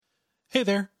Hey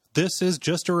there. This is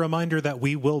just a reminder that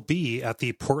we will be at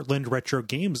the Portland Retro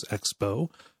Games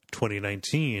Expo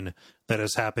 2019 that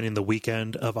is happening the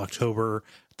weekend of October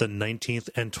the 19th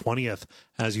and 20th.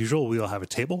 As usual, we will have a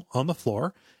table on the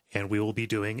floor and we will be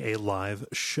doing a live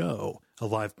show, a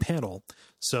live panel.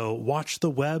 So watch the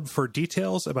web for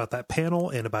details about that panel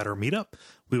and about our meetup.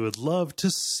 We would love to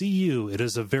see you. It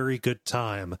is a very good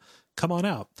time. Come on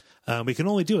out. We can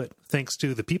only do it thanks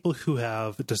to the people who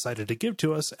have decided to give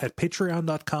to us at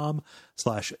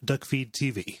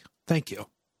patreon.com/duckfeedtv. Thank you.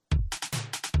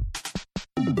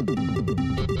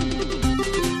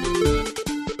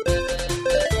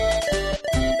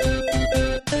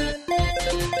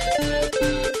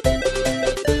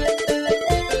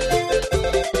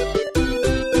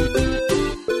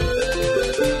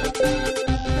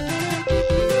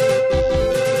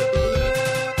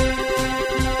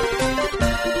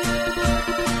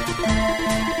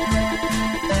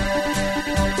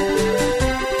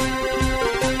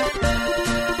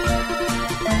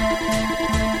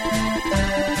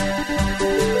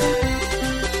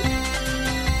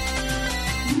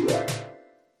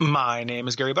 My name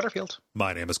is Gary Butterfield.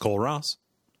 My name is Cole Ross.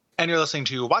 And you're listening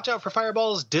to Watch Out for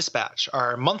Fireballs Dispatch,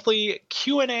 our monthly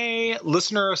Q&A,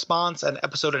 listener response, and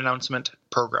episode announcement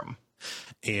program.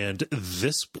 And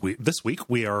this week,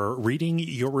 we are reading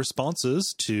your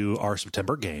responses to our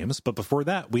September games. But before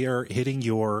that, we are hitting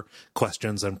your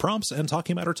questions and prompts and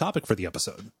talking about our topic for the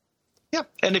episode. Yeah.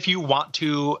 And if you want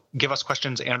to give us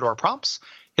questions and or prompts,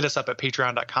 hit us up at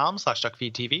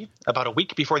patreon.com/duckfeedtv. About a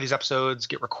week before these episodes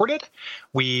get recorded,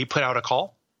 we put out a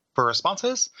call for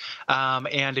responses.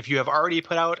 And if you have already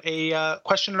put out a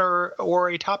question or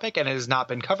a topic and it has not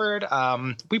been covered,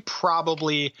 we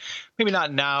probably, maybe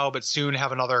not now, but soon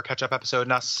have another catch-up episode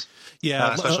in us.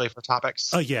 Yeah, especially for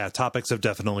topics. Yeah, topics have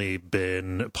definitely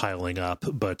been piling up,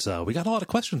 but we got a lot of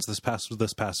questions this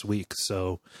past week,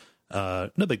 so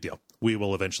no big deal. We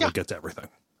will eventually get to everything.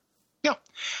 Yeah.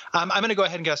 I'm going to go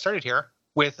ahead and get started here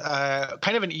with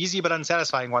kind of an easy but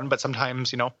unsatisfying one, but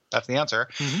sometimes, that's the answer.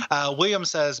 Mm-hmm. William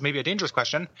says, maybe a dangerous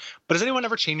question, but has anyone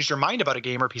ever changed your mind about a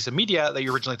game or piece of media that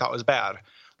you originally thought was bad?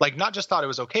 Like, not just thought it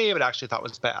was okay, but actually thought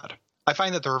was bad. I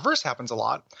find that the reverse happens a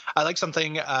lot. I like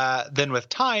something, then with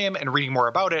time and reading more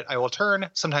about it, I will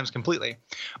turn, sometimes completely.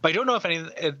 But I don't know if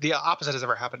the opposite has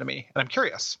ever happened to me, and I'm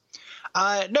curious.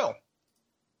 No.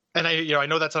 And I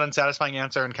know that's an unsatisfying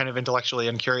answer and kind of intellectually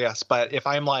uncurious, but if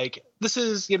I'm like,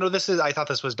 I thought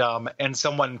this was dumb, and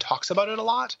someone talks about it a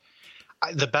lot,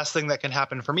 the best thing that can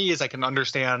happen for me is I can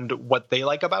understand what they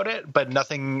like about it, but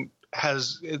nothing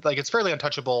it's fairly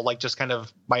untouchable, like just kind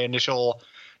of my initial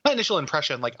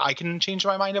impression. Like, I can change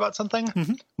my mind about something,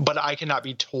 mm-hmm. but I cannot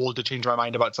be told to change my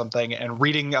mind about something, and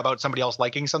reading about somebody else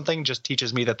liking something just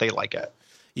teaches me that they like it.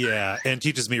 Yeah, and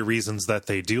teaches me reasons that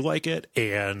they do like it,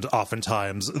 and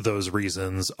oftentimes those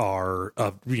reasons are,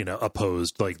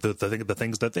 opposed. Like the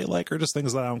things that they like are just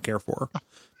things that I don't care for.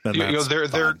 And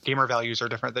their gamer values are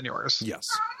different than yours. Yes,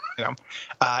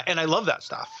 and I love that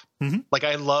stuff. Mm-hmm. Like,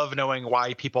 I love knowing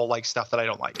why people like stuff that I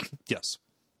don't like. Yes,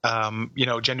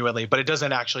 genuinely, but it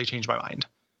doesn't actually change my mind.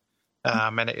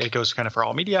 And it goes kind of for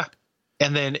all media.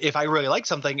 And then if I really like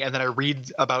something, and then I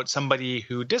read about somebody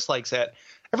who dislikes it,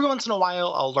 every once in a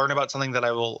while, I'll learn about something that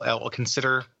I will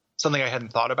consider something I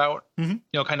hadn't thought about,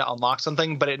 mm-hmm. Kind of unlock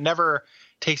something. But it never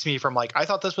takes me from like, I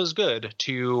thought this was good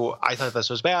to I thought this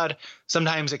was bad.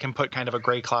 Sometimes it can put kind of a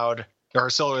gray cloud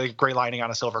or a gray lining on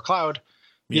a silver cloud,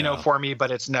 for me. But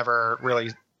it's never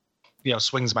really,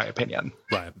 swings my opinion.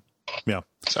 Right. Yeah.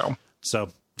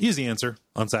 So easy answer,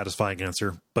 unsatisfying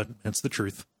answer, but it's the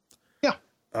truth. Yeah.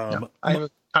 I'm a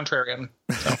contrarian.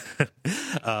 So.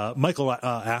 Michael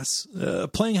asks,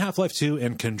 playing Half-Life 2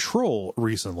 and Control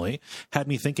recently had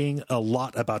me thinking a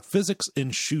lot about physics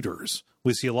in shooters.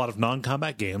 We see a lot of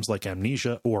non-combat games like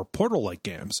Amnesia or Portal-like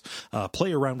games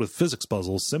play around with physics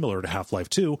puzzles similar to Half-Life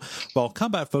 2, while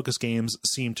combat-focused games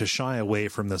seem to shy away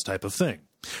from this type of thing.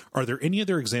 Are there any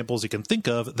other examples you can think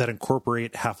of that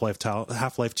incorporate Half-Life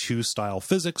 2 style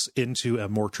physics into a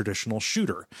more traditional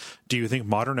shooter? Do you think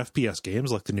modern FPS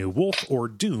games like the new Wolf or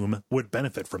Doom would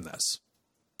benefit from this?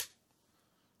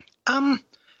 I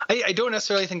don't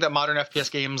necessarily think that modern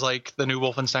FPS games like the new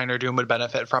Wolfenstein or Doom would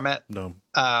benefit from it. No.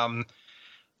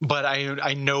 But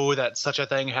I know that such a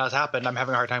thing has happened. I'm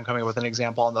having a hard time coming up with an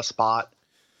example on the spot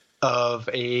of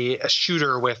a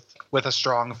shooter with a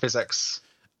strong physics.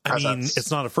 I mean,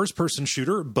 it's not a first-person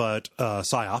shooter, but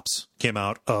PsyOps came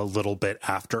out a little bit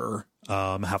after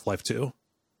Half-Life 2.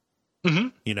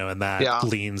 Mm-hmm. And that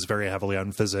leans very heavily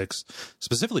on physics,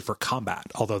 specifically for combat,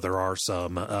 although there are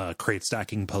some crate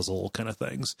stacking puzzle kind of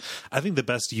things. I think the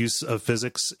best use of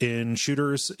physics in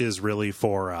shooters is really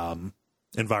for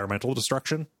environmental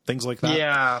destruction, things like that.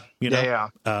 Yeah.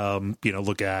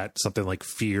 Look at something like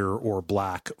Fear or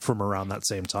Black from around that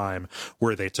same time,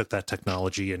 where they took that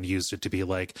technology and used it to be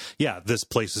like, yeah, this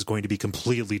place is going to be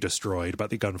completely destroyed by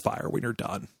the gunfire when you're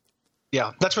done.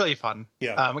 Yeah, that's really fun.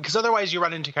 Yeah. Because otherwise you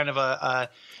run into kind of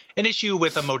an issue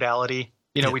with a modality.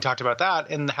 We talked about that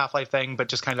in the Half-Life thing, but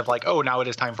just kind of like, oh, now it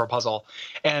is time for a puzzle.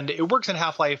 And it works in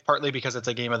Half-Life partly because it's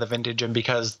a game of the vintage and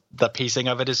because the pacing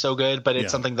of it is so good, but it's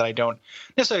something that I don't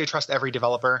necessarily trust every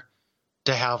developer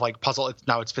to have like puzzle.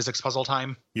 Now it's physics puzzle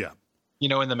time. Yeah.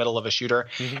 In the middle of a shooter.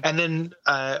 Mm-hmm. And then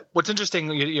what's interesting,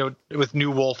 with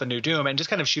New Wolf and New Doom and just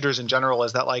kind of shooters in general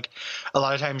is that like a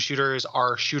lot of times shooters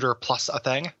are shooter plus a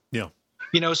thing. Yeah.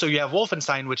 So you have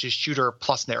Wolfenstein, which is shooter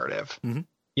plus narrative. Mm-hmm.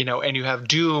 And you have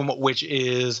Doom, which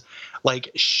is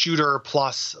like shooter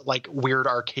plus like weird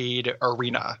arcade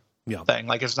arena thing.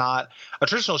 Like it's not a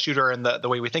traditional shooter in the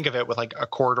way we think of it with like a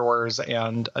corridors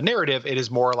and a narrative. It is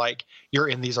more like you're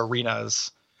in these arenas,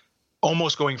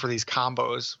 almost going for these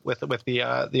combos with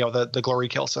the glory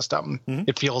kill system. Mm-hmm.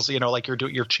 It feels like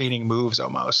you're chaining moves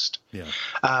almost. Yeah.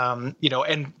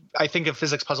 And I think of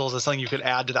physics puzzles as something you could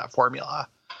add to that formula,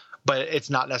 but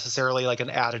it's not necessarily like an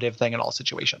additive thing in all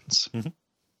situations. Mm-hmm.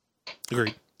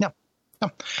 Agreed. No.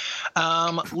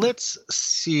 Let's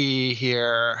see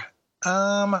here.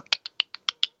 Here's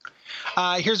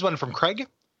one from Craig.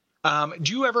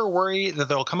 Do you ever worry that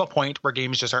there'll come a point where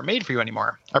games just aren't made for you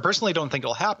anymore? I personally don't think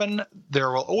it'll happen.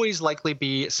 There will always likely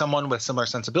be someone with similar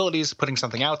sensibilities putting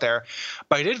something out there.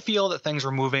 But I did feel that things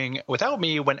were moving without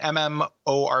me when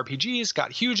MMORPGs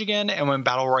got huge again and when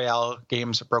Battle Royale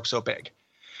games broke so big.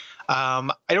 I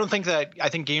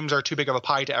think games are too big of a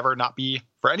pie to ever not be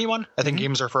for anyone. I think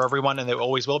games are for everyone and they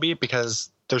always will be because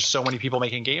there's so many people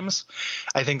making games.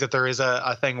 I think that there is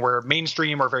a thing where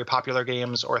mainstream or very popular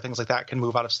games or things like that can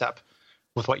move out of step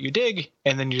with what you dig.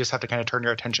 And then you just have to kind of turn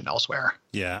your attention elsewhere.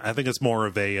 Yeah. I think it's more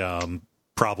of a,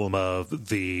 problem of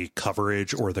the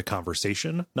coverage or the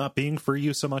conversation not being for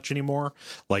you so much anymore.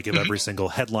 Like if every single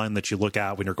headline that you look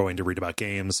at when you're going to read about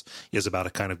games is about a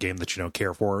kind of game that you don't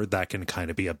care for, that can kind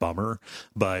of be a bummer.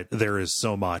 But there is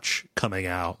so much coming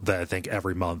out that I think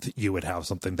every month you would have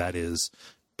something that is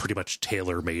pretty much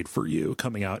tailor made for you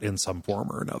coming out in some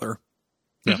form or another.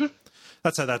 Yeah. Mm-hmm.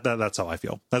 That's how I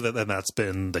feel. And that's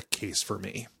been the case for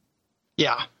me.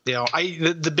 Yeah.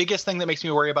 The biggest thing that makes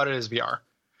me worry about it is VR.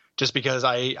 Just because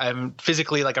I'm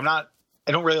physically I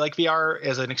don't really like VR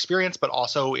as an experience, but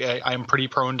also I'm pretty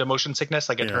prone to motion sickness.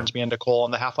 Like it turns me into Cole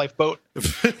on the Half-Life boat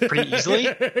pretty easily.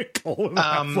 Cole on the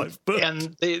Half-Life boat. And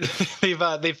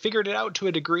they've figured it out to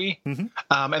a degree.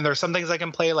 Mm-hmm. And there's some things I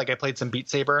can play. Like I played some Beat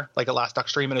Saber, like a last Duck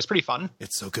stream, and it was pretty fun.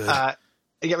 It's so good.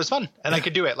 It was fun, and I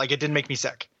could do it. Like it didn't make me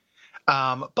sick.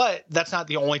 But that's not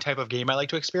the only type of game I like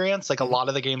to experience. Like a lot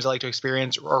of the games I like to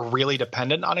experience are really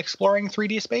dependent on exploring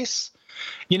 3D space.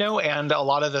 And a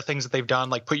lot of the things that they've done,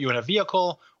 like put you in a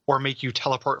vehicle or make you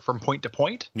teleport from point to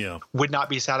point, would not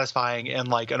be satisfying in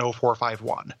like an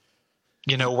 0451,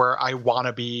 where I want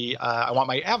to be, I want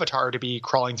my avatar to be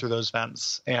crawling through those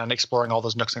vents and exploring all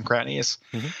those nooks and crannies.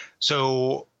 Mm-hmm.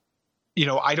 So,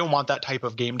 I don't want that type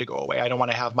of game to go away. I don't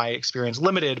want to have my experience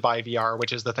limited by VR,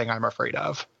 which is the thing I'm afraid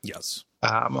of. Yes.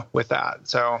 With that.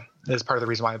 So that's part of the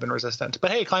reason why I've been resistant.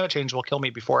 But hey, climate change will kill me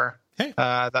before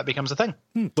that becomes a thing.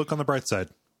 Look on the bright side.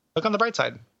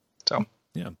 So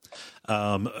yeah.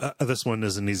 This one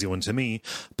is an easy one to me.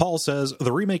 Paul says,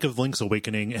 the remake of Link's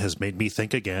Awakening has made me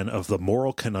think again of the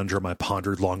moral conundrum I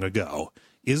pondered long ago.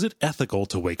 Is it ethical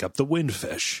to wake up the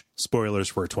Windfish? Spoilers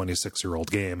for a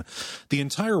 26-year-old game. The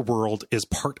entire world is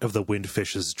part of the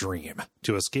Windfish's dream.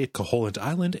 To escape Koholint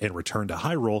Island and return to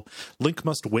Hyrule, Link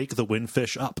must wake the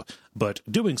Windfish up, but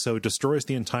doing so destroys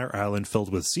the entire island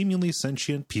filled with seemingly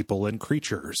sentient people and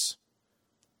creatures.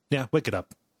 Yeah, wake it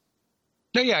up.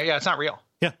 No, yeah, it's not real.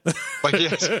 Yeah.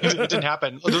 It didn't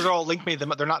happen. Those are all Link made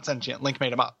them up. They're not sentient. Link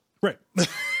made them up. Right.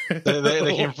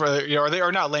 they came from, or they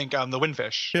are not Link, the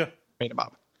Windfish. Yeah. Made them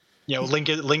up.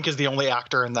 Link is the only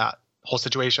actor in that whole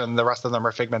situation. The rest of them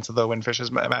are figments of the Windfish's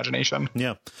imagination.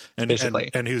 Yeah. And basically.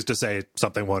 And who's to say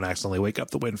something won't accidentally wake up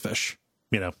the Windfish?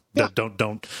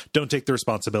 Don't take the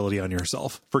responsibility on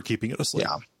yourself for keeping it asleep.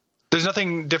 Yeah. There's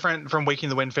nothing different from waking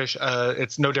the Windfish.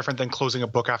 It's no different than closing a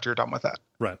book after you're done with it.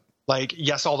 Right. Like,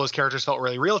 yes, all those characters felt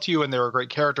really real to you and they were great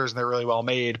characters and they're really well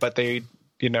made, but they're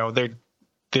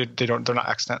not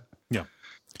extant. Yeah.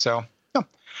 So, yeah.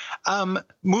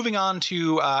 Moving on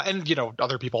to, and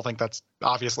other people think that's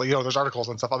obviously, there's articles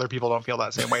and stuff. Other people don't feel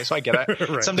that same way. So I get it.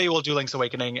 Right. Someday we'll do Link's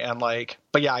Awakening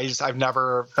but yeah, I've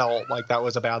never felt like that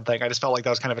was a bad thing. I just felt like that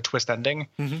was kind of a twist ending,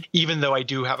 even though I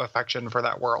do have affection for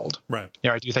that world. Right.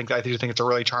 I do think it's a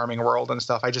really charming world and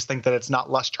stuff. I just think that it's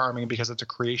not less charming because it's a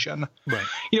creation. Right.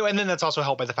 And then that's also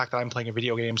helped by the fact that I'm playing a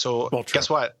video game. So guess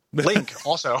what? Link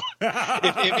also,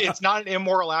 if it's not an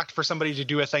immoral act for somebody to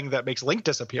do a thing that makes Link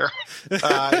disappear,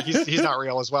 he's not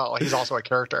real as well. He's also a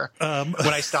character. When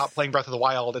I stop playing Breath of the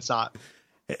Wild, it's not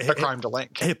a crime to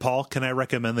Link. Hey, Paul, can I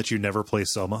recommend that you never play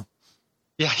Soma?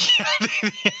 Yeah.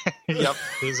 Yep.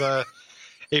 He's a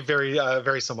very,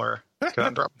 very similar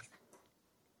conundrum.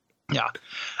 Yeah.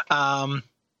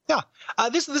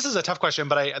 This is a tough question,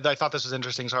 but I thought this was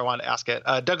interesting, so I wanted to ask it.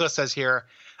 Douglas says here,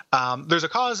 there's a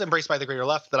cause embraced by the greater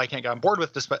left that I can't get on board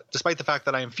with, despite the fact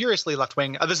that I am furiously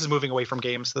left-wing. This is moving away from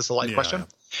games. This is a light question.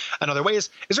 In other ways,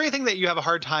 is there anything that you have a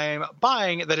hard time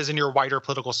buying that is in your wider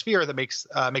political sphere that makes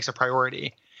a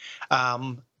priority?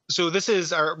 So this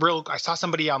is a real. I saw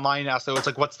somebody online ask, though, it's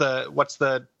like, what's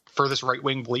the furthest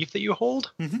right-wing belief that you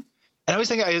hold? Mm-hmm. And I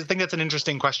think that's an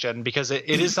interesting question, because it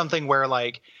is something where,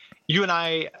 like, you and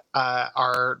I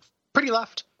are pretty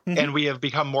left, and we have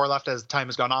become more left as time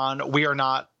has gone on. We are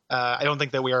not. I don't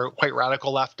think that we are quite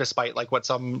radical left, despite like what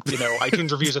some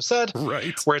iTunes reviews have said,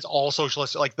 right? Where it's all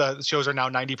socialist. Like the shows are now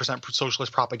 90%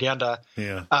 socialist propaganda.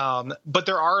 Yeah. But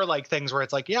there are like things where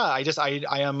it's like, yeah,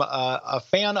 I am a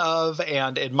fan of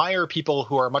and admire people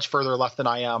who are much further left than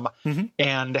I am,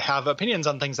 and have opinions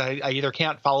on things that I either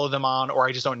can't follow them on or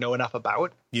I just don't know enough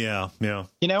about. Yeah. Yeah.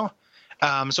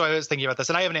 So I was thinking about this,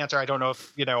 and I have an answer. I don't know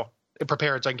if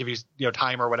prepared, so I can give you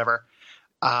time or whatever.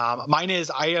 Mine is,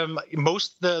 I am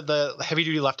the heavy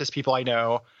duty leftist people I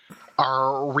know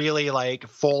are really like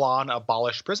full on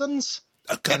abolish prisons.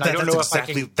 And I don't know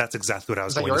if that's exactly what I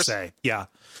was going to say. Yeah.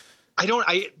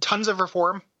 Tons of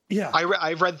reform. Yeah.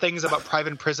 I've read things about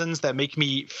private prisons that make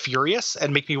me furious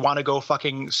and make me want to go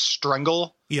fucking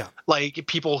strangle. Yeah. Like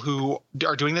people who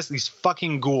are doing this, these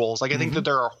fucking ghouls. Like I think that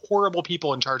there are horrible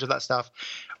people in charge of that stuff.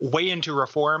 Way into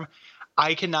reform.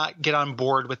 I cannot get on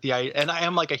board with and I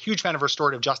am like a huge fan of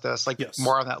restorative justice,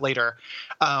 more on that later.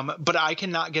 But I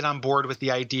cannot get on board with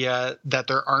the idea that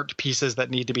there aren't pieces that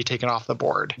need to be taken off the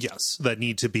board. Yes. That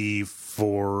need to be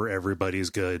for everybody's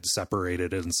good,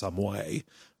 separated in some way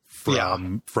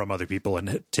from other people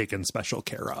and taken special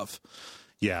care of.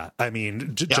 Yeah. I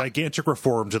mean, gigantic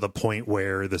reform to the point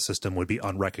where the system would be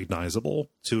unrecognizable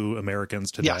to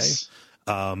Americans today. Yes.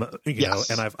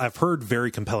 And I've heard very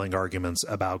compelling arguments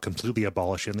about completely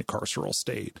abolishing the carceral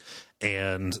state,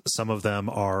 and some of them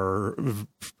are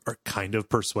kind of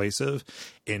persuasive.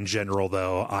 In general,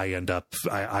 though, I end up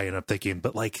thinking,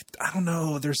 but like, I don't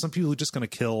know, there's some people who are just going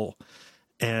to kill,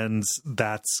 and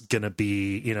that's going to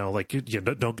be,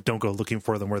 don't go looking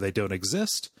for them where they don't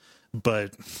exist.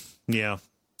 But yeah,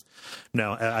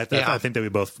 no, I think that we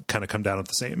both kind of come down at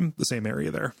the same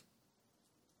area there.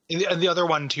 And the other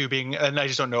one too being, and I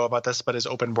just don't know about this, but is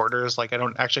open borders. Like I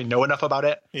don't actually know enough about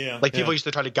it. Yeah. Like people used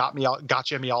to try to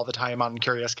gotcha me all the time on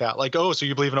Curious Cat. Like, oh, so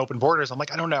you believe in open borders? I'm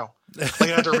like, I don't know. Like I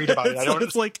have to read about it. I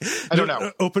don't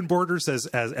know. Open borders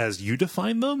as you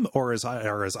define them, or as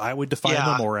I would define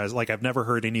them, or as like I've never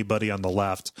heard anybody on the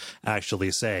left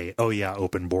actually say, oh yeah,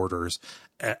 open borders,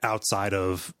 outside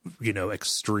of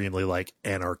extremely like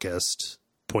anarchist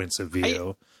points of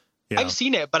view. I've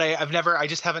seen it, but I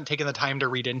just haven't taken the time to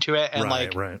read into it. And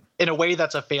in a way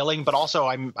that's a failing, but also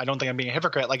I don't think I'm being a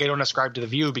hypocrite. Like I don't ascribe to the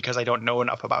view because I don't know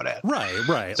enough about it.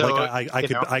 Right. So, like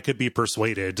I could be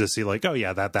persuaded to see like, oh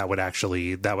yeah, that would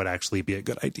actually be a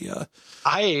good idea.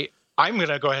 I'm going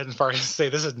to go ahead and far as say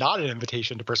this is not an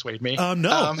invitation to persuade me.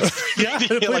 No.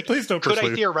 Please don't persuade.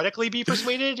 Could I theoretically be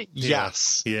persuaded?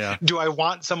 Yes. Yeah. Do I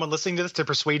want someone listening to this to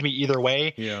persuade me either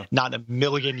way? Yeah. Not in a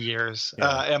million years.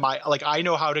 Yeah. I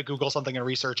know how to Google something and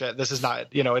research it. This is not,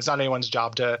 it's not anyone's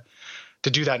job to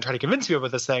do that and try to convince me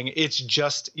about this thing. It's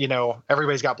just,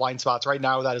 everybody's got blind spots right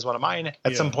now. That is one of mine.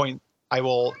 At some point, I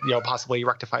will, possibly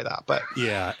rectify that. But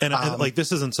yeah, and like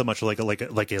this isn't so much like a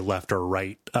left or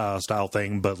right style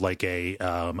thing, but like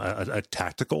a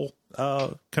tactical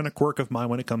kind of quirk of mine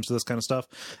when it comes to this kind of stuff.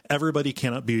 Everybody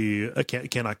cannot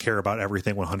care about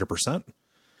everything 100%.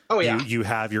 Oh yeah, you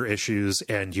have your issues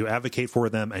and you advocate for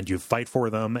them and you fight for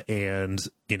them, and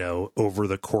over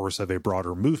the course of a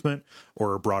broader movement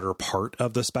or a broader part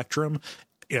of the spectrum,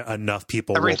 enough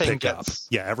people Everything will pick up.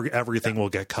 Yeah, everything will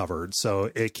get covered.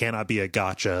 So it cannot be a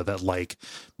gotcha that like,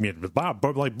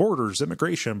 like borders,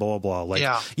 immigration, blah blah blah. Like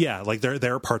like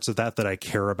there are parts of that I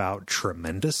care about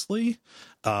tremendously.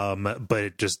 But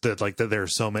it just that like that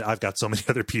there's so many. I've got so many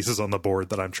other pieces on the board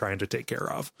that I'm trying to take care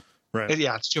of. Right.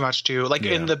 Yeah, it's too much too. Like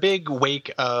in the big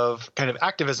wake of kind of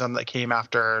activism that came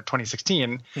after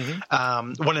 2016,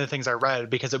 one of the things I read,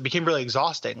 because it became really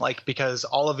exhausting, like because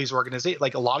all of these organizations,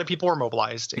 like a lot of people were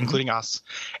mobilized, including us,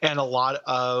 and a lot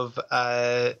of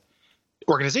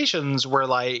organizations were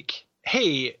like,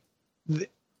 hey,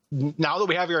 now that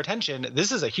we have your attention,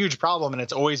 this is a huge problem, and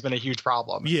it's always been a huge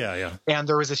problem. Yeah. And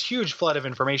there was this huge flood of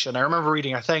information. I remember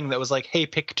reading a thing that was like, hey,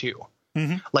 pick two.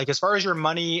 Like as far as your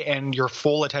money and your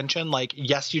full attention, like,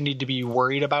 yes, you need to be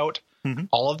worried about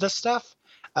all of this stuff.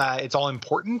 It's all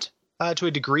important to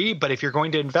a degree, but if you're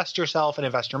going to invest yourself and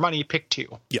invest your money, pick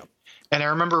two. Yeah. And I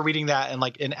remember reading that, and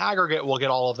like in aggregate, we'll get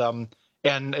all of them.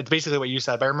 And it's basically what you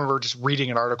said, but I remember just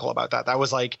reading an article about that. That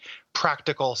was like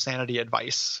practical sanity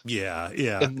advice. Yeah.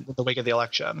 In the wake of the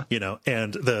election,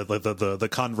 and the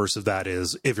converse of that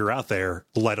is if you're out there,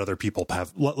 let other people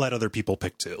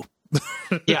pick two.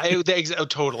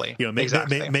 Totally.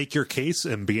 Exactly. Make your case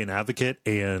and be an advocate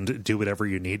and do whatever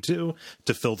you need to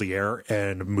fill the air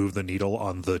and move the needle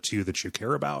on the two that you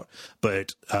care about.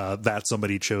 But that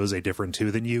somebody chose a different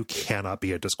two than you cannot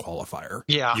be a disqualifier.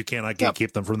 Yeah. You cannot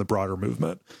keep them from the broader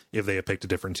movement if they have picked a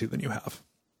different two than you have.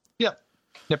 Yep.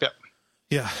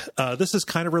 Yeah, this is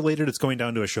kind of related. It's going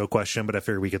down to a show question, but I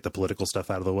figure we get the political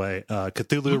stuff out of the way.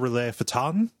 Cthulhu Relay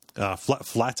Flatagen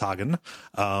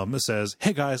says,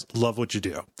 hey guys, love what you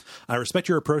do. I respect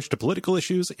your approach to political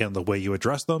issues and the way you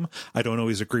address them. I don't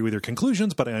always agree with your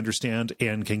conclusions, but I understand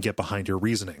and can get behind your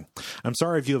reasoning. I'm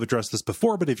sorry if you have addressed this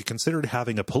before, but if you considered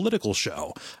having a political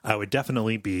show, I would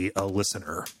definitely be a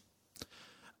listener.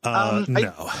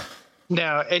 No.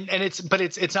 No, and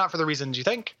it's not for the reasons you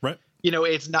think. Right.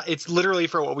 It's literally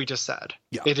for what we just said.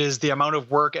 Yeah. It is the amount of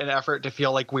work and effort to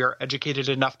feel like we are educated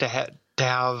enough to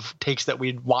have takes that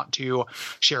we'd want to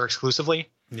share exclusively.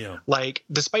 Yeah. Like,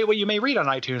 despite what you may read on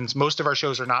iTunes, most of our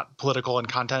shows are not political in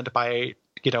content by,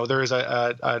 there is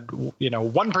a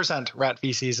 1% rat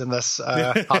feces in this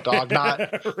hot dog, not,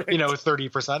 right.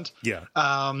 30%. Yeah.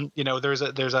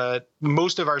 There's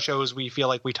most of our shows, we feel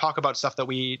like we talk about stuff that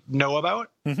we know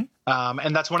about.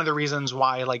 And that's one of the reasons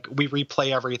why, like, we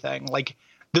replay everything. Like,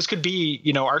 this could be,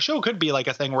 our show could be like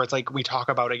a thing where it's like we talk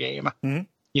about a game.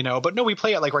 But no, we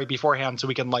play it like right beforehand so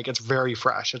we can, like, it's very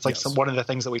fresh. It's like one of the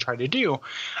things that we try to do.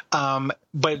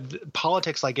 But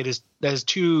politics, like, it is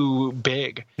too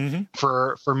big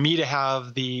for me to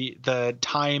have the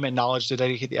time and knowledge to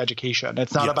dedicate the education.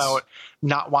 It's not about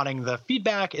not wanting the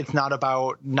feedback. It's not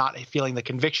about not feeling the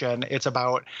conviction. It's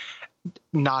about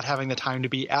not having the time to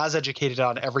be as educated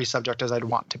on every subject as I'd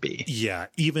want to be. Yeah.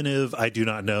 Even if I do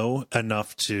not know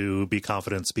enough to be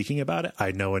confident speaking about it,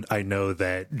 I know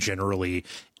that generally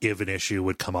if an issue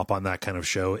would come up on that kind of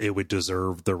show, it would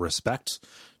deserve the respect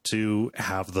to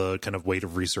have the kind of weight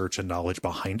of research and knowledge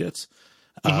behind it.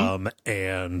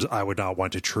 And I would not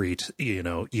want to treat,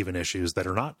 even issues that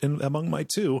are not among my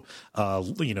two,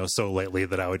 so lightly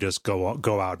that I would just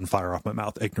go out and fire off my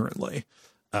mouth ignorantly.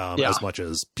 As much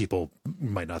as people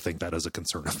might not think that is a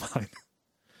concern of mine.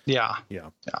 Yeah.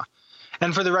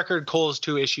 And for the record, Cole's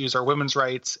two issues are women's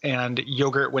rights and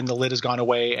yogurt when the lid has gone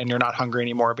away and you're not hungry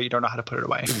anymore, but you don't know how to put it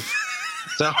away.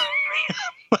 So,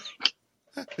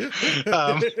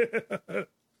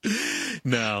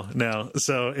 No.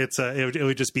 So it's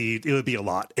it would be a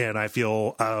lot, and I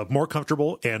feel more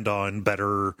comfortable and on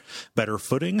better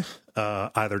footing,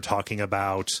 either talking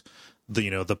about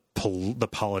the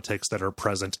politics that are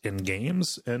present in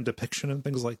games and depiction and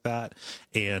things like that,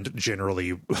 and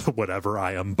generally whatever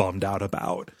I am bummed out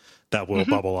about that will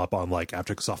bubble up on like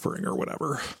abject suffering or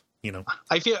whatever.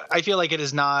 I feel like it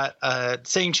is not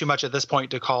saying too much at this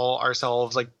point to call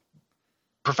ourselves like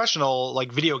professional,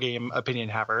 like, video game opinion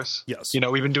havers. Yes.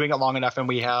 We've been doing it long enough and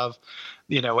we have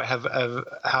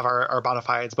our bona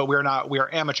fides, but we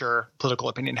are amateur political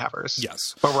opinion havers.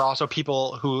 Yes. But we're also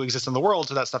people who exist in the world.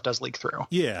 So that stuff does leak through.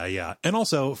 Yeah. And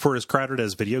also, for as crowded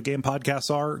as video game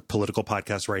podcasts are, political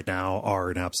podcasts right now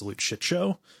are an absolute shit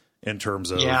show. In terms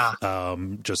of yes,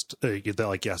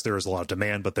 there is a lot of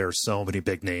demand, but there are so many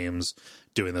big names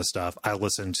doing this stuff, I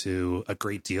listen to a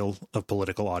great deal of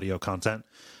political audio content.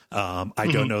 I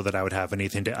don't know that I would have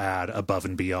anything to add above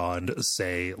and beyond,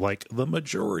 say, like the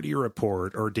Majority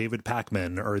Report or David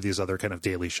Pakman or these other kind of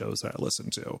daily shows that I listen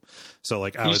to. So,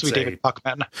 like, I would say David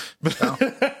Pakman,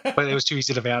 but it was too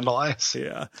easy to vandalize.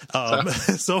 Yeah.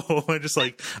 So I'm just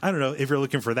like, I don't know, if you're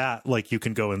looking for that, like, you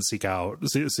can go and seek out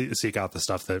the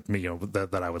stuff that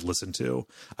that I would listen to.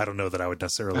 I don't know that I would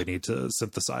necessarily need to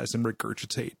synthesize and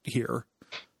regurgitate here.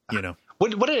 Can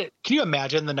you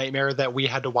imagine the nightmare that we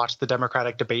had to watch the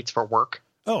Democratic debates for work?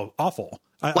 Oh, awful.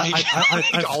 I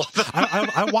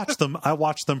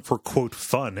watch them for, quote,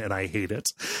 fun, and I hate it.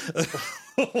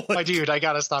 My dude, I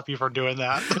gotta stop you from doing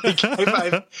that. Like,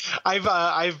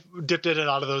 I've dipped in and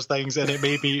out of those things, and it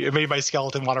made my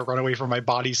skeleton want to run away from my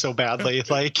body so badly.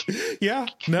 Like, yeah,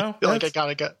 no, like I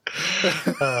gotta get.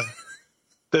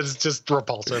 That is just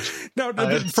repulsive. No,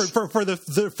 for the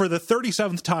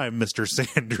 37th time, Mr.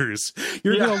 Sanders,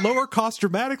 you're going to lower costs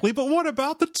dramatically, but what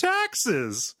about the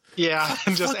taxes? Yeah,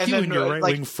 and then your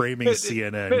right-wing framing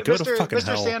CNN. Go to fucking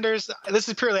hell. Mr. Sanders, this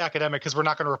is purely academic because we're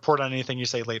not going to report on anything you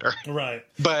say later. Right.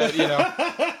 But we're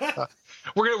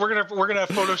gonna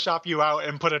Photoshop you out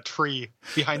and put a tree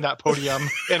behind that podium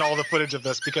in all the footage of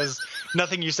this because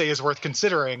nothing you say is worth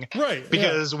considering. Right.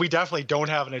 Because we definitely don't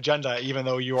have an agenda, even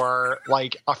though you are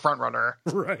like a front runner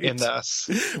in this.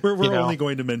 We're only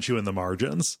going to mention you in the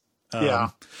margins.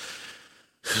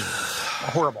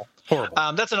 Horrible.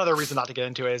 That's another reason not to get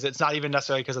into it. Is it's not even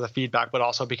necessarily because of the feedback, but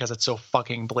also because it's so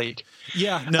fucking bleak.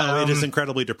 Yeah, no, it is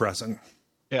incredibly depressing.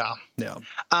 Yeah.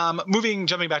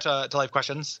 Jumping back to life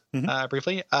questions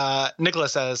briefly.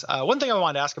 Nicholas says, one thing I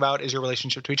wanted to ask about is your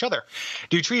relationship to each other.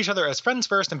 Do you treat each other as friends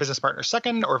first and business partners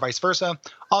second, or vice versa?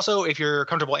 Also, if you're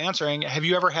comfortable answering, have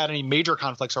you ever had any major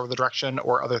conflicts over the direction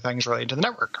or other things related to the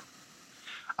network?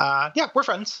 Yeah, we're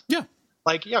friends. Yeah.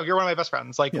 Like, yeah, you're one of my best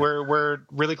friends. Like, we're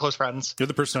really close friends. You're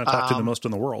the person I talk to the most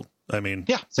in the world. I mean,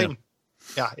 yeah, same.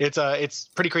 Yeah, it's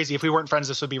pretty crazy. If we weren't friends,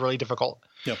 this would be really difficult.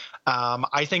 Yep.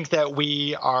 I think that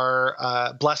we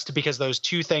are blessed because those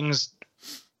two things,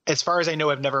 as far as I know,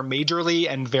 have never majorly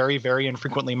and very, very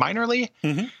infrequently minorly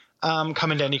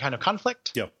come into any kind of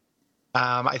conflict. Yep.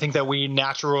 I think that we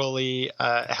naturally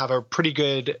have a pretty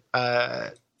good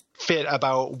fit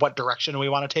about what direction we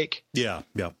want to take. Yeah.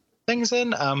 Things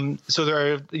in. So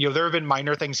there have been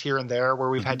minor things here and there where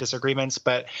we've had disagreements,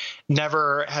 but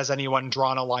never has anyone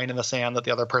drawn a line in the sand that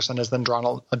the other person has then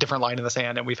drawn a different line in the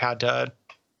sand, and we've had to.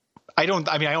 I don't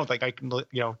think I can.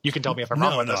 You can tell me if I'm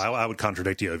wrong. No, I would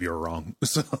contradict you if you were wrong.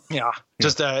 So. Yeah,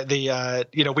 just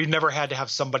we've never had to have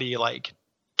somebody like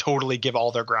totally give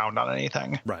all their ground on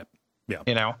anything. Right. Yeah.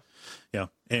 Yeah.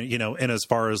 And, and as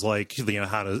far as like,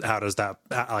 how does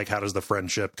the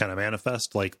friendship kind of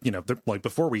manifest? Like, like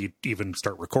before we even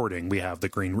start recording, we have the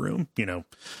green room, where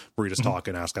we just talk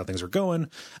and ask how things are going.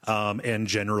 And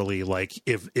generally, like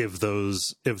if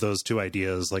those two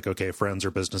ideas, like, okay, friends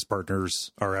or business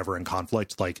partners are ever in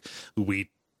conflict, like we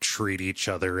treat each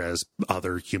other as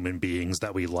other human beings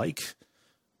that we like.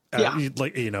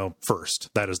 First,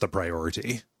 that is the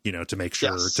priority, to make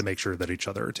sure that each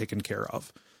other are taken care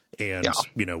of. And,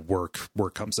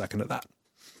 work comes second to that.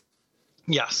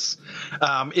 Yes.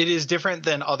 It is different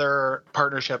than other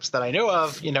partnerships that I know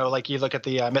of, like you look at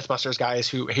the Mythbusters guys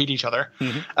who hate each other.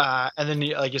 And then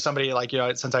like somebody like,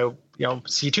 since I,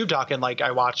 see Tube Talk and like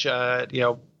I watch,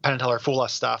 Penn and Teller Fool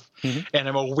Us stuff. And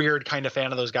I'm a weird kind of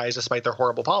fan of those guys despite their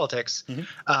horrible politics.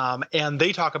 And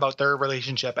they talk about their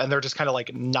relationship and they're just kind of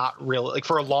like not real. Like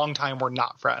for a long time, we're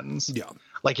not friends. Yeah.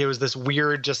 Like it was this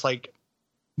weird, just like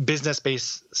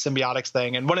business-based symbiotics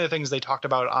thing. And one of the things they talked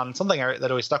about on something that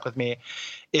always stuck with me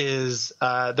is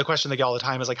the question they get all the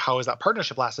time is like, how has that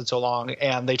partnership lasted so long?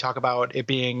 And they talk about it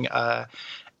being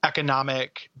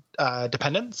economic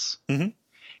dependence. And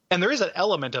there is an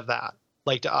element of that,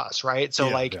 like to us, right?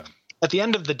 So at the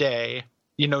end of the day,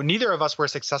 neither of us were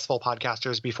successful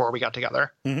podcasters before we got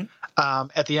together.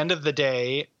 At the end of the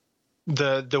day,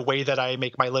 the way that I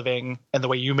make my living and the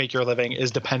way you make your living is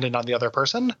dependent on the other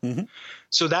person.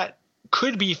 So that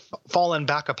could be fallen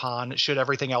back upon should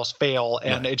everything else fail.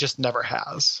 And it just never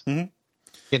has,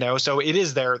 so it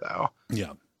is there though.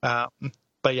 Yeah.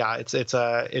 But yeah,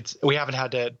 it's we haven't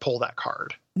had to pull that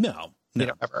card. No.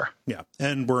 Ever. Yeah.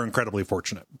 And we're incredibly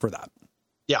fortunate for that.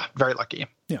 Yeah. Very lucky.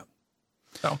 Yeah.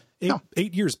 So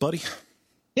 8 years, buddy.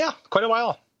 Yeah. Quite a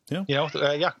while. Yeah.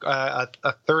 A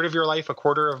third of your life, a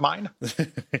quarter of mine,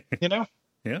 Yeah.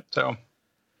 So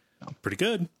pretty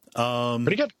good.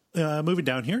 Pretty good. moving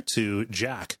down here to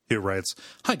Jack, who writes,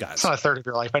 "Hi guys." It's not a third of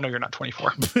your life. I know you're not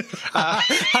 24. Hi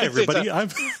everybody. I'm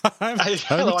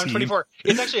Hello, I'm 24.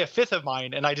 It's actually a fifth of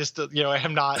mine, and I just I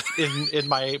am not in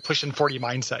my pushing 40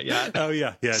 mindset yet. Oh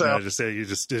yeah. So, no, just say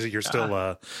you're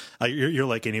still you're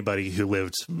like anybody who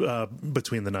lived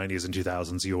between the 90s and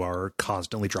 2000s. You are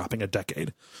constantly dropping a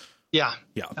decade. Yeah.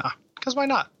 Because why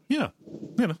not? Yeah.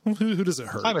 Who does it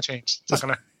hurt? Climate change. It's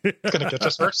not gonna get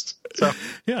us first. So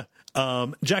yeah.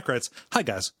 Jack writes, "Hi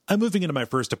guys, I'm moving into my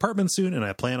first apartment soon, and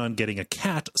I plan on getting a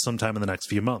cat sometime in the next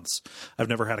few months. I've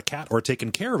never had a cat or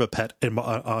taken care of a pet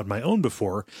on my own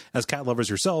before. As cat lovers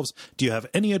yourselves, do you have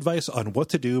any advice on what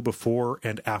to do before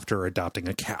and after adopting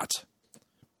a cat?"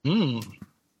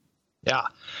 Yeah.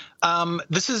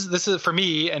 This is for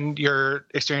me, and your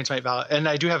experience might valid, and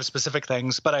I do have specific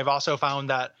things, but I've also found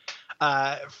that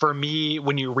for me,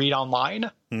 when you read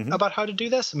online about how to do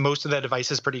this, most of that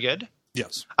advice is pretty good.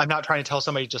 Yes. I'm not trying to tell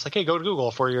somebody just like, hey, go to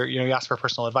Google for your, you ask for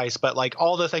personal advice, but like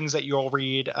all the things that you'll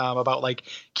read about like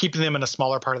keeping them in a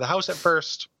smaller part of the house at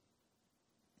first,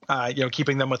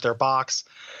 keeping them with their box,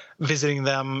 visiting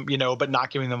them, but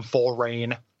not giving them full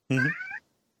reign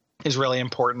is really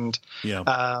important.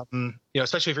 Yeah.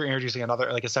 Especially if you're introducing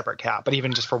another, like a separate cat, but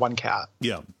even just for one cat.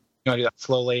 Yeah. You want to do that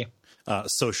slowly.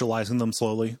 Socializing them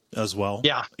slowly as well.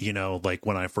 Yeah. Like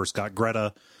when I first got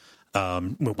Greta,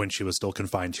 when she was still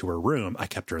confined to her room, I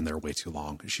kept her in there way too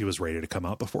long. She was ready to come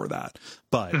out before that.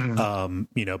 But,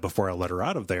 before I let her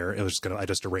out of there, it was I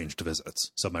just arranged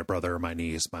visits. So my brother, my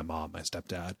niece, my mom, my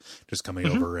stepdad, just coming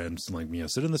over and like,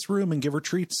 sit in this room and give her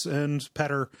treats and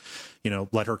pet her,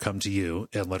 let her come to you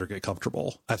and let her get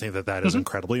comfortable. I think that is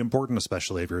incredibly important,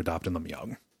 especially if you're adopting them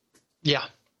young. Yeah.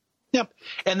 Yep.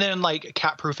 And then like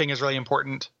cat proofing is really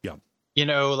important. Yeah.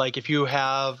 Like if you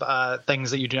have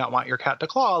things that you do not want your cat to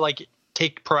claw, like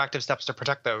take proactive steps to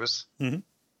protect those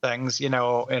things, in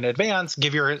advance.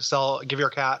 Give your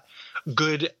cat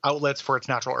good outlets for its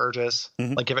natural urges,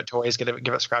 like give it toys, give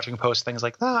it scratching posts, things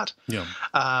like that. Yeah.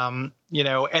 And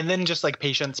then just like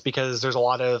patience, because there's a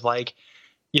lot of like,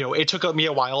 it took me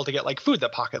a while to get like food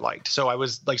that Pocket liked. So I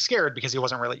was like scared because he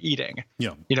wasn't really eating.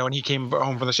 Yeah. And he came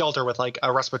home from the shelter with like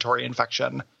a respiratory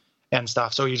infection and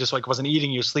stuff. So he just like wasn't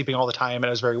eating, he was sleeping all the time, and I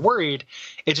was very worried.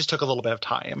 It just took a little bit of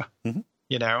time, and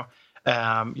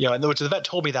which the vet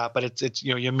told me that, but it's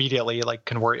you immediately like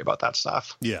can worry about that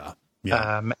stuff. Yeah.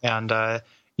 Yeah.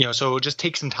 So just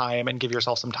take some time and give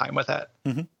yourself some time with it.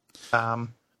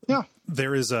 Yeah.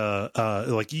 There is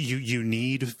you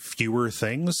need fewer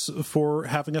things for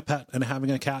having a pet and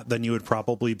having a cat than you would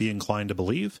probably be inclined to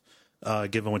believe.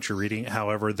 Given what you're reading.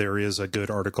 However, there is a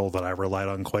good article that I relied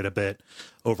on quite a bit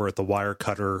over at the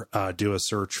Wirecutter. Do a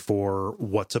search for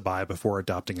what to buy before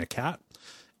adopting a cat.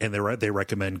 And they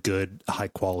recommend good, high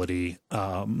quality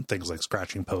things like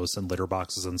scratching posts and litter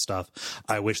boxes and stuff.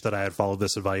 I wish that I had followed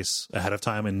this advice ahead of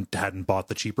time and hadn't bought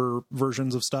the cheaper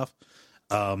versions of stuff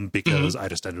because I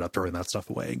just ended up throwing that stuff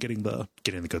away and getting the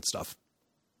good stuff.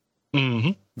 Mm-hmm.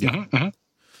 Yeah. Mm-hmm. Mm-hmm.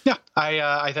 Yeah.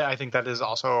 I think that is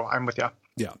also, I'm with you.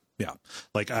 Yeah. Yeah.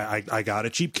 Like I got a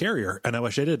cheap carrier and I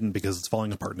wish I didn't because it's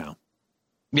falling apart now.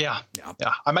 Yeah.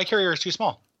 My carrier is too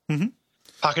small.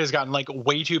 Pocket has gotten like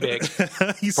way too big.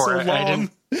 He's so long.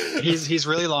 He's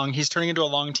really long. He's turning into a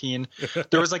long teen.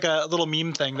 There was like a little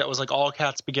meme thing that was like all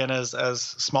cats begin as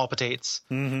small potates,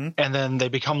 and then they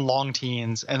become long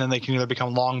teens, and then they can either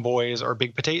become long boys or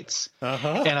big potates.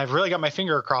 And I've really got my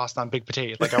finger crossed on big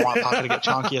potate. Like I want Pocket to get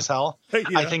chonky as hell. Yeah.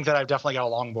 I think that I've definitely got a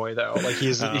long boy though. Like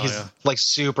he's like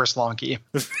super slonky.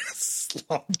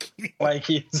 Slonky. Like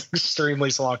he's extremely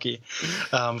slonky.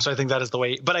 So I think that is the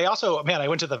way. But I also, I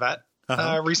went to the vet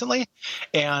recently,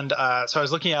 and so I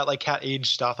was looking at like cat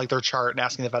age stuff, like their chart, and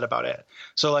asking the vet about it.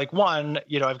 So like one,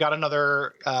 I've got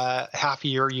another half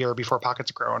year before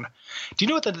Pocket's grown. Do you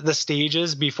know what the stage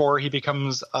is before he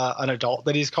becomes an adult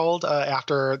that he's called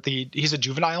after he's a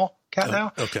juvenile cat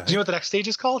now? Okay. Do you know what the next stage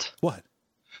is called? What?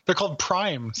 They're called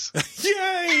primes.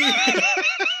 Yay!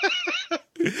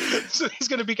 So he's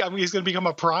gonna become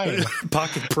a prime.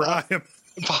 Pocket prime.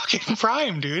 Pocket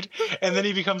prime, dude. And then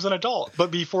he becomes an adult.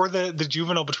 But before the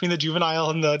juvenile, between the juvenile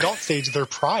and the adult stage, they're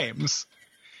primes.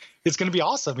 It's going to be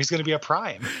awesome. He's going to be a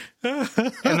prime. And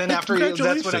then after that's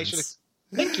when I should.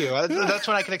 Thank you. That's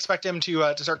when I can expect him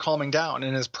to start calming down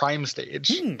in his prime stage.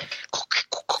 He's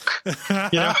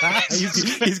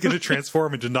going to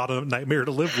transform into not a nightmare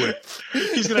to live with.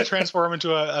 He's going to transform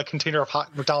into a container of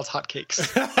McDonald's hotcakes.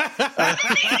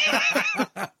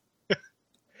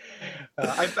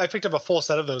 I picked up a full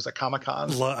set of those at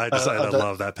Comic-Con. I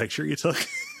love that picture you took.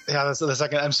 Yeah, that's the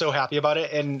second. I'm so happy about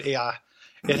it, and yeah,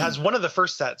 It has one of the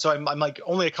first set, so I'm like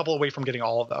only a couple away from getting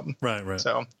all of them. Right.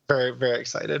 So very, very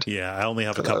excited. Yeah, I only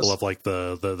have a couple of like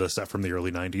the set from the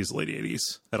early 90s, late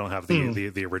 80s. I don't have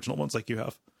the original ones like you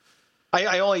have.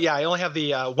 I only have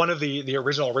the one of the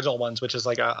original ones, which is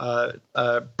like a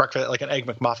breakfast, like an egg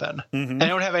McMuffin. And I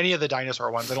don't have any of the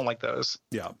dinosaur ones. I don't like those.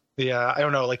 Yeah. I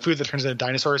don't know, like food that turns into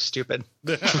dinosaurs is stupid.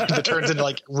 That turns into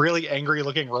like really angry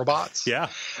looking robots. Yeah.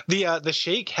 The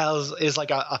Shake is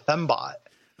like a Fembot.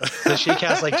 The Shake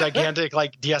has like gigantic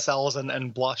like DSLs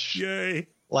and blush. Yay.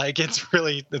 Like it's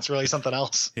really something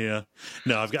else. Yeah.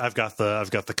 No, I've got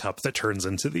the cup that turns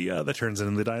into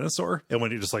the dinosaur, and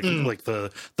when you just like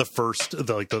the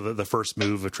first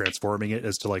move of transforming it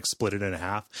is to like split it in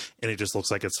half, and it just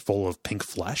looks like it's full of pink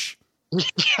flesh.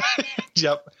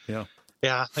 Yep. Yeah.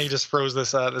 Yeah. He just froze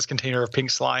this container of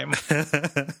pink slime.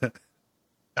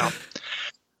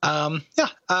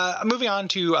 Moving on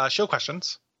to show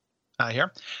questions.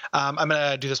 Here. I'm going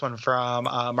to do this one from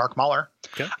Mark Mahler.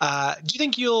 Okay. Do you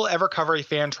think you'll ever cover a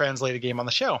fan-translated game on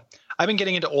the show? I've been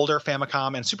getting into older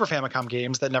Famicom and Super Famicom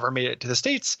games that never made it to the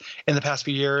States in the past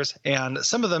few years, and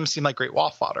some of them seem like great WoW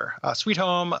fodder. Sweet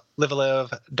Home, Live a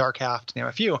Live, Dark Half, to name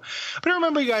a few. But I don't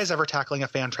remember you guys ever tackling a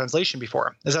fan translation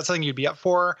before. Is that something you'd be up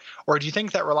for? Or do you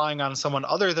think that relying on someone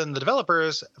other than the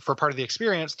developers for part of the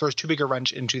experience throws too big a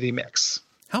wrench into the mix?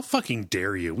 How fucking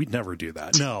dare you? We'd never do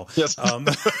that. No. Yes.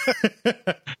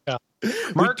 Yeah.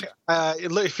 Mark,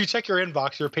 if you check your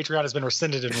inbox, your Patreon has been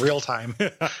rescinded in real time.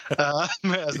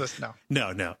 As this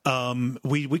No.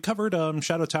 We covered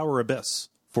Shadow Tower Abyss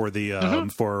for the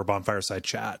for Bonfireside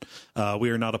Chat. We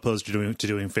are not opposed to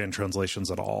doing fan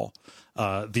translations at all.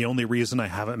 The only reason I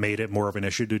haven't made it more of an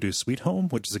issue to do Sweet Home,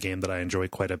 which is a game that I enjoy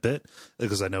quite a bit,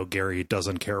 because I know Gary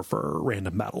doesn't care for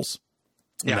random battles.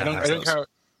 Yeah, I don't care.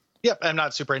 Yep, I'm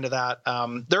not super into that.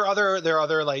 There are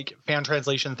other like fan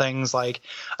translation things. Like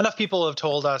enough people have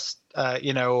told us,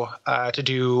 to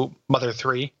do Mother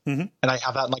 3, and I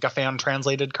have that in like a fan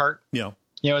translated cart. Yeah,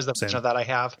 is the version of that I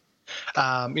have.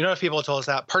 If people have told us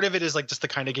that, part of it is like just the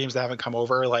kind of games that haven't come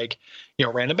over, like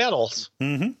random battles,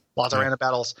 lots of random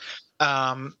battles.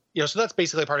 So that's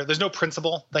basically part of it. There's no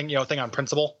principle thing on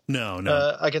principle.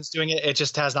 No. Against doing it. It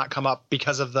just has not come up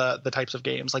because of the types of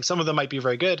games. Like some of them might be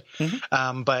very good,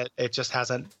 but it just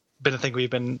hasn't been a thing we've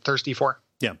been thirsty for.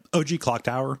 Yeah. OG Clock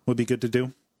Tower would be good to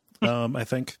do. I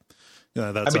think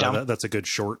that's a good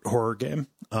short horror game.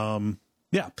 And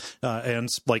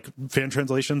like fan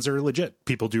translations are legit.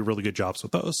 People do really good jobs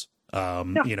with those. I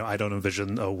don't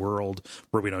envision a world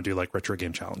where we don't do like Retro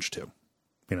Game Challenge 2.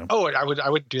 Oh, I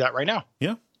would do that right now.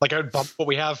 Yeah. Like I would bump what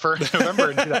we have for November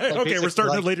and do that. Okay, we're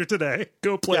starting it later today.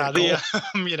 Go play. Yeah,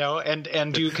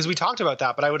 and do, because we talked about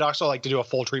that, but I would also like to do a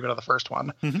full treatment of the first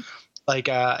one, and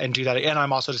do that. And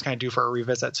I'm also just kind of due for a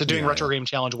revisit. So doing Retro Game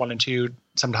Challenge 1 and 2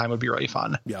 sometime would be really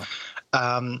fun. Yeah.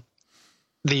 Nothing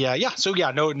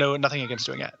against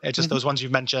doing it. It's just those ones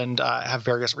you've mentioned have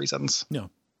various reasons. Yeah.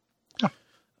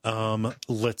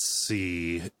 Let's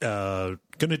see. Going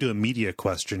to do a media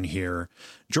question here.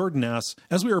 Jordan asks,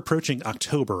 as we are approaching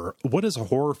October, what is a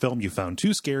horror film you found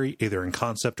too scary, either in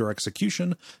concept or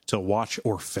execution, to watch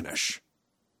or finish?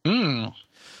 So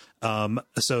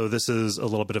this is a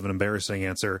little bit of an embarrassing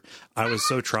answer. I was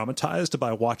so traumatized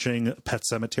by watching Pet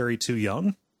Sematary too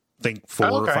young, I think 4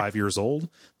 or 5 years old,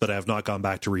 that I have not gone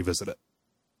back to revisit it.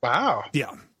 Wow.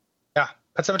 Yeah. Yeah.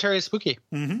 Pet Sematary is spooky.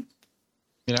 I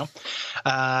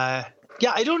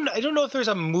don't know if there's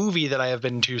a movie that I have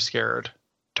been too scared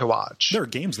to watch. There are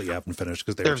games that you haven't finished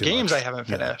because there are games I haven't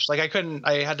finished. Yeah. Like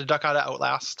I had to duck out of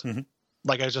Outlast.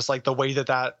 Like I was just like, the way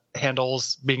that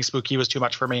handles being spooky was too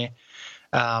much for me.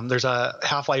 There's a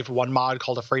Half-Life 1 mod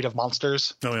called Afraid of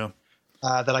Monsters. Oh yeah.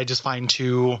 That I just find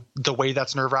the way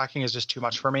that's nerve-wracking is just too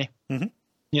much for me.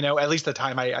 At least the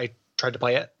time I tried to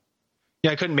play it.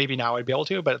 I couldn't. Maybe now I'd be able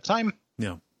to, but at the time,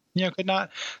 could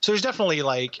not. So there's definitely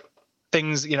like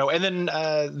things, and then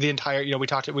the entire, we've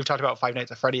talked about Five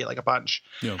Nights at Freddy like a bunch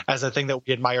as a thing that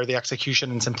we admire the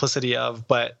execution and simplicity of,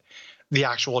 but the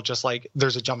actual just like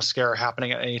there's a jump scare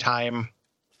happening at any time,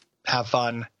 have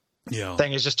fun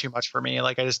thing is just too much for me.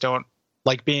 Like I just don't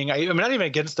like being. I'm not even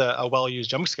against a well-used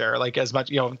jump scare. Like as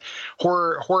much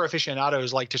horror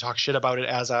aficionados like to talk shit about it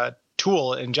as a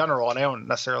tool in general, and I don't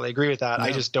necessarily agree with that.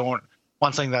 I just don't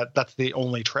want something that's the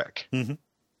only trick.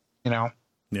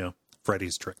 Yeah,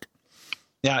 Freddy's trick.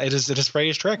 Yeah, it is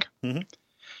Freddy's trick.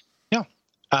 Yeah.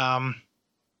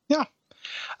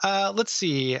 Let's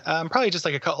see. Probably just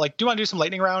like do you want to do some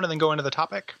lightning round and then go into the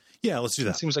topic? Yeah, let's do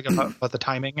that. It seems like about the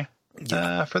timing.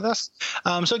 for this.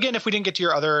 So again, if we didn't get to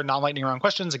your other non-lightning round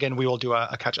questions, again, we will do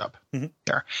a catch-up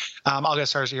here. I'll get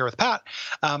started here with Pat.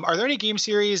 Are there any game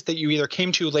series that you either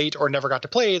came to late or never got to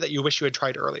play that you wish you had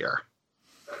tried earlier?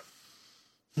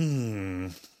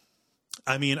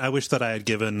 I mean, I wish that I had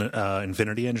given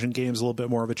Infinity Engine games a little bit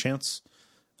more of a chance.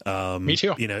 Me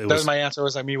too. You know, that was my answer.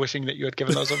 Was me wishing that you had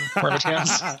given those more of a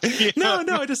chance? No,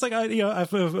 I just like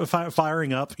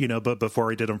firing up. But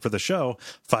before I did them for the show,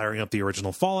 firing up the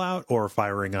original Fallout or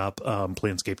firing up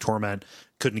Planescape Torment.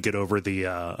 Couldn't get over the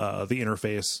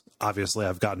interface. Obviously,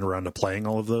 I've gotten around to playing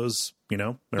all of those.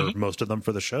 Or most of them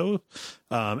for the show,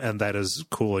 and that is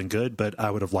cool and good. But I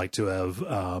would have liked to have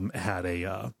had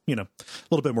a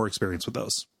little bit more experience with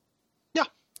those.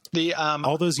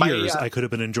 All those years, I could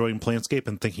have been enjoying Planescape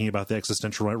and thinking about the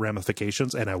existential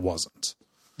ramifications, and I wasn't.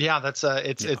 Yeah, that's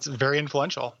it's very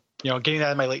influential. Getting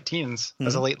that in my late teens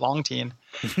as a late long teen.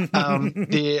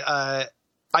 I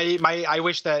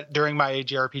wish that during my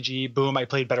JRPG boom, I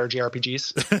played better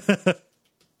JRPGs.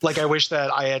 Like I wish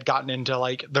that I had gotten into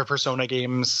like the Persona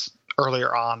games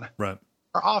earlier on. Right.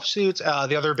 Or offshoots.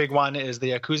 The other big one is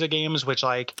the Yakuza games, which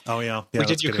we did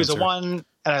Yakuza 1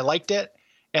 and I liked it.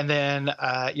 And then,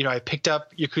 I picked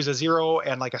up Yakuza 0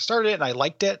 and I started it and I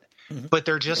liked it, but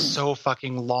they're just so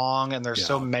fucking long and there's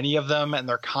so many of them and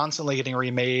they're constantly getting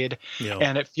remade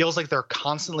and it feels like they're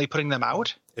constantly putting them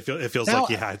out. It feels now,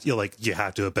 like you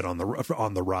had to have been on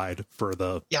the ride for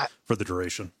the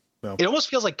duration. No. It almost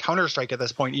feels like Counter-Strike at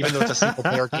this point, even though it's a single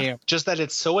player game, just that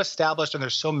it's so established and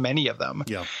there's so many of them.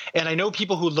 Yeah. And I know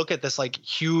people who look at this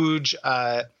huge,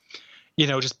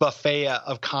 just buffet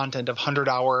of content of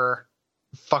 100-hour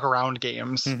fuck around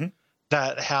games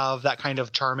that have that kind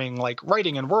of charming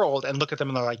writing and world and look at them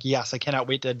and they're like, yes, I cannot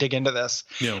wait to dig into this.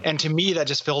 And to me that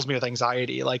just fills me with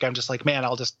anxiety. I'm just like, man,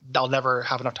 I'll never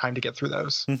have enough time to get through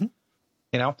those.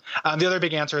 The other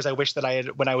big answer is I wish that I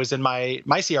had, when I was in my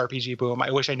CRPG boom,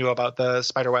 I wish I knew about the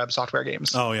Spiderweb software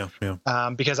games. Oh yeah.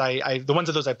 Because the ones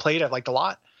of those I played I've liked a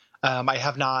lot. I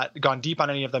have not gone deep on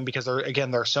any of them because there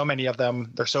are so many of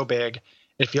them, they're so big.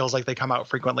 It feels like they come out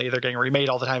frequently. They're getting remade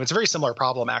all the time. It's a very similar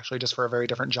problem, actually, just for a very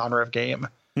different genre of game.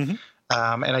 And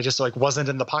I just wasn't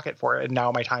in the pocket for it. And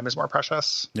now my time is more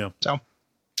precious. Yeah. So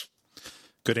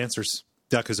good answers.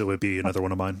 Yeah, because it would be another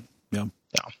one of mine. Yeah.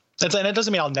 And it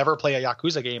doesn't mean I'll never play a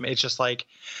Yakuza game. It's just I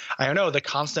don't know, the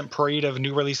constant parade of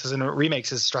new releases and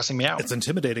remakes is stressing me out. It's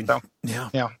intimidating. So,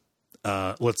 yeah.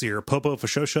 Let's see here. Popo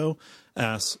Fashosho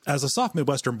asks, as a soft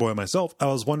Midwestern boy myself, I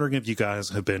was wondering if you guys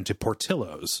have been to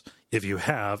Portillo's. If you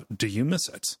have, do you miss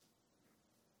it?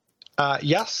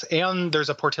 Yes, and there's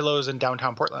a Portillo's in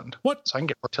downtown Portland. What? So I can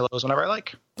get Portillo's whenever I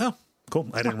like. Oh, cool.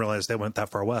 I didn't realize they went that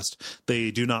far west.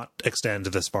 They do not extend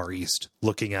this far east.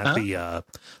 Looking at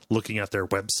looking at their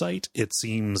website, it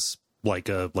seems like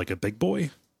a big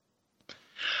boy.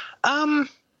 I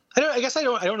guess I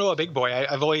don't know a big boy.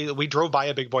 We drove by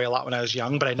a big boy a lot when I was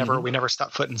young, but we never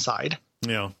stepped foot inside.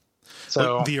 Yeah.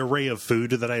 So but the array of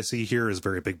food that I see here is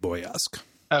very big boy-esque.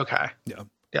 Okay. Yeah.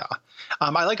 Yeah.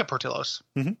 I like a Portillo's.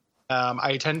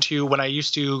 I tend to, when I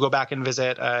used to go back and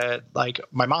visit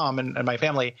my mom and my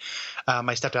family,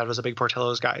 my stepdad was a big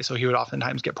Portillo's guy, so he would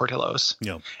oftentimes get Portillo's.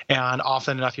 Yeah. And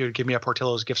often enough, he would give me a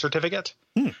Portillo's gift certificate.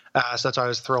 So that's why I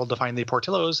was thrilled to find the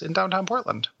Portillo's in downtown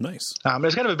Portland. Nice. It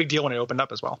was kind of a big deal when it opened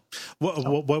up as well.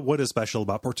 What is special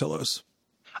about Portillo's?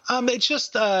 It's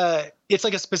just it's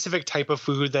like a specific type of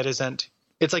food that isn't.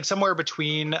 It's somewhere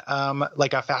between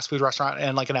a fast food restaurant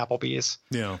and an Applebee's.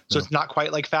 Yeah. So it's not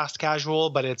quite fast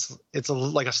casual, but it's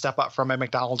a step up from a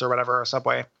McDonald's or whatever, or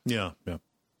Subway. Yeah. Yeah.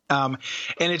 And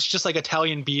it's just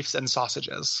Italian beefs and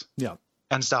sausages. Yeah.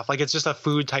 And stuff. It's just a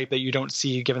food type that you don't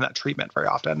see given that treatment very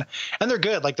often. And they're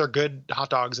good. They're good hot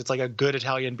dogs. It's a good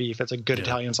Italian beef. It's a good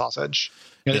Italian sausage.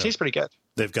 They taste pretty good.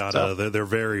 They've got they're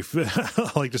very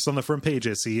just on the front page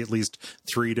I see at least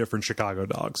 3 different Chicago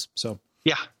dogs. So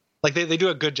yeah. They do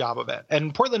a good job of it.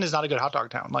 And Portland is not a good hot dog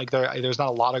town. There's not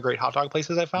a lot of great hot dog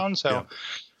places I found. So,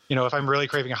 if I'm really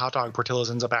craving a hot dog,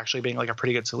 Portillo's ends up actually being a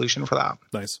pretty good solution for that.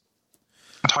 Nice.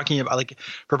 I'm talking about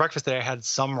for breakfast today, I had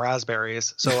some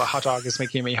raspberries. So a hot dog is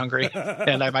making me hungry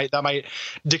and that might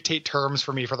dictate terms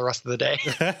for me for the rest of the day.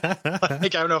 I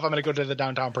don't know if I'm going to go to the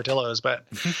downtown Portillo's, but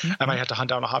I might have to hunt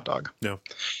down a hot dog. No.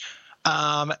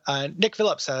 Nick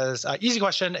Phillips says, easy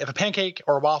question. If a pancake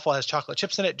or a waffle has chocolate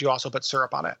chips in it, do you also put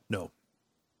syrup on it? No.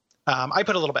 I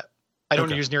put a little bit. I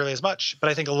don't use nearly as much, but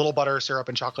I think a little butter, syrup,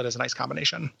 and chocolate is a nice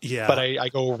combination. Yeah. But I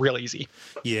go real easy.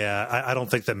 Yeah. I don't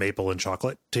think that maple and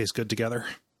chocolate taste good together.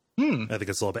 I think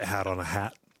it's a little bit hat on a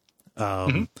hat.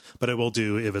 But I will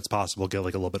do, if it's possible, get a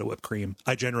little bit of whipped cream.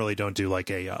 I generally don't do a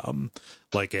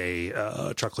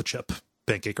chocolate chip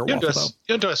pancake or You waffle,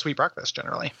 don't do a sweet breakfast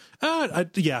generally.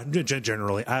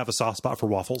 Generally. I have a soft spot for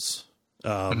waffles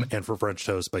and for French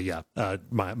toast, but yeah,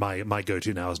 my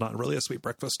go-to now is not really a sweet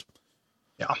breakfast.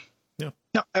 Yeah. Yeah.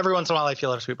 No, every once in a while I feel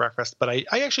like a sweet breakfast, but I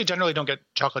actually generally don't get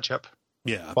chocolate chip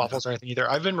waffles or anything either.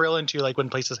 I've been real into, like, when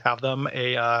places have them,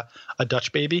 a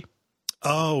Dutch baby.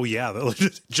 Oh yeah, they're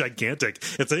gigantic.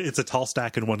 It's a tall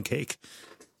stack in one cake.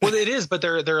 Well, it is, but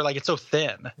they're like, it's so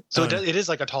thin. So it is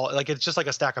like a tall, like, it's just like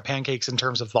a stack of pancakes in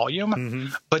terms of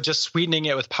volume, but just sweetening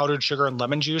it with powdered sugar and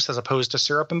lemon juice as opposed to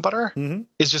syrup and butter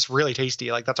is just really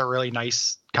tasty. Like, that's a really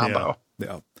nice combo.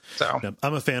 Yeah. So yeah.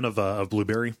 I'm a fan of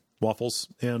blueberry waffles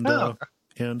and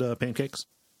pancakes.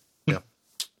 Yeah.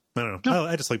 I don't know.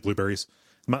 I just like blueberries.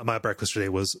 My breakfast today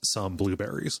was some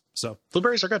blueberries. So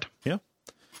blueberries are good. Yeah.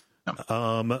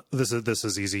 This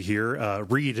is easy here.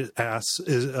 Reed asks,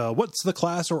 what's the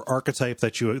class or archetype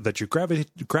that you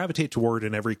gravitate toward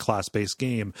in every class-based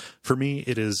game? For me,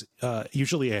 it is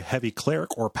usually a heavy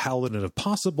cleric or paladin if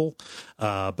possible,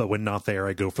 but when not there,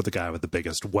 I go for the guy with the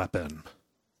biggest weapon.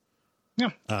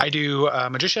 Yeah, I do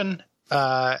magician,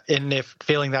 and if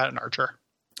failing that, an archer.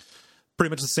 Pretty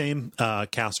much the same,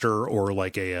 caster or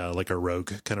like a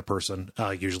rogue kind of person,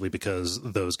 usually because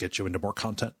those get you into more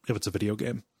content if it's a video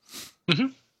game.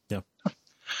 Yeah.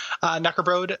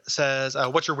 Necrobrode says,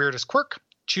 what's your weirdest quirk?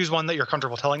 Choose one that you're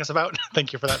comfortable telling us about.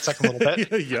 Thank you for that second little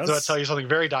bit. Yes. So I'll tell you something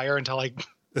very dire until I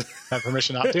have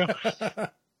permission not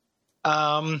to.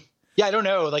 Yeah, I don't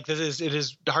know. Like, it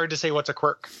is hard to say what's a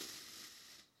quirk.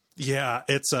 Yeah,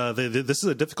 it's this is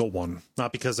a difficult one.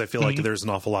 Not because I feel like there's an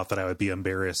awful lot that I would be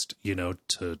embarrassed,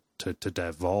 to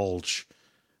divulge.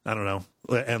 I don't know.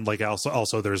 And like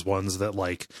also there's ones that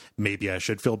like maybe I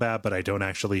should feel bad, but I don't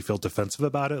actually feel defensive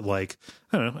about it. Like,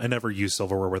 I don't know, I never use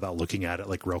silverware without looking at it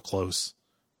like real close.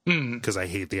 Because I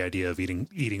hate the idea of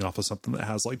eating off of something that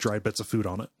has like dried bits of food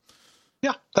on it.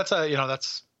 Yeah, that's good.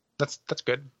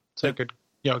 It's a good,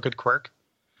 good quirk.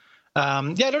 Yeah,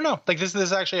 I don't know. Like, this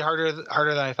is actually harder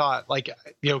than I thought. Like,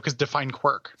 because define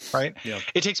quirk, right? Yeah.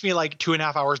 It takes me like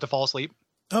 2.5 hours to fall asleep.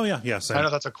 Oh yeah, yeah. Same. I know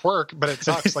that's a quirk, but it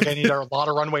sucks. Like, I need a lot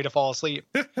of runway to fall asleep.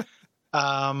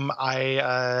 I'm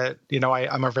a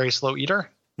very slow eater.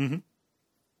 Yeah,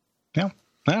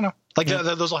 I don't know. Like,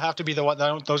 those will have to be the one.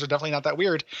 Those are definitely not that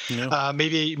weird. Yeah.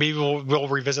 Maybe we'll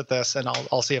revisit this, and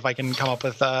I'll see if I can come up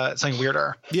with something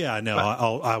weirder. Yeah, no,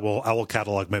 I will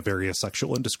catalog my various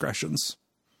sexual indiscretions.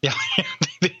 Yeah,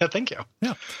 yeah, thank you.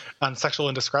 Yeah, on Sexual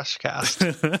Indiscretion Cast,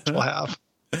 we'll have.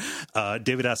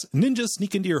 David asks, ninjas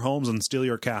sneak into your homes and steal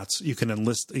your cats. You can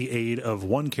enlist the aid of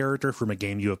one character from a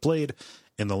game you have played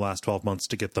in the last 12 months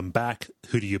to get them back.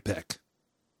 Who do you pick?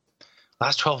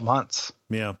 Last 12 months.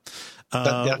 Yeah.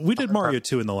 We did Mario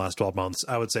 2 in the last 12 months.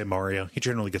 I would say Mario. He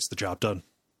generally gets the job done.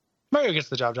 Mario gets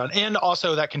the job done. And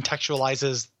also that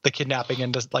contextualizes the kidnapping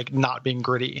into like not being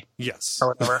gritty. Yes. Or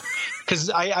whatever. Because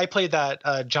I played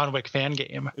that John Wick fan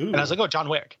game. Ooh. And I was like, oh, John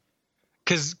Wick.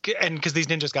 Because these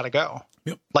ninjas got to go.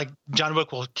 Yep. Like, John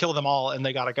Wick will kill them all and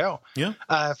they got to go. Yeah.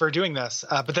 For doing this.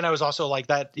 But then I was also like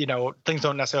that, things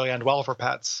don't necessarily end well for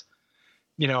pets,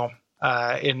 in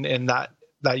that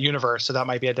universe. So that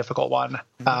might be a difficult one.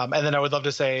 And then I would love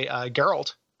to say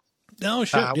Geralt. Oh,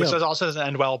 shit. Which also doesn't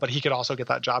end well, but he could also get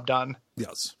that job done.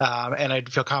 Yes. And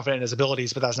I'd feel confident in his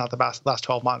abilities, but that's not the last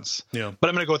 12 months. Yeah. But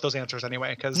I'm going to go with those answers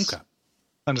anyway, because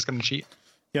I'm just going to cheat.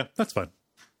 Yeah, that's fine.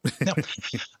 No.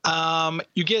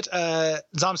 You get,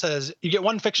 Zom says, you get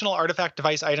one fictional artifact,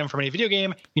 device, item from any video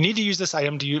game. You need to use this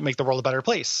item to make the world a better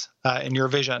place in your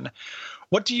vision.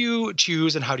 What do you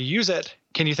choose and how do you use it?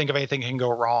 Can you think of anything that can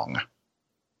go wrong?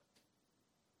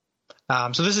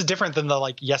 So this is different than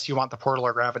the yes, you want the portal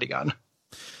or gravity gun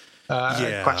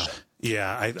question.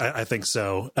 Yeah, I think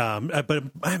so. But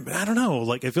I don't know.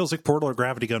 Like, it feels like portal or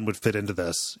gravity gun would fit into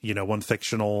this. One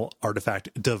fictional artifact,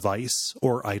 device,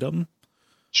 or item.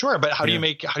 Sure, but how do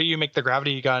you make the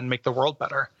gravity gun make the world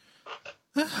better?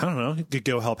 I don't know. You could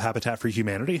go help Habitat for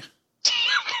Humanity.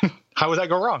 How would that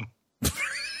go wrong?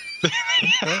 I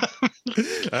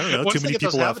don't know. Once too many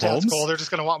people have homes. Cool, they're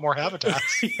just going to want more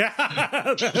habitats.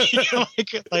 Yeah. Sure.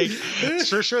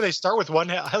 They start with one.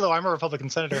 Hello, I'm a Republican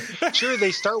senator. Sure,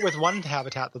 they start with one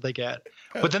habitat that they get,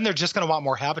 but then they're just going to want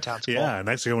more habitats. Cool. Yeah,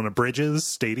 nice to go into bridges,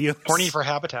 stadiums. Horny for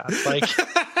habitats, like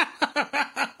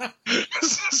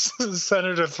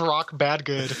Senator Throck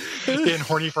Badgood in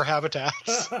Horny for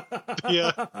Habitats.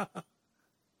 Yeah.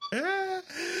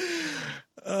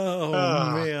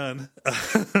 Oh man.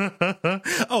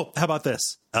 Oh, how about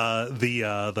this?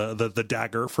 The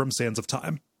dagger from Sands of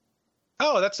Time.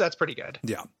 Oh, that's pretty good.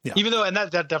 Yeah. Even though, and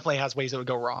that definitely has ways it would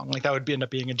go wrong. Like that would end up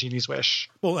being a genie's wish.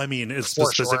 Well, I mean, it's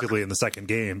specifically in the second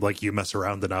game, like you mess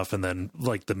around enough and then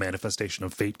like the manifestation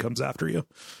of fate comes after you.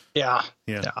 Yeah.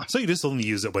 So you just only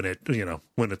use it when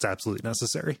when it's absolutely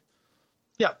necessary.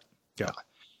 Yeah.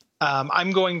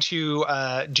 I'm going to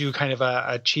do kind of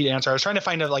a cheat answer. I was trying to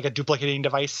find a duplicating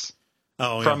device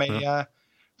from an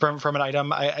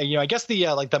item. I guess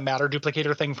the matter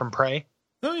duplicator thing from Prey.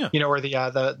 Oh yeah. Or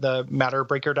the matter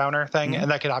breaker downer thing, and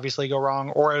that could obviously go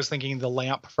wrong. Or I was thinking the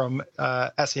lamp from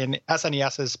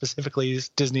SNES's, specifically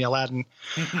Disney Aladdin,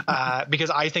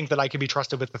 because I think that I could be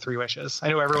trusted with the 3 wishes. I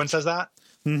know everyone says that.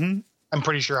 Mm-hmm. I'm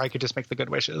pretty sure I could just make the good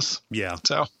wishes. Yeah.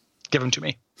 So give them to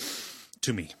me.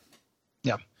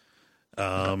 Yeah.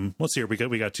 Let's see here.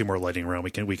 We got 2 more lightning round.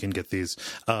 We can get these.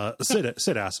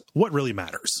 Sid asks, what really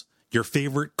matters? Your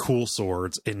favorite cool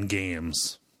swords in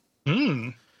games.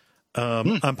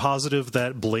 I'm positive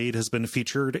that Blade has been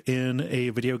featured in a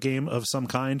video game of some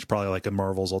kind, probably like a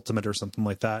Marvel's Ultimate or something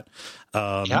like that.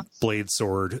 Blade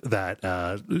sword that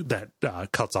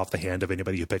cuts off the hand of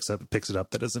anybody who picks it up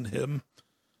that isn't him.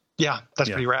 Yeah, that's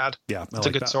pretty rad. Yeah, it's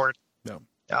a good sword.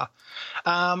 Yeah.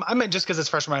 I mean, just because it's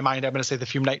fresh in my mind, I'm going to say the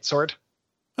Fume Knight sword.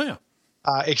 Oh yeah,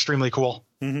 extremely cool.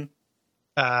 Mm-hmm.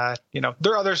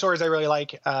 There are other swords I really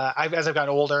like. As I've gotten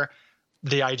older,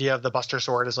 the idea of the Buster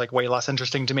sword is like way less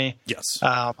interesting to me. Yes.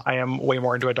 I am way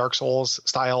more into a Dark Souls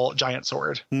style giant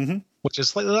sword, which is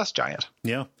slightly less giant.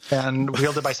 Yeah. And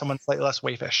wielded by someone slightly less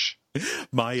waifish.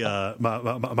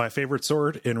 My favorite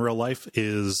sword in real life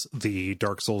is the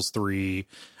Dark Souls 3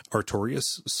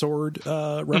 Artorias sword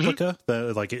replica.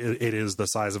 It is the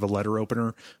size of a letter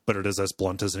opener, but it is as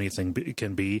blunt as anything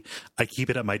can be. I keep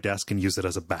it at my desk and use it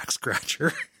as a back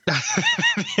scratcher.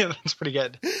 Yeah, that's pretty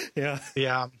good. Yeah.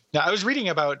 Now, I was reading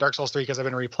about Dark Souls 3 because I've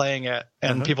been replaying it,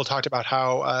 and people talked about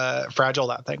how fragile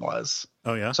that thing was.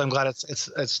 Oh yeah. So I'm glad it's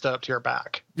stood up to your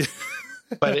back.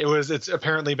 But it's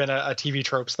apparently been a TV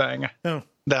tropes thing. Oh.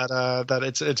 That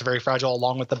it's very fragile,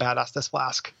 along with the Badass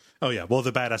Flask. Oh yeah, well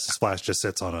the Badass Flask just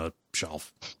sits on a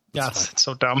shelf. It's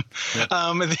so dumb.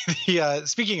 Yeah.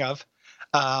 Speaking of,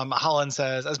 Holland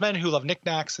says, as men who love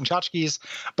knickknacks and tchotchkes,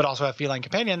 but also have feline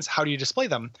companions, how do you display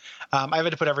them? I've had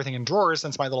to put everything in drawers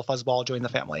since my little fuzzball joined the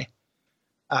family.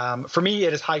 For me,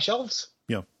 it is high shelves.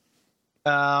 Yeah.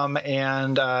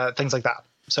 And things like that.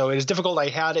 So it is difficult. I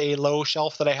had a low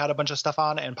shelf that I had a bunch of stuff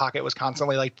on, and Pocket was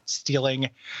constantly like stealing,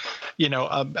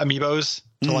 amiibos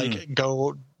to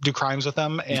go do crimes with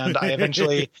them. And I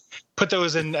eventually put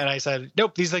those in, and I said,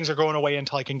 nope, these things are going away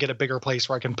until I can get a bigger place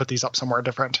where I can put these up somewhere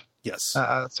different. Yes.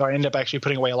 So I ended up actually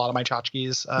putting away a lot of my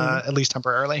tchotchkes, at least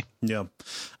temporarily. Yeah.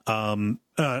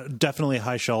 Definitely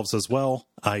high shelves as well.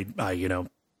 I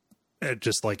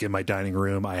just like in my dining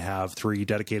room, I have 3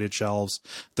 dedicated shelves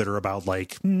that are about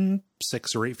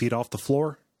 6 or 8 feet off the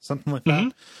floor, something like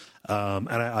that.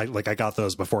 And I got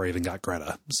those before I even got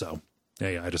Greta. So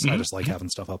yeah, I just like having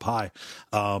stuff up high.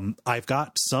 I've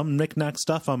got some knickknack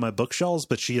stuff on my bookshelves,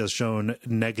 but she has shown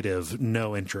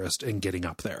no interest in getting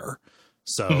up there.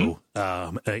 So,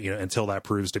 until that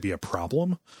proves to be a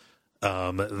problem,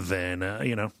 then,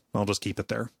 I'll just keep it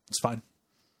there. It's fine.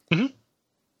 Mm-hmm.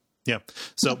 Yeah.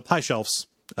 So high shelves,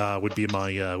 would be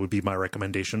my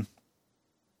recommendation.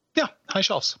 Yeah. High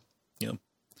shelves. Yeah.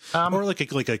 Or like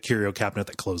a curio cabinet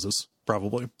that closes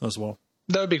probably as well.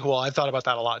 That would be cool. I've thought about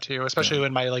that a lot too, especially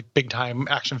in my big time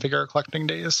action figure collecting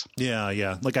days.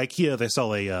 Yeah. Like IKEA,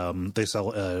 they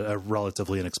sell a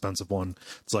relatively inexpensive one.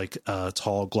 It's like a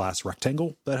tall glass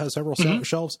rectangle that has several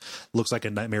shelves. Looks like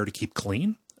a nightmare to keep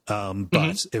clean.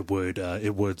 But it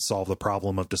would solve the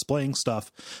problem of displaying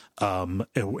stuff in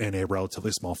a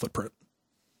relatively small footprint.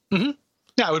 Mm-hmm.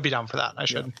 Yeah, I would be down for that. I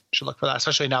should look for that,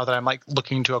 especially now that I'm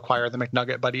looking to acquire the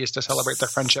McNugget buddies to celebrate their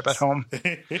friendship at home.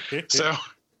 So,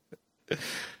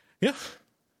 yeah.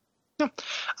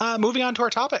 Moving on to our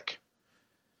topic.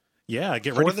 Yeah,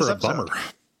 get ready for a bummer.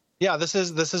 Yeah, this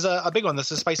is a big one.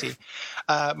 This is spicy.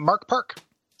 Mark Park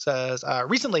says,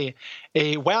 recently,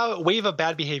 a wave of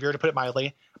bad behavior, to put it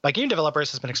mildly, by game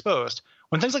developers has been exposed.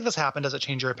 When things like this happen, does it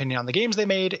change your opinion on the games they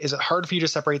made? Is it hard for you to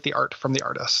separate the art from the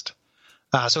artist?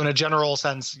 So in a general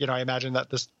sense, I imagine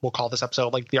that we'll call this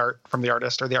episode like the art from the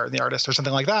artist, or the art and the artist, or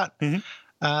something like that,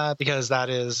 because that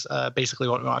is basically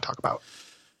what we want to talk about.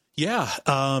 Yeah,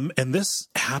 and this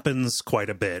happens quite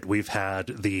a bit. We've had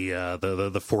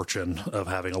the fortune of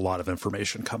having a lot of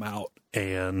information come out,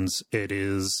 and it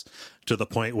is to the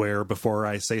point where before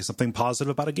I say something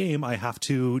positive about a game, I have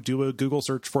to do a Google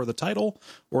search for the title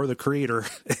or the creator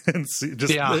and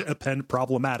append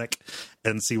problematic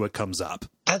and see what comes up.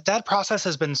 That process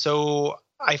has been so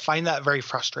I find that very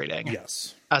frustrating.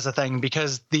 Yes. As a thing,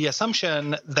 because the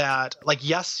assumption that, like,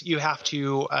 yes, you have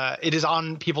to, it is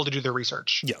on people to do their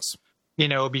research. Yes. You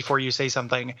know, before you say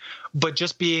something, but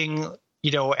just being,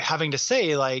 you know, having to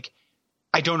say, like,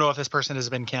 I don't know if this person has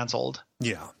been canceled.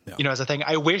 Yeah. You know, as a thing,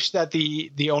 I wish that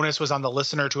the onus was on the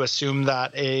listener to assume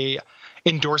that a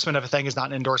endorsement of a thing is not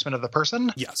an endorsement of the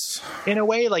person. Yes. In a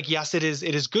way, like, yes, it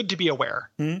is good to be aware.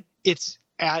 It's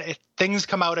things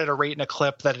come out at a rate and a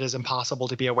clip that it is impossible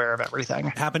to be aware of everything.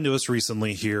 Happened to us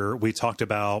recently here. We talked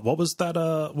about what was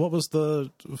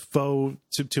the faux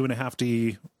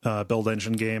 2.5D build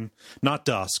engine game? Not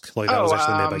Dusk. Like that was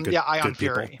actually made by good, Ion good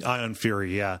Fury. people. Ion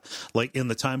Fury, yeah. Like in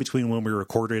the time between when we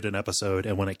recorded an episode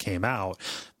and when it came out,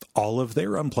 all of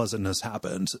their unpleasantness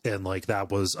happened, and like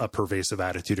that was a pervasive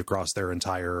attitude across their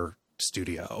entire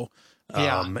studio.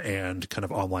 And kind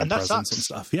of online presence sucks. and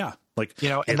stuff. Yeah. Like, you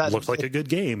know, and it looked like a good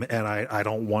game, and I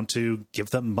don't want to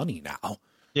give them money now.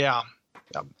 Yeah.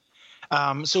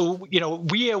 So, you know,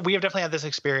 we have definitely had this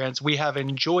experience. We have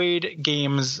enjoyed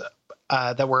games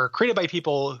that were created by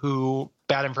people who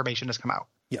bad information has come out.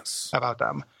 Yes. About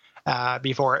them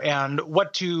before. And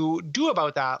what to do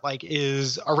about that, like,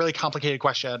 is a really complicated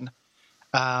question.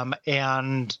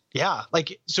 And yeah,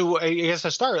 like, so I guess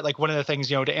to start, like, one of the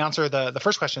things, you know, to answer the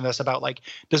first question of this about, like,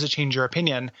 does it change your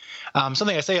opinion?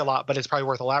 Something I say a lot, but it's probably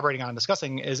worth elaborating on and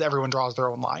discussing, is everyone draws their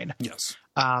own line. Yes.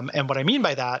 And what I mean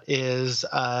by that is,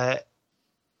 to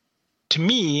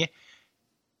me,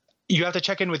 you have to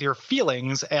check in with your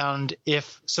feelings, and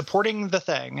if supporting the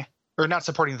thing, or not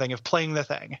supporting the thing, if playing the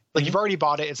thing, like, you've already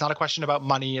bought it, it's not a question about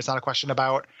money, it's not a question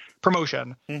about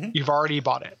promotion, you've already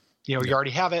bought it. You know, you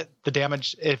already have it. The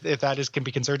damage, if that can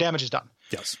be considered damage, is done.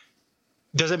 Yes.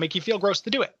 Does it make you feel gross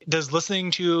to do it? Does listening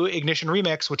to Ignition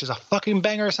Remix, which is a fucking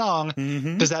banger song,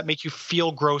 does that make you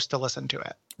feel gross to listen to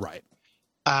it? Right.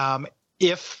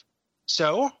 If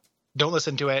so, don't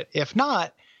listen to it. If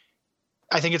not,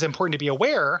 I think it's important to be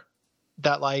aware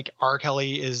that, like, R.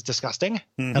 Kelly is disgusting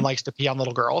and likes to pee on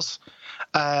little girls.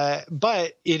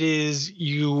 But it is,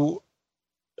 you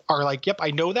are like, yep,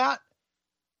 I know that.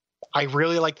 I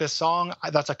really like this song.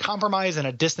 That's a compromise and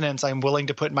a dissonance I'm willing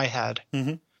to put in my head.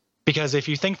 Because if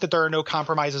you think that there are no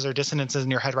compromises or dissonances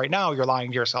in your head right now, you're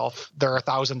lying to yourself. There are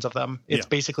thousands of them. It's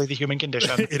basically the human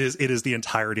condition. It is the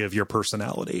entirety of your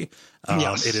personality.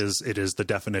 Yes. It is the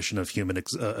definition of human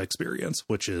experience,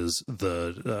 which is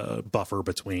the buffer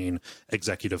between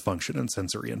executive function and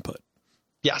sensory input.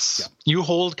 Yes. Yeah. You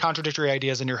hold contradictory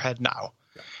ideas in your head now.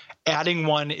 Yeah. Adding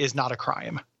one is not a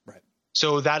crime.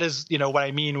 So that is, you know, what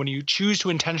I mean when you choose to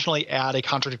intentionally add a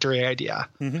contradictory idea.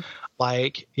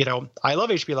 Like, you know, I love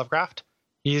H.P. Lovecraft.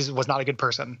 He was not a good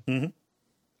person.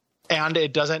 And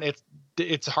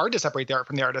it's hard to separate the art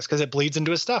from the artist because it bleeds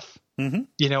into his stuff.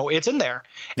 You know, it's in there.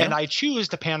 Yeah. And I choose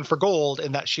to pan for gold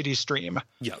in that shitty stream.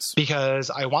 Yes. Because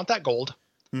I want that gold.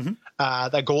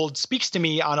 That gold speaks to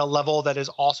me on a level that is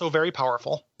also very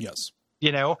powerful. Yes.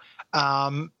 You know,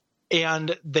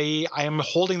 and I am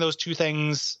holding those two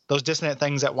things, those dissonant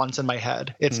things at once in my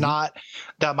head. It's not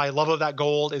that my love of that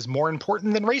gold is more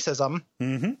important than racism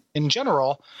in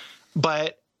general,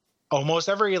 but almost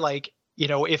every, like, you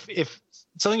know, if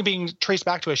something being traced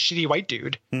back to a shitty white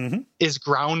dude is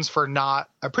grounds for not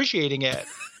appreciating it,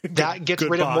 that gets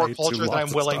rid of more culture than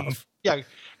I'm willing. Yeah.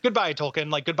 Goodbye,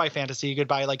 Tolkien. Like, goodbye, fantasy.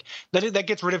 Goodbye. Like, that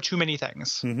gets rid of too many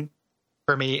things.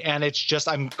 For me, and it's just,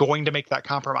 I'm going to make that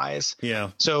compromise.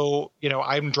 Yeah. So, you know,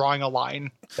 I'm drawing a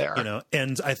line there. You know,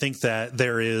 and I think that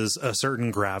there is a certain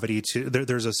gravity to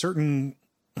there's a certain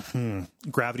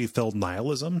gravity-filled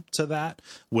nihilism to that,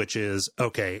 which is,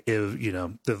 okay, if, you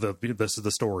know, this is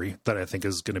the story that I think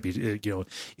is going to be, you know,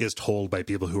 is told by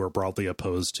people who are broadly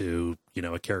opposed to, you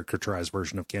know, a caricaturized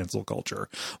version of cancel culture.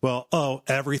 Well,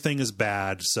 everything is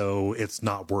bad, so it's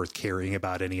not worth caring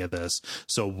about any of this.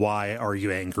 So why are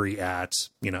you angry at,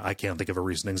 you know, I can't think of a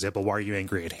recent example. Why are you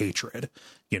angry at hatred?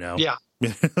 You know? Yeah.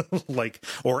 Like,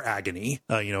 or Agony,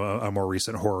 you know, a more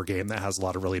recent horror game that has a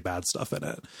lot of really bad stuff in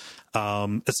it.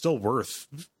 It's still worth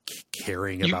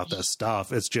caring about this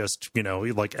stuff. It's just, you know,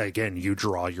 like, again, you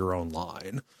draw your own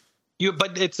line.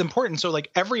 But it's important. So, like,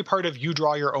 every part of you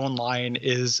draw your own line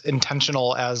is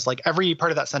intentional, as, like, every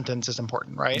part of that sentence is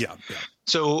important, right? Yeah.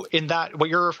 So in that, what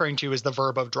you're referring to is the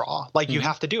verb of draw. Like, you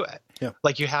have to do it. Yeah.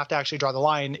 Like, you have to actually draw the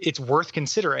line. It's worth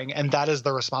considering, and that is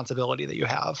the responsibility that you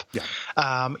have.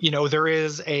 Yeah. You know, there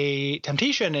is a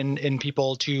temptation in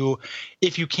people to,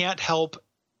 if you can't help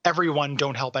everyone,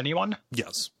 don't help anyone.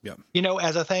 Yes. Yeah. You know,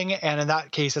 as a thing. And in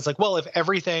that case, it's like, well, if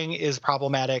everything is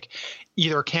problematic,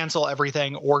 either cancel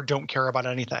everything or don't care about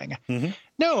anything.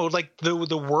 No, like, the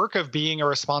work of being a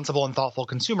responsible and thoughtful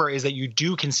consumer is that you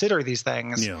do consider these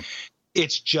things. Yeah.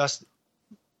 it's just,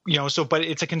 but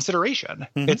it's a consideration.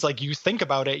 It's like you think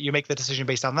about it, you make the decision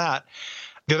based on that.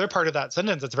 The other part of that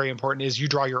sentence that's very important is you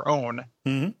draw your own,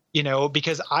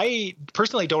 because I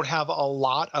personally don't have a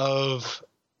lot of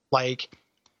like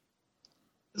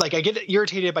I get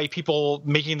irritated by people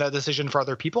making that decision for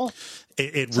other people.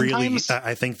 It really,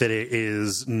 I think that it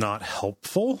is not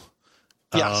helpful.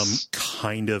 Yes.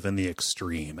 Kind of in the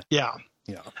extreme. Yeah.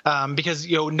 Yeah. Because,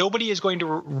 nobody is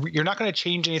you're not going to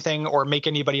change anything or make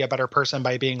anybody a better person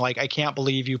by being like, I can't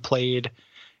believe you played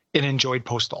and enjoyed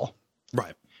Postal.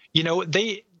 Right.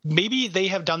 Maybe they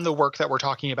have done the work that we're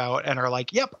talking about and are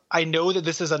like, yep, I know that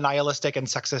this is a nihilistic and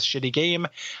sexist shitty game.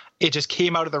 It just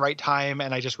came out at the right time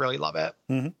and I just really love it.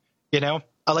 I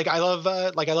love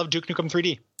Duke Nukem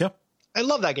 3D. Yep. I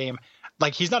love that game.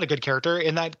 Like, he's not a good character.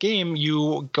 In that game,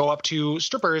 you go up to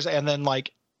strippers and then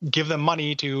like give them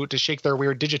money to shake their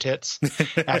weird digitits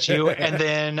at you. And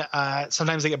then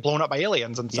sometimes they get blown up by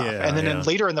aliens and stuff. Yeah, and then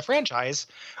later in the franchise,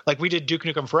 like we did Duke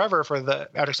Nukem Forever for the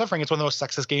Outer Suffering. It's one of the most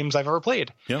sexist games I've ever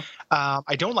played. Yeah.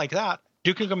 I don't like that.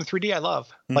 Duke Nukem 3D I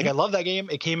love. Like, I love that game.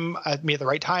 It came at me at the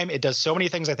right time. It does so many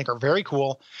things I think are very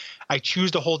cool. I choose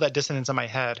to hold that dissonance in my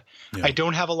head. Yeah. I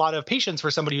don't have a lot of patience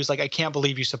for somebody who's like, I can't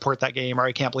believe you support that game, or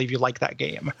I can't believe you like that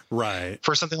game. Right.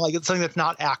 For something that's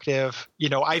not active.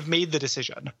 I've made the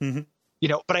decision. But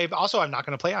I'm not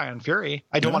going to play Ion Fury.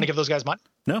 I don't want to give those guys money.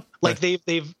 No. Like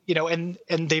they've and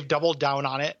they've doubled down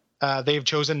on it. They've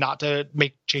chosen not to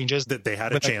make changes. That they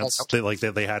had a chance.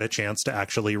 They had a chance to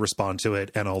actually respond to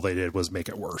it, and all they did was make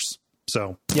it worse.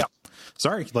 So yeah,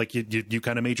 sorry, like you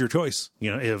kind of made your choice,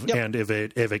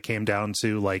 if it came down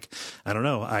to like, I don't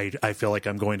know, I feel like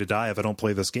I'm going to die if I don't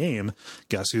play this game.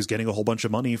 Guess who's getting a whole bunch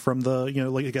of money from the,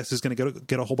 guess who's going to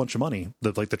get a whole bunch of money,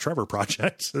 the Trevor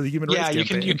Project, the Human Rights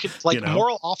Campaign. you can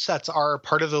moral offsets are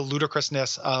part of the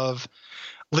ludicrousness of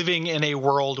living in a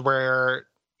world where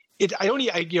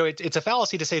it's a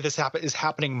fallacy to say this is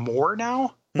happening more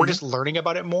now. We're just learning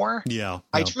about it more. Yeah.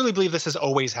 I truly believe this has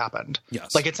always happened.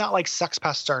 Yes. Like, it's not like sex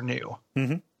pests are new,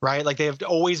 right? Like, they have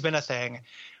always been a thing.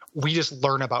 We just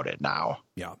learn about it now.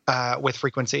 Yeah. With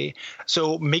frequency.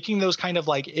 So making those kind of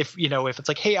like, if it's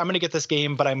like, hey, I'm going to get this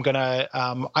game, but I'm going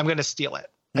to steal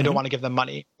it. I don't want to give them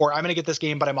money, or I'm going to get this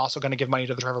game, but I'm also going to give money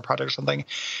to the Trevor Project or something.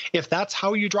 If that's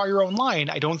how you draw your own line,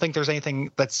 I don't think there's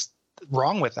anything that's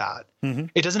wrong with that.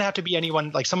 It doesn't have to be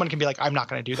anyone. Like, someone can be like, I'm not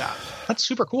going to do that. That's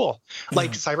super cool.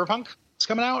 Like Cyberpunk is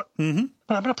coming out. I'm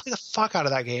going to play the fuck out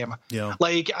of that game. Yeah.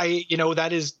 Like, that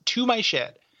is to my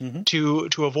shit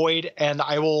to avoid, and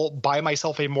I will buy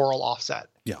myself a moral offset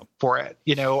for it.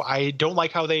 I don't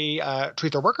like how they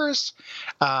treat their workers.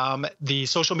 The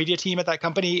social media team at that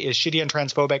company is shitty and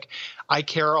transphobic. I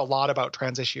care a lot about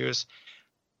trans issues.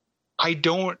 I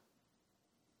don't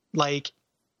like,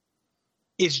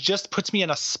 it just puts me in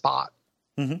a spot.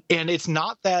 And it's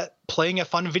not that playing a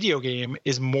fun video game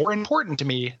is more important to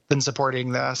me than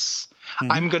supporting this.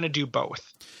 I'm going to do both.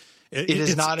 It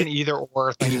is not an either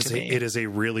or thing to me. It is a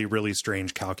really, really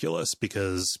strange calculus,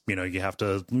 because, you have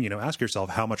to, ask yourself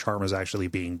how much harm is actually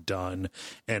being done,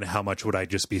 and how much would I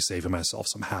just be saving myself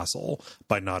some hassle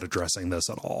by not addressing this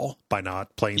at all, by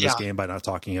not playing this game, by not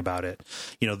talking about it.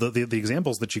 The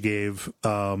examples that you gave,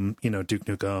 Duke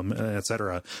Nukem, et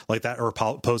cetera, like that, or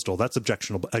Postal, that's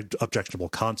objectionable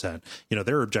content.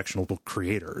 There are objectionable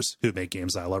creators who make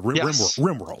games that I love.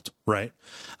 RimWorld, right?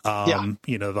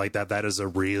 Like that is a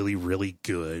really, really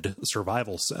good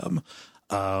survival sim.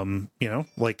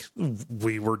 Like,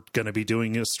 we were going to be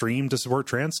doing a stream to support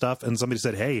trans stuff, and somebody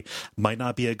said, hey, might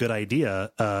not be a good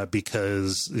idea,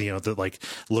 because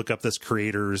look up this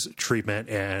creator's treatment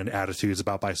and attitudes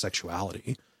about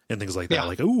bisexuality and things like that.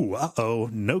 Like, ooh,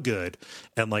 no good.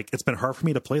 And like, it's been hard for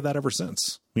me to play that ever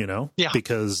since,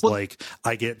 because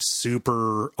I get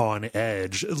super on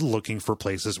edge looking for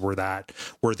places where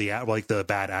the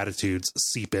bad attitudes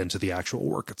seep into the actual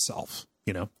work itself,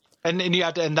 And you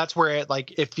have to, and that's where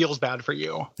it feels bad for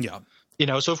you. Yeah.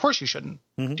 So of course you shouldn't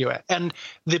do it. And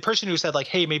the person who said like,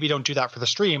 hey, maybe don't do that for the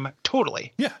stream.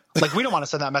 Totally. Yeah. Like, we don't want to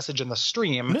send that message in the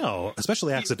stream. No,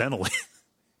 especially accidentally.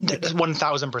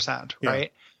 1000%.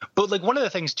 Right. But like, one of the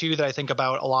things too that I think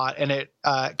about a lot, and it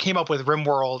came up with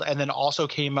RimWorld, and then also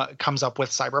comes up with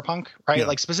Cyberpunk, right? Yeah.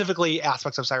 Like, specifically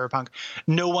aspects of Cyberpunk.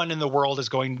 No one in the world is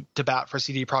going to bat for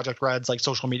CD Projekt Red's like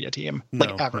social media team,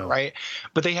 ever, right?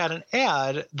 But they had an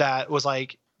ad that was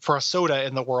like, for a soda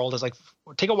in the world, is like,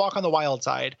 take a walk on the wild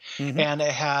side, and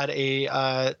it had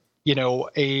a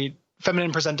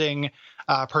feminine presenting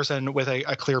person with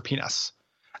a clear penis.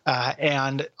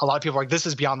 And a lot of people are like, this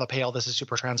is beyond the pale. This is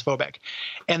super transphobic.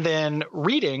 And then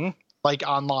reading like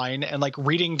online and like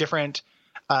reading different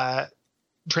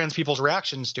trans people's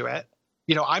reactions to it,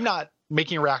 I'm not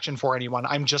making a reaction for anyone.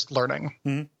 I'm just learning,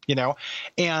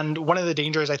 and one of the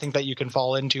dangers I think that you can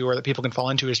fall into, or that people can fall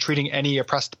into, is treating any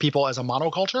oppressed people as a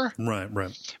monoculture.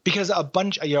 Right. Because a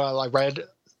bunch, I read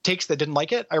takes that didn't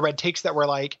like it. I read takes that were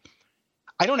like,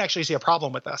 I don't actually see a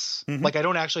problem with this. Like, I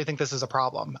don't actually think this is a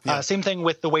problem. Yeah. Same thing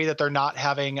with the way that they're not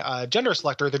having a gender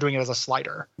selector. They're doing it as a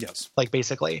slider. Yes. Like,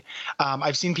 basically,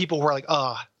 I've seen people who are like,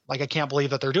 like, I can't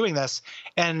believe that they're doing this.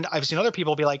 And I've seen other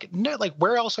people be like, no, like,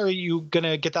 where else are you going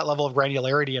to get that level of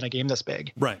granularity in a game this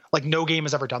big? Right. Like, no game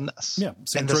has ever done this. Yeah.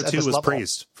 Saints Row 2 was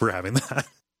praised for having that.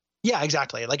 Yeah,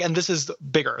 exactly. Like, and this is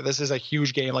bigger. This is a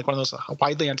huge game, like one of those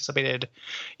widely anticipated,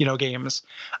 games.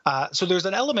 So there's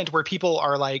an element where people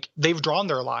are like, they've drawn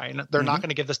their line. They're not going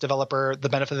to give this developer the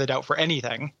benefit of the doubt for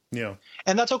anything. Yeah.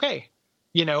 And that's okay,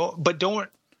 but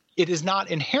it is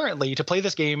not inherently to play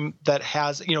this game that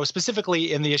has,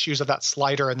 specifically in the issues of that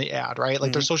slider and the ad, right?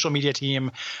 Like their social media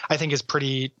team, I think, is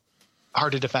pretty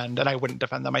hard to defend, and I wouldn't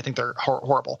defend them. I think they're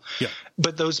horrible. Yeah.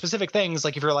 But those specific things,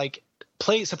 like if you're like,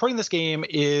 supporting this game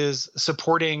is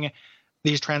supporting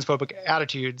these transphobic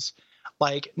attitudes,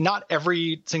 like not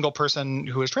every single person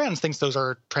who is trans thinks those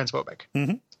are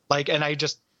transphobic. Like, and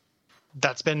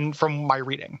that's been from my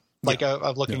reading. Like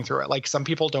of looking through it. Like some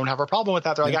people don't have a problem with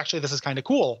that. They're like, actually, this is kind of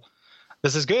cool.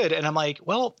 This is good. And I'm like,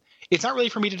 well, it's not really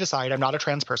for me to decide. I'm not a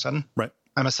trans person. Right.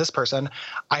 I'm a cis person.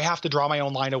 I have to draw my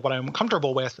own line of what I'm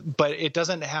comfortable with, but it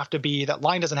doesn't have to be, that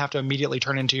line doesn't have to immediately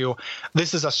turn into,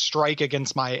 this is a strike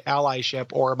against my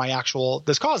allyship or my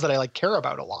this cause that I care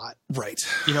about a lot. Right.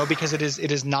 Because it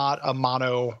is not a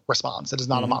mono response. It is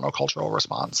not a monocultural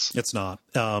response. It's not.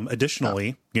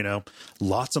 Additionally,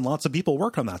 lots and lots of people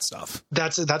work on that stuff.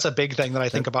 That's a big thing that I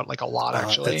think about a lot,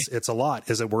 actually. It's a lot.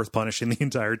 Is it worth punishing the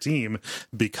entire team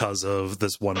because of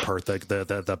this one part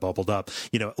that bubbled up?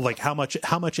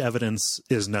 How much evidence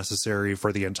is necessary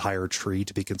for the entire tree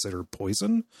to be considered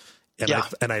poison?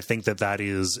 And I think that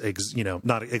is,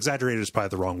 not exaggerated is probably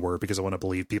the wrong word, because I want to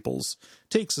believe people's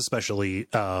takes, especially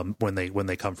when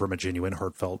they come from a genuine,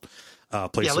 heartfelt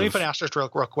place. Yeah, let me put an asterisk real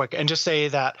quick and just say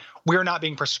that we're not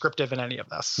being prescriptive in any of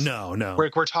this. No.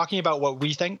 We're talking about what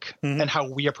we think and how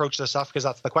we approach this stuff, because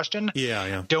that's the question.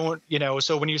 Yeah. Don't,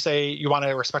 so when you say you want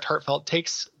to respect heartfelt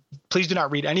takes, please do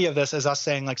not read any of this as us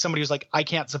saying somebody who's like, I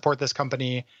can't support this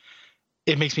company,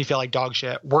 it makes me feel like dog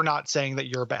shit. We're not saying that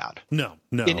you're bad. No.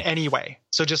 In any way.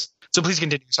 So please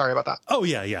continue. Sorry about that. Oh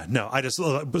yeah. No,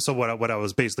 so what I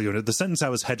was basically doing, the sentence I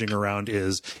was hedging around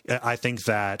is, I think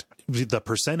that the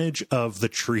percentage of the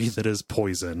tree that is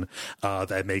poison,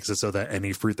 that makes it so that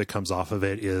any fruit that comes off of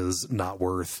it is not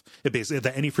worth it. Basically,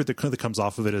 that any fruit that comes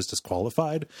off of it is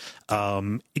disqualified.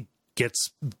 It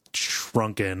gets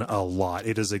shrunken a lot.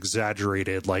 It is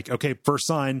exaggerated. Okay, first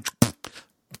sign,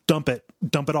 dump it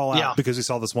all out because we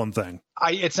saw this one thing.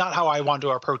 It's not how I want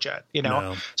to approach it,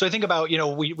 No. So I think about,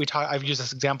 we talk, I've used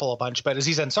this example a bunch, but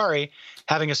Aziz Ansari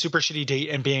having a super shitty date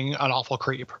and being an awful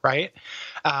creep, right?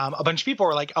 A bunch of people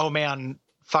were like, oh man,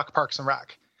 fuck Parks and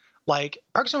Rec.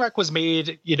 Parks and Rec was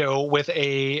made, with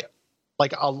a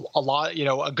lot,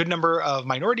 a good number of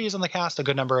minorities on the cast, a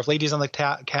good number of ladies on the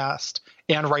cast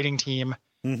and writing team.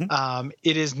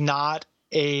 It is not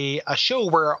a show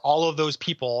where all of those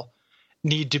people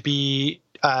need to be,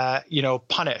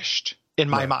 punished in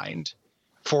my mind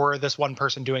for this one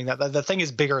person doing that. The thing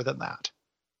is bigger than that,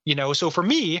 So for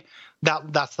me,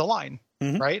 that's the line,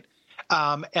 right?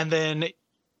 And then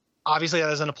obviously that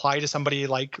doesn't apply to somebody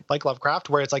like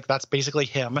Lovecraft, where it's that's basically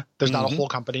him. There's not a whole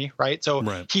company, right?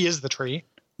 So he is the tree,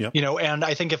 And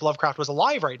I think if Lovecraft was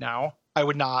alive right now, I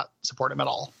would not support him at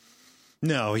all.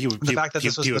 No, he would. The fact that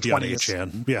this was the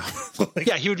 20s. Yeah.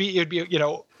 Yeah, he would be. It would be,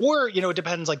 or it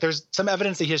depends. There's some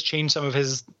evidence that he has changed some of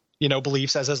his,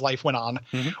 beliefs as his life went on,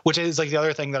 which is the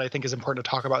other thing that I think is important to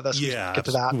talk about. This, yeah, get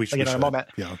to that in a moment.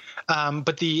 Yeah.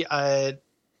 But the, I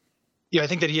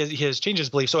think that he has changed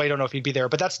his beliefs, so I don't know if he'd be there.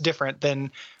 But that's different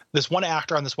than this one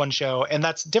actor on this one show, and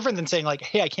that's different than saying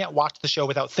hey, I can't watch the show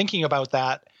without thinking about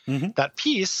that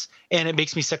piece, and it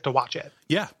makes me sick to watch it.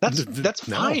 Yeah, that's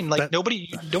fine. No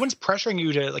one's pressuring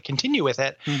you to continue with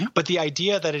it. But the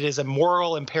idea that it is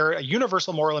a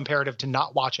universal moral imperative to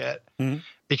not watch it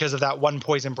because of that one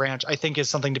poison branch, I think is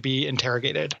something to be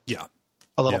interrogated. Yeah,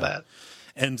 a little bit.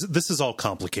 And this is all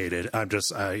complicated. I'm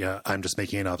just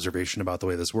making an observation about the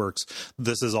way this works.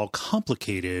 This is all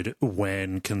complicated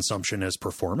when consumption is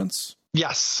performance.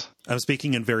 Yes. I'm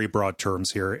speaking in very broad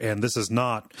terms here, and this is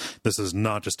not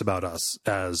just about us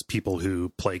as people who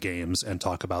play games and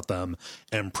talk about them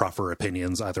and proffer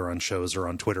opinions either on shows or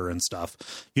on Twitter and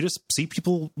stuff. You just see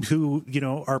people who,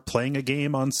 are playing a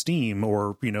game on Steam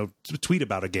or, tweet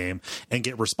about a game and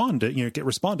get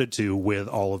responded to with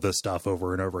all of this stuff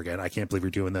over and over again. I can't believe you're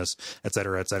doing this, et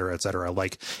cetera, et cetera, et cetera.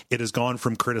 Like, it has gone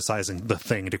from criticizing the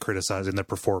thing to criticizing the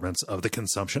performance of the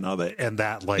consumption of it, and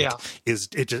that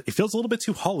it feels a little bit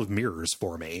too hollow mirrors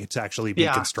for me to actually be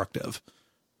constructive.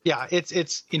 Yeah,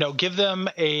 it's give them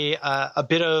a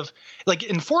bit of like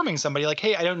informing somebody like,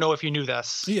 hey, I don't know if you knew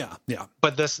this. Yeah.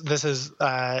 But this is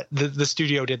the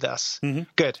studio did this. Mm-hmm.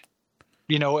 Good.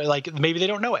 Like maybe they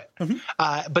don't know it.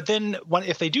 Mm-hmm. But then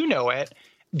if they do know it,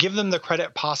 give them the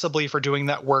credit possibly for doing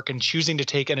that work and choosing to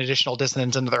take an additional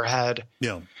dissonance into their head.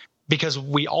 Yeah. Because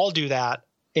we all do that,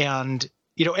 and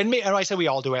and I say we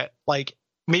all do it. Like,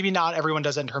 maybe not everyone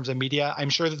does it in terms of media. I'm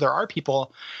sure that there are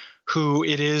people who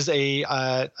it is a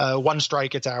one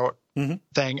strike, it's out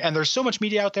thing. And there's so much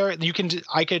media out there.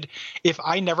 If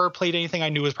I never played anything I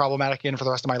knew was problematic again for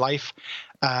the rest of my life,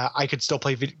 I could still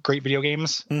play great video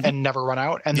games and never run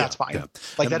out. And that's fine.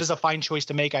 Yeah. That is a fine choice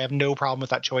to make. I have no problem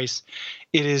with that choice.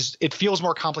 It feels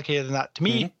more complicated than that to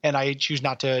me. And I choose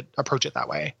not to approach it that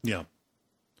way. Yeah.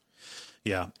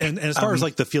 Yeah. And as far as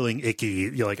like the feeling icky,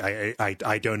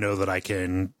 I don't know that I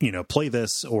can, play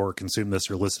this or consume this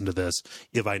or listen to this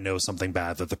if I know something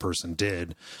bad that the person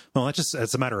did. Well, it's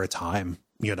a matter of time,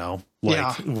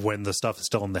 when the stuff is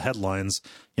still in the headlines,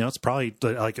 it's probably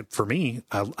like for me,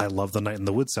 I love the Night in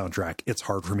the Woods soundtrack. It's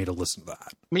hard for me to listen to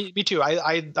that. Me too.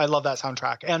 I love that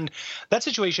soundtrack. And that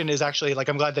situation is actually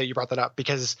I'm glad that you brought that up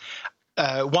because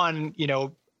one,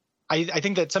 I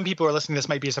think that some people who are listening to this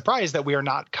might be surprised that we are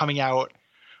not coming out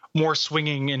more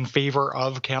swinging in favor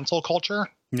of cancel culture,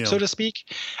 so to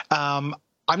speak. I'm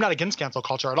not against cancel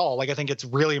culture at all. I think it's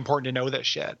really important to know this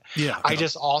shit. Yeah. I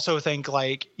just also think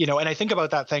and I think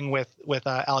about that thing with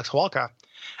Alex Hawalka.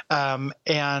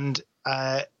 And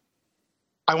I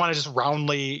want to just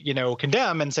roundly,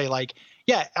 condemn and say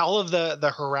all of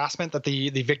the harassment that the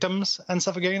victims and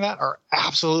stuff are getting that are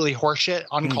absolutely horseshit,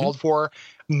 uncalled for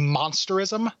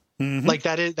monsterism.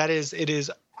 It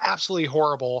is absolutely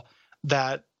horrible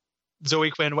that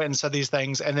Zoe Quinn went and said these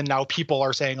things, and then now people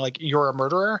are saying you're a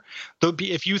murderer.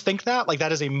 If you think that,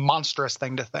 that is a monstrous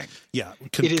thing to think. Yeah,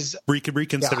 it is.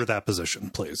 Reconsider that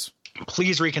position, please.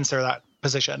 Please reconsider that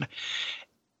position.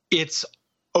 It's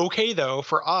okay though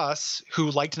for us who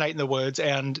liked Night in the Woods,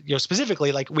 and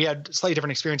specifically we had slightly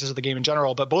different experiences with the game in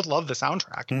general, but both love the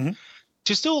soundtrack.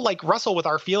 To still wrestle with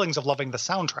our feelings of loving the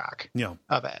soundtrack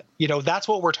of it. That's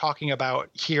what we're talking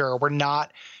about here. We're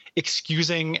not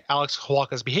excusing Alex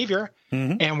Hawalka's behavior,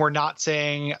 and we're not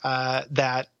saying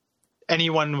that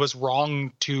anyone was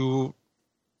wrong to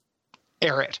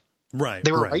air it. Right.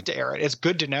 They were right to air it. It's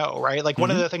good to know, right? One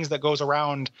of the things that goes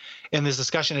around in this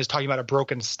discussion is talking about a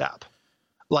broken step.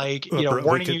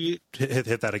 Warning you.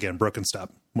 Hit that again. Broken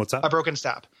step. What's that? A broken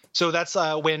step. So that's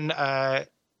when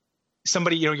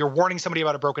somebody, you're warning somebody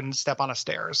about a broken step on a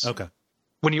stairs. Okay.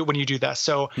 When you do this.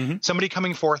 So somebody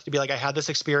coming forth to be I had this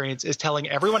experience is telling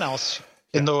everyone else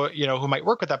who might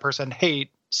work with that person, hey,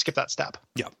 skip that step.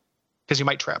 Yeah. Because you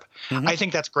might trip. I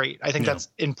think that's great. I think that's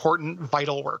important,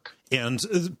 vital work. And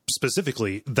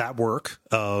specifically that work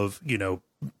of,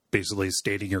 basically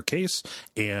stating your case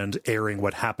and airing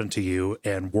what happened to you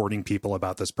and warning people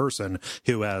about this person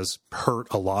who has hurt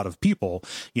a lot of people,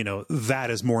 that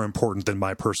is more important than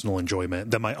my personal enjoyment,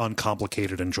 than my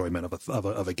uncomplicated enjoyment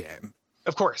of a game.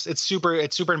 Of course, it's super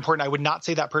important. I would not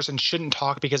say that person shouldn't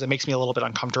talk because it makes me a little bit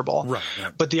uncomfortable. Right.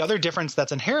 But the other difference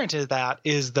that's inherent in that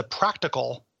is the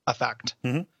practical effect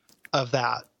of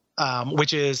that,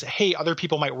 which is, hey, other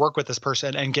people might work with this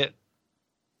person and get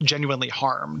genuinely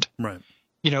harmed. Right.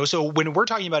 So when we're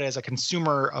talking about it as a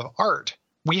consumer of art,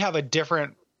 we have a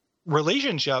different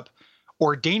relationship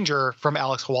or danger from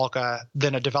Alex Hawalka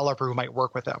than a developer who might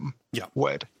work with him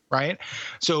would. Right.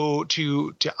 So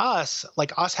to us,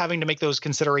 us having to make those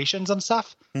considerations and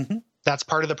stuff, that's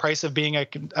part of the price of being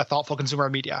a thoughtful consumer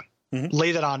of media.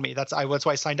 Lay that on me. That's what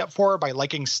I signed up for, by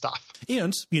liking stuff.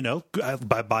 And,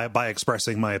 by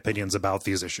expressing my opinions about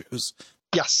these issues.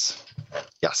 Yes.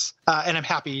 And I'm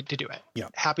happy to do it. Yeah.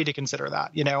 Happy to consider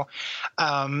that,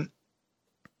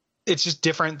 it's just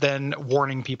different than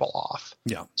warning people off.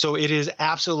 Yeah. So it is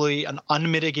absolutely an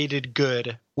unmitigated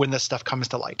good when this stuff comes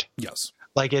to light. Yes.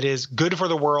 It is good for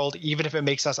the world, even if it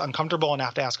makes us uncomfortable and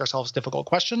have to ask ourselves difficult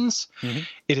questions.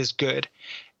 It is good.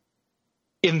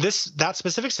 in that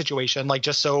specific situation, like,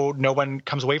 just so no one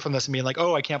comes away from this and being like,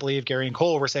 oh, I can't believe Gary and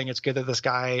Cole were saying it's good that this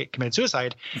guy committed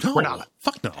suicide. No, we're not.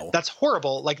 Fuck no. That's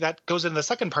horrible. Like, that goes into the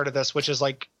second part of this, which is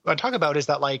like, what I'm talking about is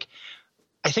that, like,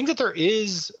 I think that there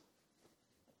is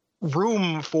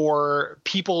room for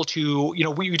people to,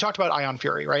 we talked about Ion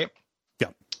Fury, right? Yeah.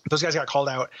 Those guys got called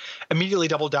out, immediately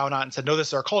doubled down on it and said, no, this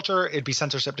is our culture. It'd be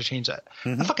censorship to change it.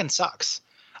 That fucking sucks.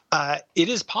 It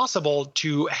is possible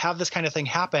to have this kind of thing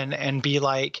happen and be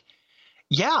like,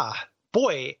 yeah,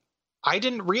 boy, I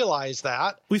didn't realize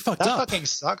that. We fucked up. That fucking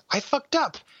sucked. I fucked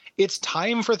up. It's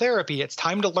time for therapy. It's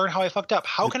time to learn how I fucked up.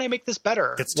 How can I make this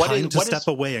better? It's time to step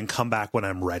away and come back when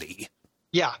I'm ready.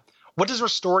 Yeah. What does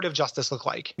restorative justice look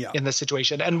like in this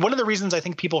situation? And one of the reasons I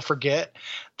think people forget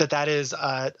that is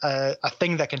a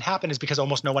thing that can happen is because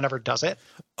almost no one ever does it.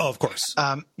 Oh, of course.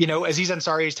 Aziz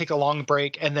Ansari takes a long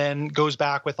break and then goes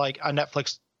back with like a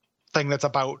Netflix thing that's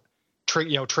about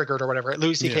Triggered or whatever.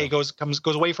 Louis C.K. goes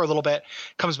away for a little bit,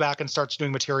 comes back and starts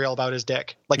doing material about his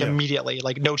dick, like immediately,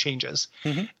 like no changes.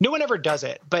 No one ever does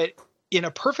it. But in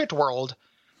a perfect world,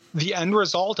 the end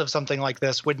result of something like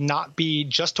this would not be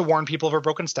just to warn people of a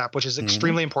broken step, which is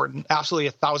extremely important, absolutely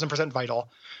 1,000% vital,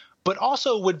 but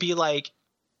also would be like,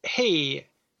 hey,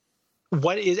 and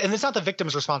it's not the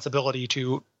victim's responsibility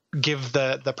to give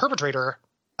the perpetrator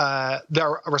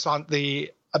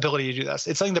the ability to do this.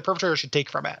 It's something the perpetrator should take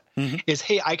from it. Is,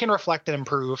 hey, I can reflect and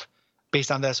improve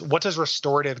based on this. What does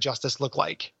restorative justice look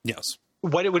like? Yes.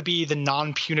 What it would be the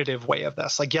non-punitive way of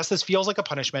this. Like, yes, this feels like a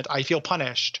punishment. I feel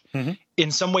punished.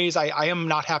 In some ways, I am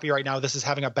not happy right now. This is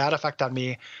having a bad effect on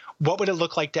me. What would it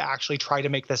look like to actually try to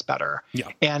make this better? Yeah.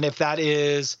 And if that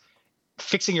is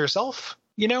fixing yourself,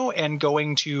 and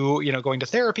going to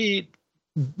therapy,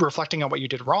 reflecting on what you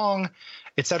did wrong,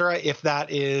 et cetera. If that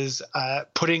is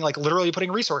literally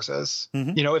putting resources,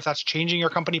 if that's changing your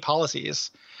company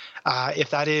policies, if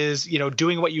that is,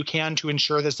 doing what you can to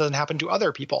ensure this doesn't happen to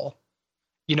other people.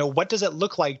 What does it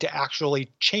look like to actually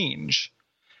change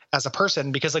as a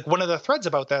person? Because like one of the threads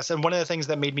about this, and one of the things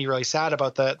that made me really sad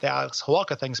about the Alex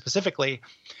Hawalka thing specifically,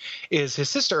 is his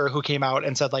sister who came out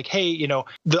and said like, hey,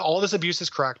 all this abuse is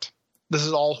correct. This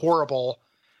is all horrible.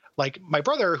 Like, my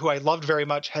brother, who I loved very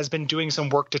much, has been doing some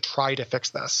work to try to fix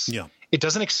this. Yeah. It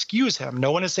doesn't excuse him.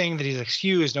 No one is saying that he's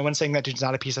excused. No one's saying that dude's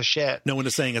not a piece of shit. No one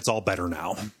is saying it's all better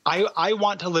now. I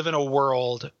want to live in a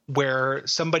world where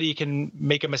somebody can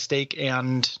make a mistake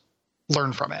and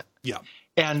learn from it. Yeah.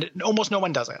 And almost no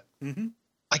one does it.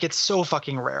 Like, it's so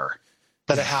fucking rare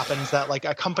that it happens that like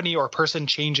a company or a person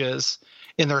changes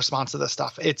in the response to this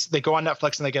stuff. They go on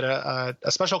Netflix and they get a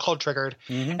special called Triggered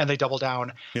and they double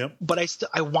down. Yep. But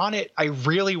I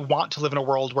really want to live in a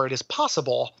world where it is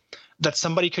possible that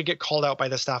somebody could get called out by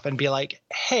this stuff and be like,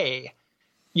 hey,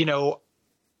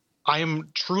 I am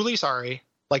truly sorry.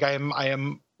 Like, I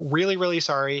am really, really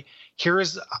sorry.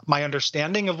 Here's my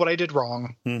understanding of what I did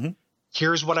wrong.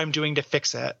 Here's what I'm doing to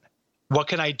fix it. What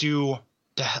can I do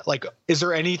is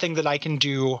there anything that I can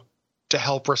do to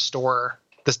help restore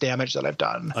this damage that I've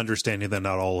done? Understanding that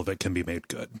not all of it can be made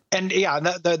good. And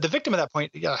the victim at that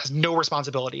point has no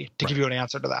responsibility to give you an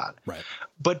answer to that. Right.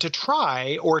 But to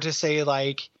try, or to say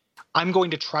like, I'm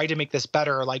going to try to make this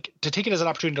better, like to take it as an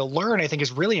opportunity to learn, I think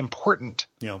is really important.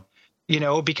 Yeah.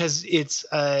 Because it's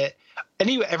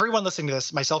everyone listening to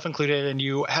this, myself included, and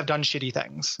you have done shitty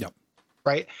things. Yep.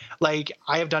 Right. Like,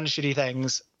 I have done shitty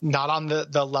things, not on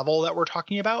the level that we're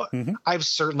talking about. I've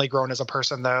certainly grown as a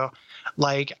person though.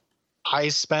 Like, I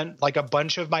spent like a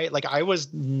bunch of I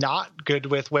was not good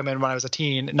with women when I was a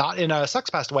teen, not in a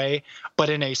sex pest way, but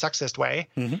in a sexist way.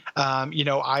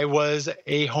 I was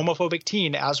a homophobic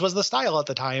teen, as was the style at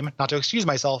the time, not to excuse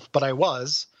myself, but I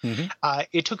was.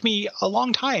 It took me a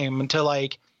long time to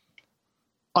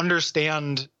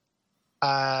understand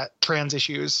trans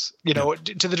issues,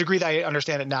 to the degree that I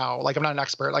understand it now. Like, I'm not an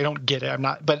expert. I don't get it.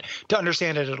 But to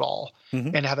understand it at all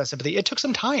and have that sympathy, it took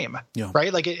some time,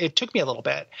 right? Like, it took me a little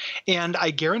bit. And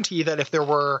I guarantee that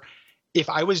if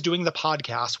I was doing the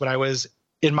podcast when I was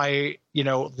in my,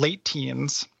 late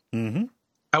teens,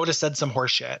 I would have said some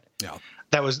horse shit. Yeah.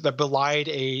 That belied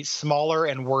a smaller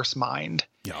and worse mind.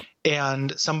 Yeah.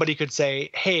 And somebody could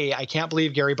say, hey, I can't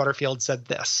believe Gary Butterfield said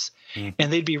this.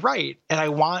 And they'd be right.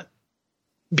 And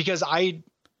because I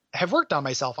have worked on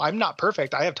myself. I'm not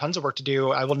perfect. I have tons of work to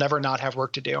do. I will never not have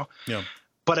work to do. Yeah.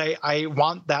 But I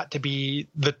want that to be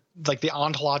the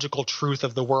ontological truth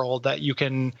of the world, that you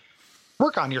can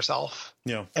work on yourself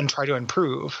and try to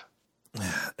improve.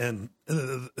 And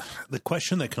the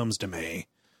question that comes to me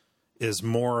is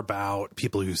more about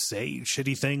people who say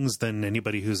shitty things than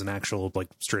anybody who's an actual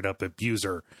straight up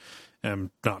abuser.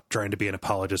 I'm not trying to be an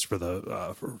apologist for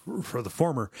the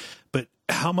former, but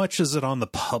how much is it on the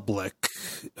public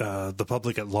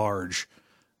at large,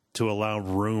 to allow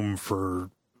room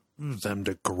for them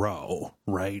to grow,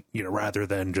 right? Rather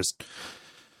than just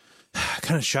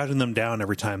kind of shutting them down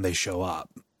every time they show up.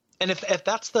 And if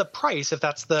that's the price, if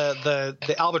that's the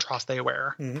albatross they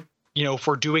wear,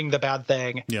 for doing the bad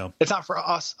thing, it's not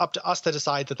up to us to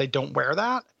decide that they don't wear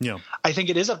that. I think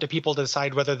it is up to people to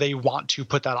decide whether they want to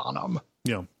put that on them.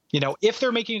 If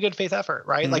they're making a good faith effort,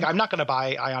 right? Like, I'm not going to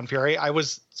buy Ion Fury. I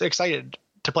was excited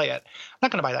to play it. I'm not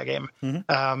going to buy that game.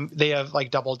 They have like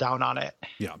doubled down on it.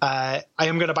 I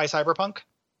am going to buy Cyberpunk.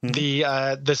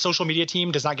 The social media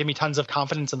team does not give me tons of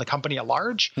confidence in the company at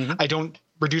large. I don't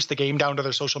reduce the game down to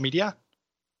their social media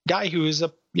guy who is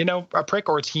a prick,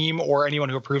 or a team, or anyone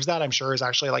who approves that, I'm sure, is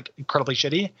actually like incredibly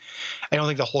shitty. I don't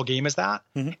think the whole game is that.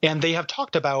 And they have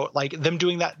talked about like them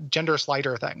doing that gender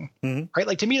slider thing, right?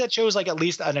 Like, to me, that shows like at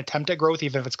least an attempt at growth,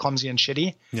 even if it's clumsy and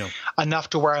shitty,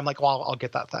 enough to where I'm like, well, I'll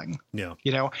get that thing. And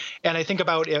I think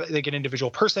about like an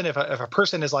individual person. If a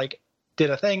person is like,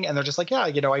 did a thing and they're just like,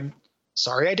 I'm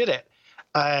sorry, I did it.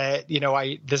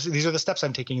 These are the steps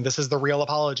I'm taking. This is the real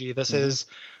apology. This is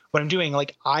what I'm doing.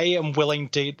 Like, I am willing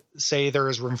to say there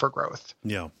is room for growth.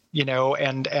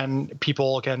 And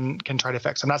people can try to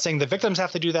fix. I'm not saying the victims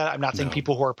have to do that. I'm not saying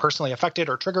people who are personally affected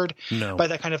or triggered by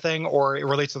that kind of thing, or it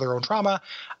relates to their own trauma,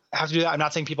 have to do that. I'm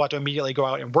not saying people have to immediately go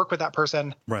out and work with that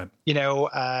person. Right.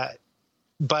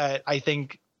 But I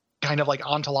think kind of like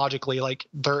ontologically, like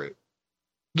there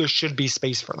should be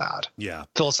space for that. Yeah.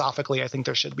 Philosophically, I think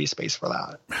there should be space for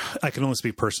that. I can only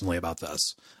speak personally about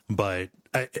this, but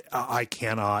I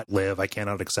cannot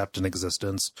accept an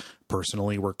existence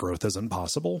personally where growth isn't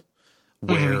possible,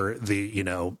 where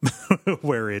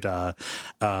where it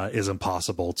is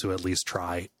impossible to at least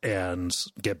try and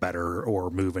get better or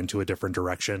move into a different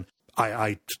direction.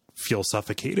 I feel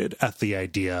suffocated at the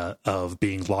idea of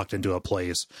being locked into a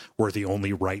place where the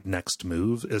only right next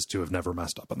move is to have never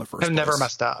messed up in the first place. Never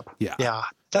messed up. Yeah.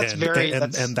 That's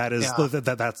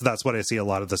that's what I see a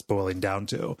lot of this boiling down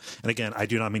to. And again, I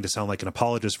do not mean to sound like an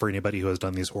apologist for anybody who has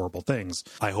done these horrible things.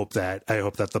 I hope that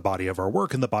the body of our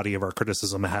work and the body of our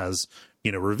criticism has,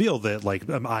 revealed that, like,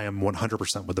 I am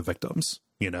 100% with the victims,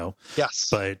 Yes.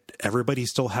 But everybody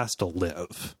still has to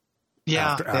live.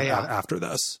 After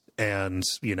this. And,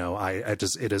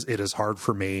 it is hard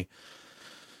for me,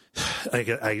 I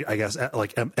guess,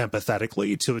 like,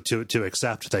 empathetically to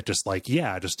accept that, just like,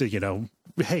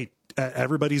 hey,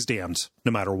 everybody's damned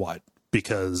no matter what,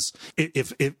 because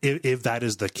if that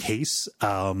is the case,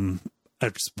 what's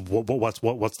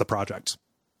the project?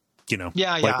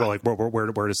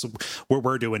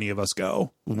 Where do any of us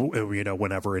go,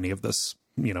 whenever any of this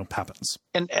happens?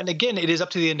 And again, it is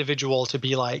up to the individual to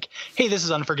be like, hey, this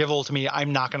is unforgivable to me.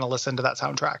 I'm not going to listen to that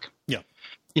soundtrack.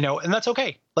 And that's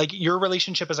okay. Like, your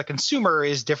relationship as a consumer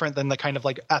is different than the kind of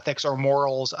like ethics or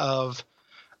morals of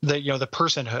the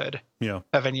personhood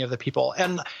of any of the people.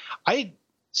 And I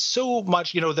so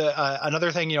much,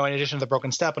 another thing, in addition to the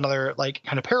broken step, another like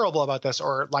kind of parable about this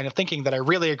or line of thinking that I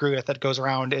really agree with that goes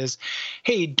around is,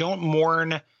 hey, don't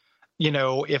mourn,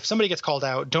 if somebody gets called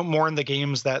out, don't mourn the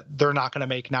games that they're not going to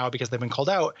make now because they've been called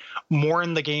out.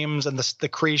 Mourn the games and the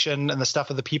creation and the stuff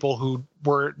of the people who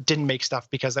didn't make stuff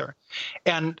because they're,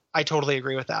 and I totally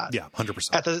agree with that. Yeah.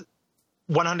 100%. At the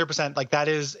 100%, like, that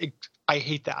is, I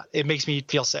hate that. It makes me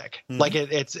feel sick. Like,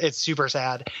 it's super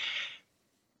sad.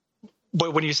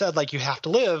 But when you said, like, you have to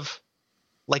live,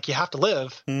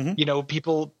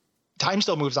 people, time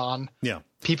still moves on. Yeah.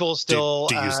 People still,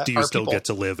 do you still get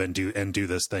to live and do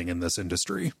this thing in this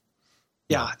industry?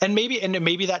 Yeah. And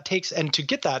maybe that takes, and to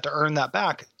get that, to earn that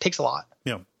back takes a lot.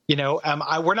 Yeah.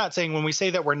 We're not saying, when we say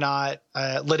that we're not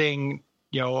letting,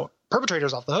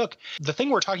 perpetrators off the hook, the thing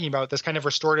we're talking about, this kind of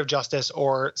restorative justice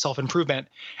or self-improvement,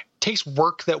 takes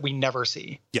work that we never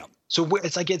see. Yeah. So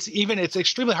it's like, it's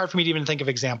extremely hard for me to even think of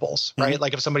examples, right?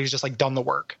 Like, if somebody's just like done the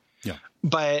work. Yeah.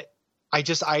 But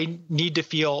I need to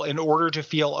feel, in order to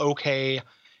feel okay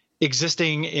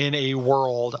existing in a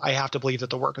world, I have to believe that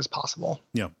the work is possible.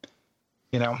 Yeah.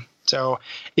 So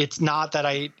it's not that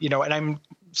and I'm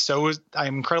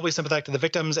incredibly sympathetic to the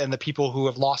victims and the people who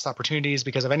have lost opportunities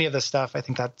because of any of this stuff. I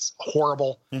think that's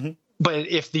horrible. But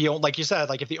if like you said,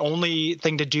 like, if the only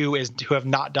thing to do is to have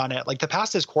not done it, like, the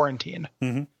past is quarantine,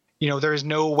 there is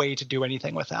no way to do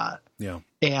anything with that. Yeah.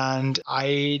 And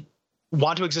I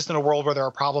want to exist in a world where there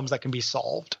are problems that can be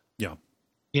solved. Yeah.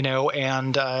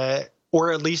 And,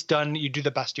 or at least you do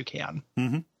the best you can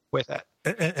with it.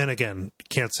 And again,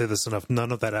 can't say this enough.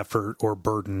 None of that effort or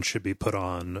burden should be put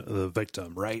on the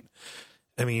victim, right?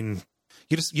 I mean,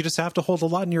 you just have to hold a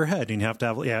lot in your head, and you have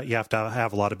to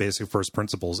have a lot of basic first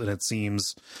principles. And it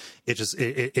seems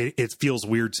it feels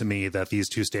weird to me that these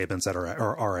two statements that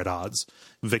are at odds.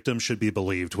 Victims should be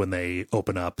believed when they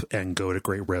open up and go to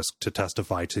great risk to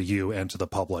testify to you and to the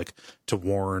public, to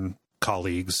warn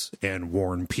colleagues and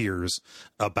warn peers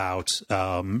about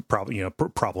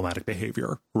problematic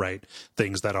behavior, right?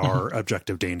 Things that are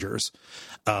objective dangers.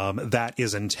 That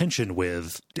is in tension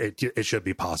with it should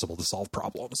be possible to solve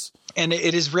problems. And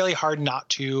it is really hard not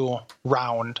to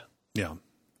round,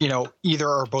 either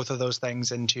or both of those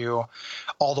things into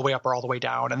all the way up or all the way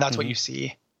down. And that's what you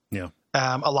see. Yeah.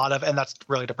 A lot of, and that's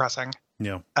really depressing.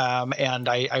 Yeah. And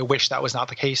I wish that was not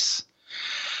the case.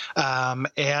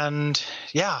 And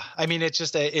yeah, I mean, it's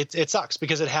just, it sucks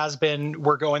because it has been,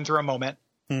 we're going through a moment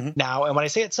now. And when I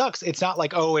say it sucks, it's not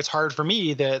like, oh, it's hard for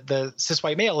me, the cis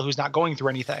white male who's not going through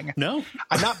anything. No,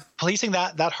 I'm not placing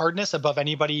that hardness above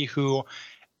anybody who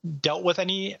dealt with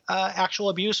any actual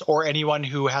abuse or anyone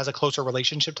who has a closer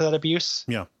relationship to that abuse.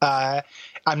 Yeah.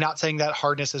 I'm not saying that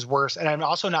hardness is worse. And I'm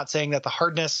also not saying that the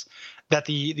hardness that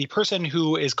the person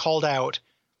who is called out,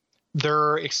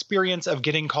 their experience of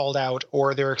getting called out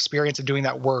or their experience of doing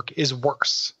that work is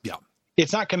worse. Yeah.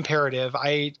 It's not comparative.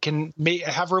 I can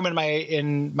have room in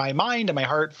my mind and my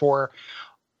heart for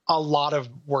a lot of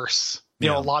worse,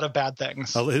 a lot of bad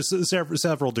things.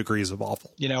 Several degrees of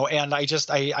awful. And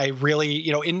I really,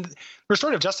 in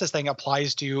restorative justice thing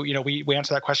applies to, we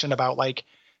answer that question about like,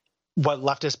 what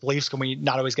leftist beliefs can we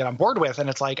not always get on board with? And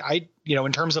it's like,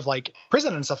 in terms of like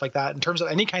prison and stuff like that, in terms of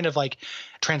any kind of like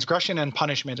transgression and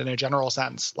punishment in a general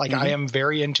sense, like I am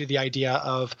very into the idea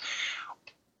of,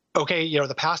 okay,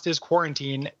 the past is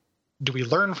quarantine. Do we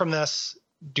learn from this?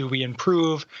 Do we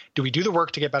improve? Do we do the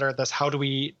work to get better at this? How do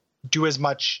we undo as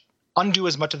much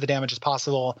of the damage as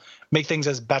possible, make things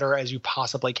as better as you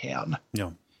possibly can? Yeah.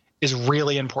 Is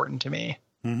really important to me.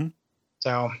 Mm-hmm.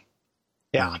 So,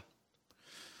 yeah.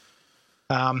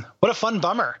 What a fun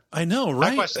bummer. I know, right?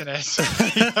 My question is,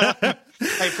 I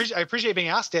appreciate being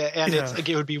asked it. And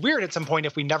it would be weird at some point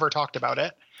if we never talked about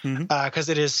it, because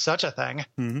it is such a thing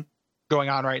going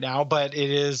on right now. But it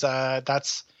is,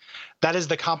 that is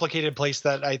the complicated place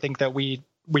that I think that we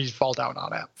fall down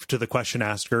on it. To the question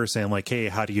asker saying like, hey,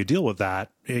 how do you deal with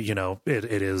that?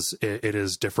 It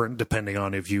is different depending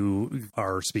on if you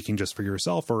are speaking just for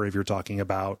yourself or if you're talking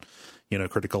about,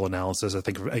 critical analysis. I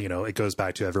think, it goes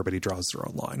back to everybody draws their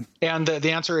own line. And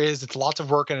the answer is it's lots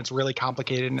of work and it's really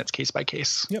complicated and it's case by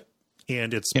case. Yep.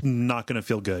 And it's not going to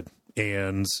feel good.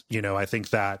 And, I think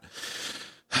that,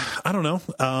 I don't know,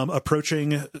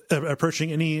 approaching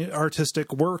any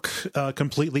artistic work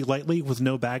completely lightly with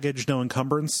no baggage, no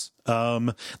encumbrance,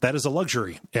 that is a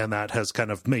luxury. And that has kind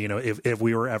of, if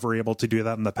we were ever able to do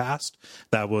that in the past,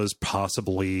 that was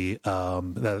possibly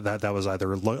that was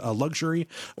either a luxury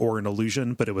or an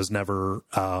illusion, but it was never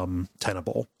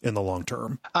tenable in the long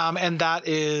term. And that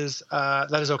is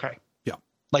okay. Yeah.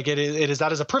 Like that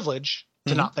is a privilege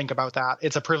to not think about that.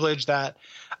 It's a privilege that,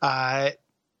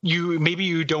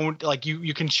 you don't like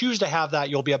you can choose to have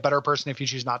that. You'll be a better person if you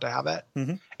choose not to have it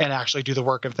and actually do the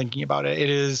work of thinking about it.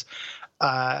 It is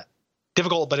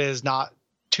difficult, but it is not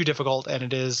too difficult. And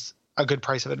it is a good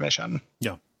price of admission.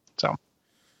 Yeah. So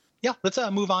yeah, let's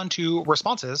move on to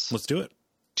responses. Let's do it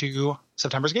to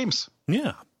September's games.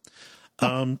 Yeah.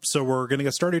 So we're going to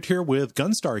get started here with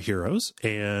Gunstar Heroes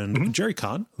and Jerry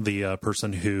Kahn, the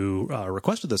person who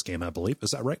requested this game, I believe.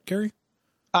 Is that right, Gary?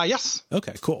 Yes.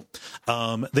 Okay, cool.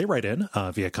 They write in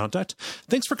via contact.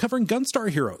 Thanks for covering Gunstar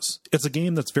Heroes. It's a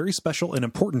game that's very special and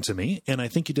important to me, and I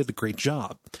think you did a great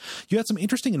job. You had some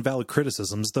interesting and valid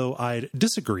criticisms, though I'd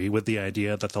disagree with the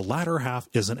idea that the latter half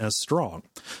isn't as strong.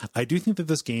 I do think that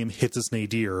this game hits its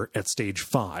nadir at stage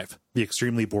 5, the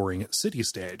extremely boring city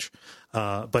stage,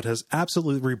 but has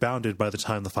absolutely rebounded by the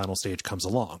time the final stage comes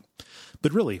along.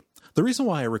 But really, the reason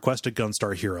why I requested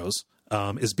Gunstar Heroes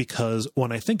is because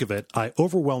when I think of it, I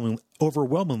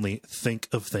overwhelmingly think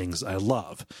of things I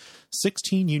love.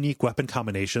 16 unique weapon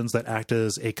combinations that act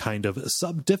as a kind of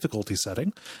sub-difficulty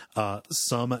setting.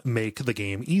 Some make the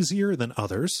game easier than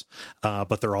others,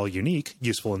 but they're all unique,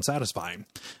 useful, and satisfying.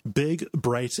 Big,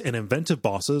 bright, and inventive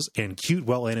bosses, and cute,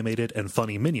 well-animated, and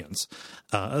funny minions.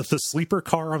 The sleeper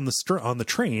car on the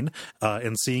train,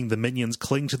 and seeing the minions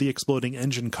cling to the exploding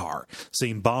engine car.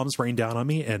 Seeing bombs rain down on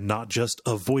me, and not just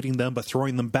avoiding them, but but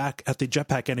throwing them back at the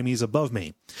jetpack enemies above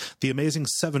me. The Amazing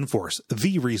 7 Force,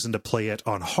 the reason to play it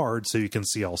on hard so you can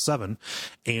see all 7,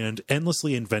 and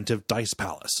endlessly inventive Dice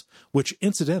Palace, which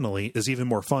incidentally is even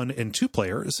more fun in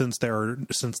 2-player since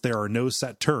there are no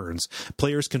set turns.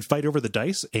 Players can fight over the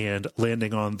dice, and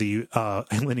landing on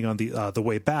the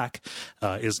way back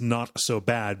is not so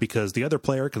bad because the other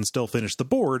player can still finish the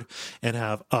board and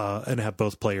have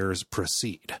both players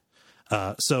proceed.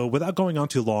 So without going on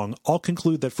too long, I'll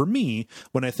conclude that for me,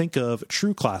 when I think of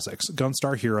true classics,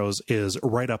 Gunstar Heroes is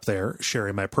right up there,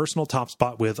 sharing my personal top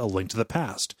spot with A Link to the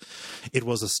Past. It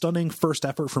was a stunning first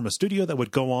effort from a studio that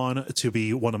would go on to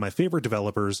be one of my favorite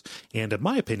developers, and in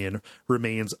my opinion,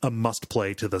 remains a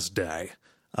must-play to this day.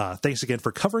 Thanks again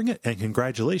for covering it, and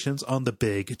congratulations on the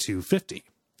big 250.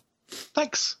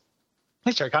 Thanks,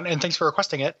 Jerry Con, and thanks for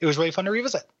requesting it. It was really fun to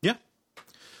revisit. Yeah.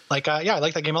 I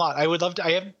like that game a lot. I would love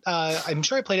to. I'm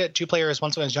sure I played it 2 players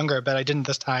once when I was younger, but I didn't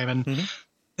this time. And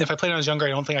if I played when I was younger, I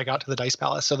don't think I got to the Dice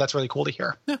Palace. So that's really cool to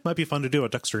hear. Yeah, might be fun to do a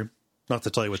duck stream. Not to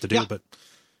tell you what to do, but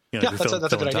that's a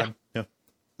good idea. Yeah,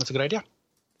 that's a good idea.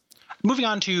 Moving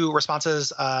on to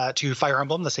responses to Fire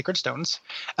Emblem: The Sacred Stones.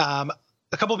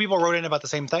 A couple of people wrote in about the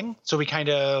same thing, so we kind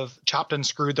of chopped and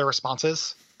screwed their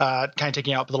responses, kind of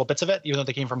taking out little bits of it, even though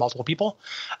they came from multiple people.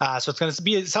 So it's going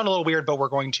to sound a little weird, but we're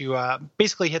going to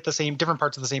basically hit the same different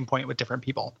parts of the same point with different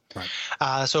people.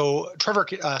 Right. So Trevor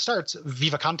starts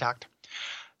Viva Contact.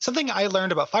 Something I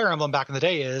learned about Fire Emblem back in the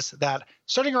day is that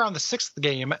starting around the 6th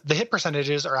game, the hit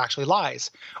percentages are actually lies.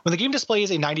 When the game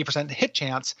displays a 90% hit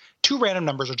chance, 2 random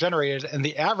numbers are generated and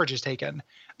the average is taken.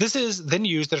 This is then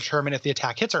used to determine if the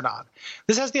attack hits or not.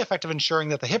 This has the effect of ensuring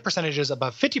that the hit percentages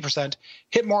above 50%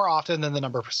 hit more often than the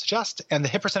number suggests, and the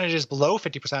hit percentages below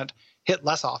 50% hit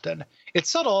less often. It's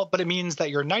subtle, but it means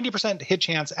that your 90% hit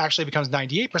chance actually becomes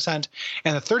 98%,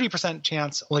 and the 30%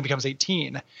 chance only becomes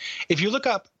 18. If you look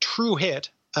up true hit,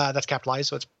 that's capitalized,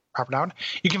 so it's proper noun,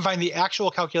 you can find the actual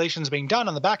calculations being done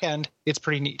on the back end. It's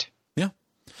pretty neat. Yeah.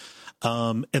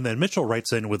 And then Mitchell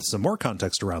writes in with some more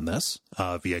context around this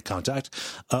via Contact.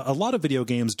 A lot of video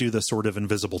games do this sort of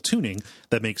invisible tuning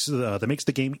that makes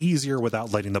the game easier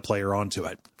without letting the player onto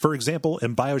it. For example,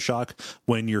 in BioShock,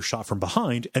 when you're shot from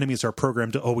behind, enemies are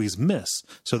programmed to always miss,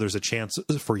 so there's a chance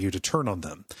for you to turn on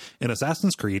them. In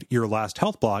Assassin's Creed, your last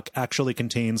health block actually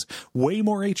contains way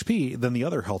more HP than the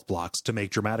other health blocks to make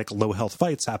dramatic low health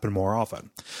fights happen more often.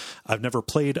 I've never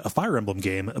played a Fire Emblem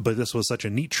game, but this was such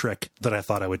a neat trick that I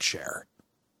thought I would share.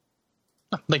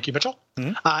 Thank you, Mitchell.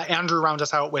 Andrew rounds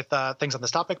us out with things on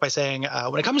this topic by saying,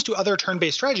 when it comes to other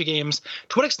turn-based strategy games,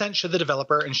 to what extent should the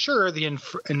developer ensure the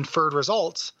inferred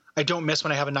results I don't miss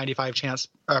when I have a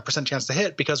 95% chance to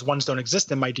hit because ones don't exist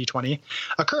in my D20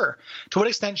 occur? To what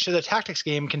extent should a tactics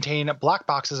game contain black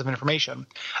boxes of information?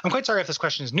 I'm quite sorry if this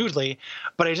question is noodly,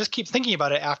 but I just keep thinking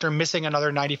about it after missing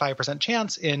another 95%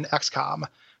 chance in XCOM.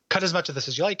 Cut as much of this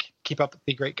as you like. Keep up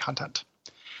the great content.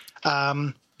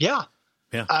 Yeah.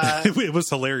 Yeah, it was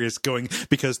hilarious going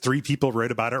because 3 people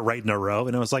wrote about it right in a row,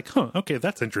 and I was like, "Huh, okay,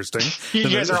 that's interesting." You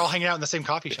guys are all hanging out in the same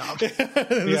coffee shop.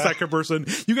 The second person,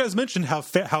 you guys mentioned how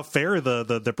fair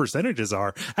the percentages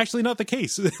are. Actually, not the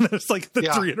case. It's like the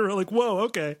 3 in a row. Like, whoa,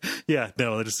 okay, yeah,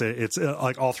 no, it's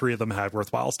like all 3 of them had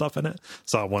worthwhile stuff in it.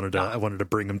 So I wanted to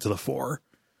bring them to the fore.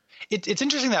 It's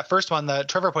interesting that first one, the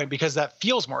Trevor point, because that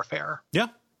feels more fair. Yeah.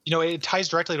 You know, it ties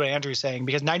directly to what Andrew's saying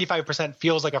because 95%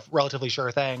 feels like a relatively sure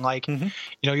thing. Like, you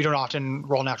know, you don't often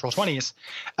roll natural 20s,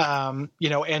 you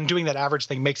know, and doing that average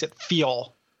thing makes it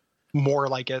feel more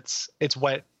like it's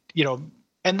what, you know,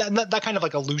 and that kind of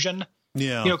like illusion, you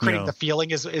know, creating the feeling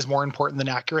is more important than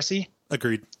accuracy.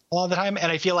 Agreed. A lot of the time.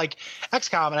 And I feel like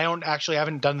XCOM, and I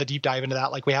haven't done the deep dive into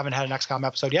that. Like we haven't had an XCOM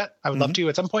episode yet. I would love to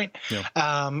at some point.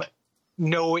 Yeah.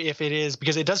 Know if it is,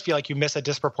 because it does feel like you miss a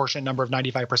disproportionate number of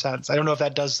 95%. I don't know if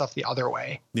that does stuff the other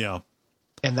way. Yeah.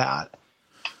 In that,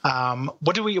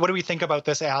 what do we think about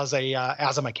this as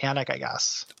a mechanic? I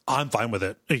guess I'm fine with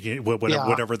it.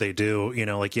 Whatever they do, you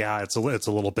know, like it's a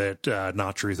little bit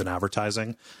not truth in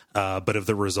advertising, but if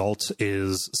the result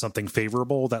is something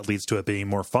favorable that leads to it being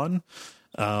more fun,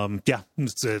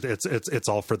 it's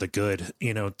all for the good.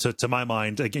 You know, to my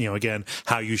mind, you know, again,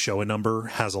 how you show a number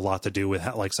has a lot to do with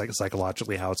how, like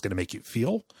psychologically how it's going to make you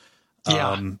feel.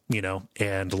 You know,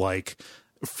 and like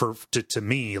to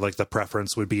me, like the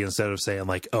preference would be instead of saying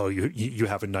like, oh, you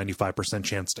have a 95%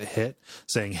 chance to hit,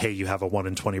 saying, hey, you have a 1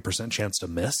 in 20% chance to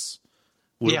miss.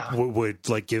 Would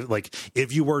like give, like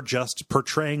if you were just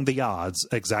portraying the odds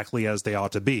exactly as they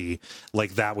ought to be,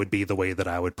 like that would be the way that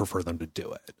I would prefer them to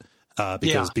do it.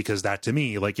 Because that to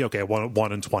me, like, okay,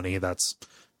 1 in 20, that's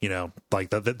like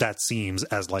that seems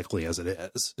as likely as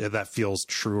it is. That feels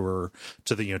truer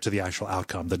to the actual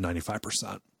outcome than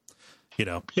 95%.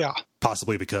 Yeah.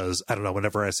 Possibly because, I don't know,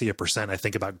 whenever I see a percent, I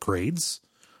think about grades.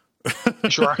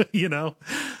 Sure.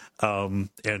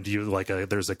 And you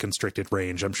there's a constricted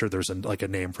range. I'm sure there's a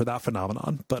name for that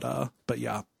phenomenon, but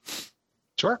yeah.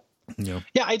 Sure. Yeah.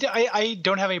 I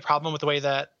don't have any problem with the way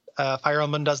that Fire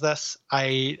Emblem does this.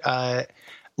 I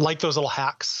like those little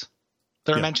hacks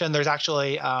that are mentioned. There's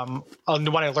actually when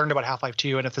I learned about Half-Life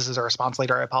 2, and if this is a response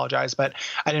later, I apologize, but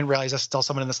I didn't realize that still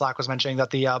someone in the Slack was mentioning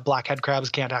that the black head crabs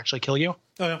can't actually kill you.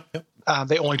 Oh, yeah. Yep.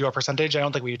 They only do a percentage. I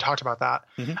don't think we talked about that.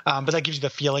 But that gives you the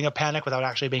feeling of panic without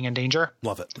actually being in danger.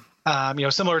 Love it.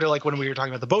 Similar to when we were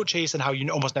talking about the boat chase and how you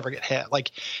almost never get hit.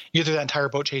 Like you go through that entire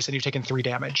boat chase and you've taken 3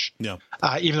 damage. Yeah.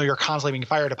 Even though you're constantly being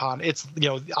fired upon, it's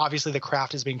obviously the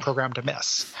craft is being programmed to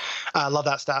miss. Love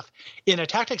that stuff. In a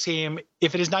tactics game,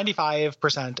 if it is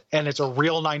 95% and it's a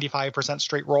real 95%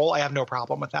 straight roll, I have no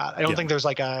problem with that. I don't think there's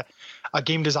a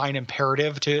game design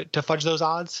imperative to fudge those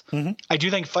odds. I do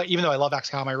think, even though I love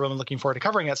XCOM, I'm really looking forward to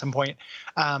covering it at some point.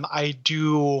 I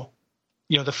do.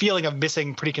 The feeling of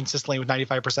missing pretty consistently with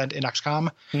 95% in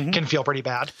XCOM can feel pretty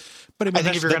bad. But I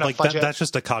think if you're going to fudge it, that's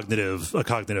just a cognitive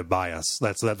bias.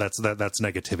 That's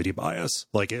negativity bias.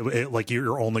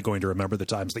 You're only going to remember the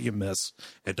times that you miss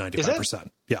at 95%.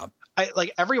 Yeah.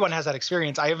 Everyone has that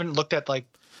experience. I haven't looked at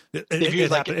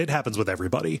it happens with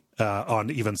everybody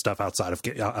on even stuff outside of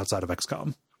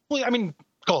XCOM. Well, I mean,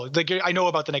 cool. I know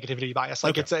about the negativity bias.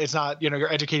 It's not,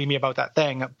 you're educating me about that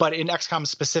thing. But in XCOM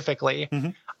specifically,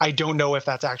 I don't know if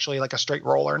that's actually a straight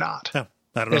roll or not. Yeah,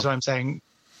 I don't know. Is what I'm saying.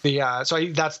 That's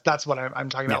what I'm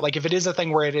talking about. If it is a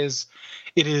thing where it is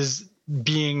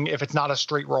being, if it's not a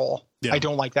straight roll, I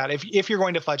don't like that. If you're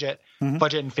going to fudge it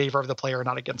in favor of the player,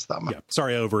 not against them. Yeah.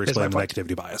 Sorry, I over-explained the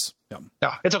negativity bias. Yeah.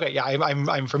 No, it's okay. Yeah,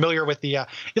 I'm familiar with the I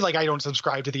don't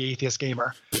subscribe to the Atheist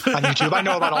Gamer on YouTube. I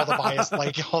know about all the bias,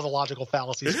 all the logical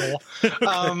fallacies.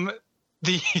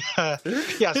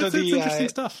 It's interesting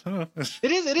stuff.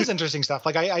 It is interesting stuff.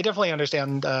 I definitely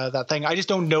understand that thing. I just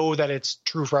don't know that it's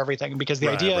true for everything, because the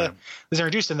idea is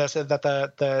introduced in this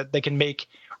that they can make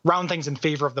round things in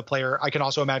favor of the player. I can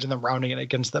also imagine them rounding it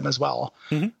against them as well,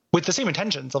 with the same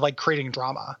intentions of creating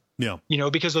drama. Yeah,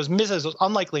 because those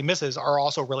unlikely misses are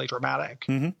also really dramatic.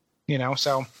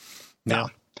 So no,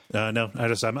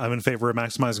 I'm in favor of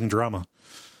maximizing drama.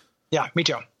 Yeah, me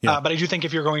too. Yeah. But I do think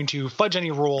if you're going to fudge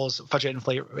any rules, fudge it in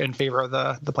favor of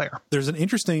the player. There's an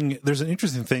interesting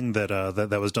thing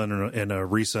that was done in a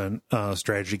recent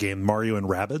strategy game, Mario and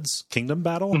Rabbids Kingdom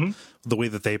Battle. The way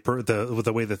that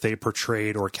they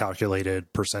portrayed or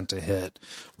calculated percent to hit,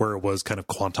 where it was kind of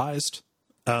quantized.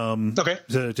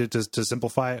 To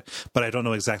simplify it, but I don't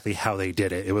know exactly how they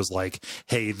did it. It was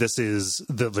hey, this is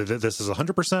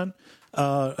 100%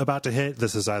 about to hit.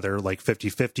 This is either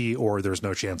 50-50 or there's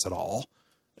no chance at all.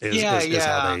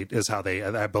 Is how they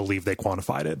I believe they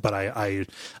quantified it, but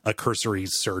a cursory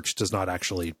search does not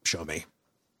actually show me.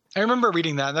 I remember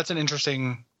reading that. That's an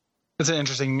interesting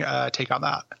take on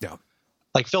that. Yeah.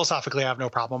 Philosophically, I have no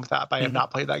problem with that, but I have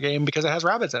not played that game because it has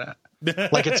rabbits in it.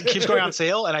 It keeps going on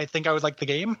sale, and I think I would like the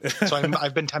game. So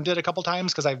I've been tempted a couple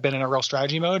times because I've been in a real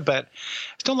strategy mode, but I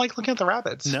just don't like looking at the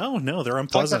rabbits. No, they're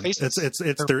unpleasant.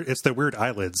 It's their weird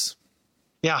eyelids.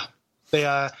 Yeah, they've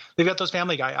got those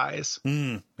Family Guy eyes.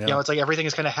 Yeah. It's everything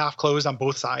is kind of half closed on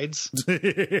both sides, and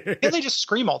they just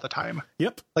scream all the time.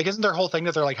 Yep. Isn't their whole thing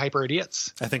that they're hyper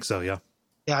idiots? I think so. Yeah.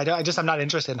 Yeah, I'm not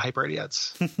interested in hyper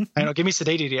idiots. I know, give me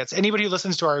sedate idiots. Anybody who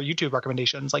listens to our YouTube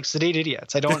recommendations, sedate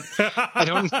idiots. I don't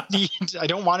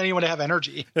want anyone to have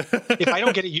energy. If I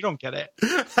don't get it, you don't get it.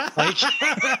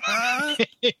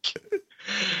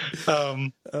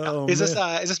 Is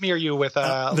this me or you with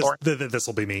Lauren? This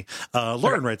will be me.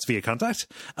 Lauren writes via contact.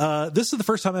 This is the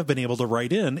first time I've been able to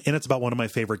write in, and it's about one of my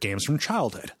favorite games from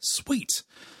childhood. Sweet.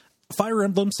 Fire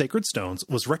Emblem Sacred Stones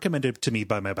was recommended to me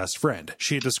by my best friend.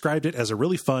 She had described it as a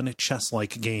really fun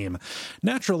chess-like game.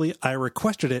 Naturally, I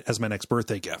requested it as my next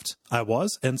birthday gift. I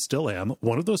was, and still am,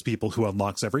 one of those people who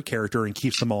unlocks every character and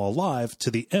keeps them all alive to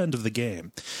the end of the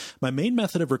game. My main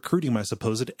method of recruiting my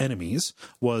supposed enemies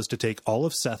was to take all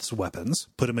of Seth's weapons,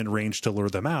 put them in range to lure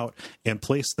them out, and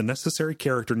place the necessary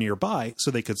character nearby so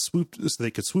they could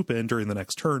swoop in during the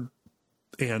next turn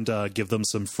and give them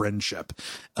some friendship.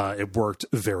 It worked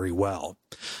very well.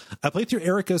 I played through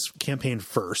Erica's campaign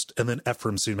first, and then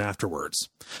Ephraim's soon afterwards.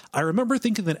 I remember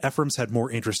thinking that Ephraim's had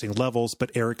more interesting levels,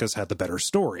 but Erica's had the better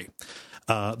story.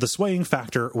 The swaying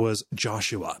factor was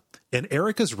Joshua. In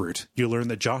Erica's route, you learn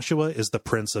that Joshua is the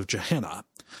prince of Gehenna.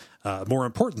 More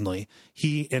importantly,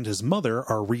 he and his mother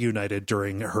are reunited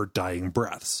during her dying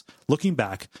breaths. Looking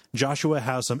back, Joshua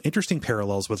has some interesting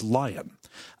parallels with Lion.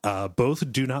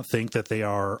 Both do not think that they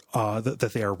are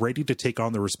ready to take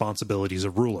on the responsibilities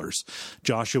of rulers.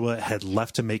 Joshua had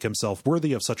left to make himself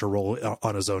worthy of such a role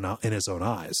in his own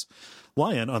eyes.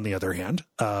 Lion, on the other hand,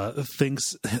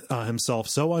 thinks himself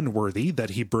so unworthy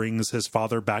that he brings his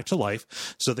father back to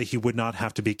life so that he would not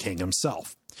have to be king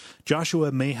himself.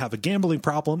 Joshua may have a gambling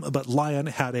problem, but Lion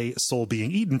had a soul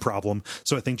being eaten problem,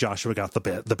 so I think Joshua got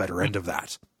the better end of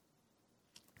that.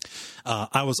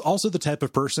 I was also the type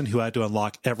of person who had to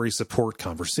unlock every support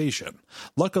conversation.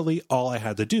 Luckily, all I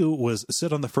had to do was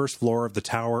sit on the first floor of the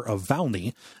Tower of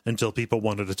Valny until people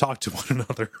wanted to talk to one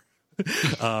another.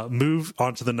 Move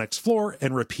onto the next floor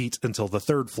and repeat until the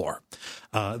third floor.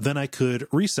 Then I could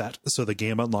reset so the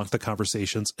game unlocked the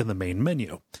conversations in the main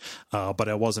menu. But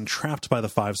I wasn't trapped by the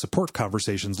 5 support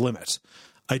conversations limit.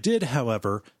 I did,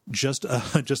 however, just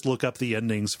look up the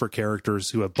endings for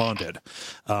characters who have bonded.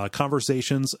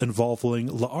 Conversations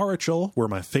involving L'Arachel were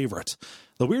my favorite.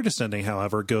 The weirdest ending,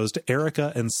 however, goes to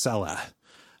Erica and Salah.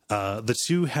 The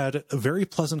two had very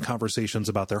pleasant conversations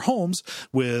about their homes,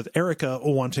 with Erica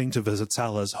wanting to visit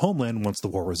Salah's homeland once the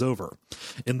war was over.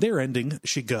 In their ending,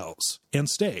 she goes and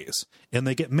stays, and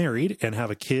they get married and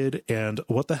have a kid, and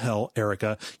what the hell,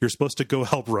 Erica, you're supposed to go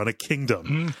help run a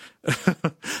kingdom.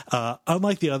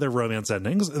 Unlike the other romance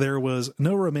endings, there was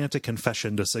no romantic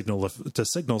confession to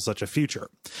signal such a future.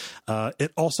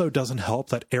 It also doesn't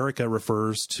help that Erica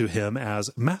refers to him as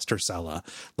Master Salah,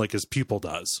 like his pupil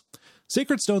does.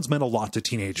 Sacred Stones meant a lot to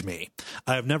teenage me.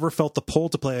 I have never felt the pull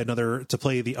to play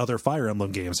the other Fire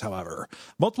Emblem games, however.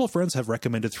 Multiple friends have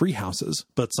recommended Three Houses,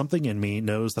 but something in me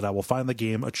knows that I will find the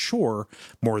game a chore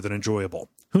more than enjoyable.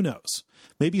 Who knows?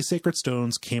 Maybe Sacred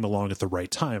Stones came along at the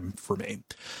right time for me.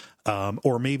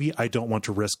 Or maybe I don't want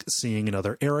to risk seeing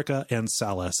another Erica and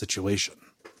Salah situation.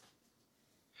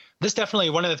 This definitely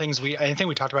one of the things I think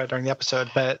we talked about it during the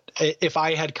episode, but if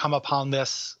I had come upon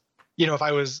this, if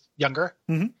I was younger,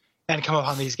 and come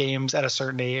upon these games at a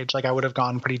certain age, like I would have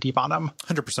gone pretty deep on them.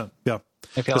 100%. Yeah.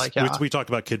 I feel like, we talk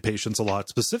about kid patience a lot,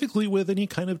 specifically with any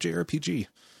kind of JRPG.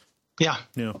 Yeah.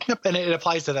 Yep. And it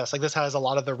applies to this. Like this has a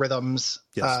lot of the rhythms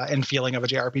and feeling of a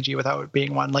JRPG without it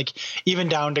being one. Like even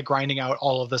down to grinding out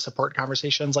all of the support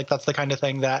conversations. Like that's the kind of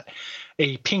thing that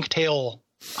a pink tail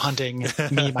hunting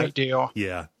me might do.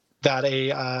 Yeah. That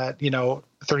a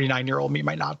 39-year-old me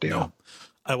might not do. Yeah.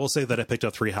 I will say that I picked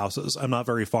up Three Houses. I'm not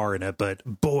very far in it, but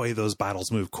boy, those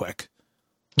battles move quick.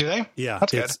 Do they? Yeah,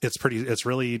 that's good. It's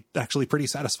really actually pretty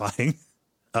satisfying.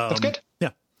 That's good.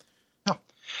 Yeah.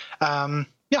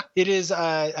 Yeah, it is.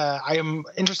 I am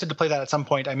interested to play that at some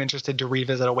point. I'm interested to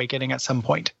revisit Awakening at some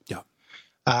point. Yeah.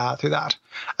 Through that.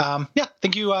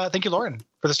 Thank you, Lauren,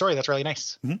 for the story. That's really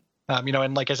nice. Mm-hmm.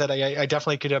 And like I said, I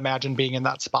definitely could imagine being in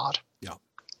that spot. Yeah,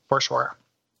 for sure.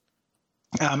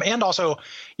 And also,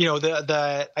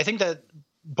 I think that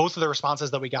both of the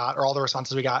responses that we got, or all the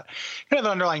responses we got, kind of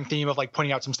an underlying theme of like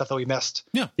pointing out some stuff that we missed.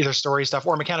 Yeah. Either story stuff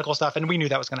or mechanical stuff, and we knew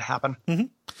that was going to happen. Mm-hmm.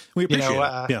 We appreciate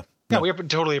it. Yeah, we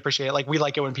totally appreciate it. Like we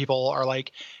like it when people are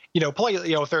like, polite.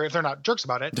 If they're not jerks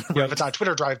about it. Right. If it's not a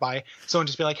Twitter drive-by, someone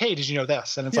just be like, "Hey, did you know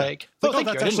this?" And it's like, "Oh,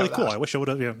 that's actually cool." I wish I would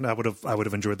have. I would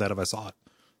have enjoyed that if I saw it.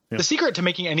 Yeah. The secret to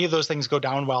making any of those things go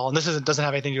down well, and this doesn't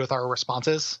have anything to do with our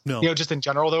responses, just in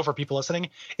general though, for people listening,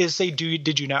 is say,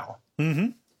 did you know? Mm-hmm.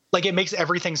 Like it makes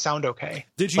everything sound okay.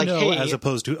 Did you know, hey, as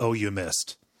opposed to, oh, you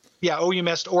missed. Yeah, oh, you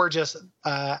missed, or just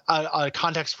a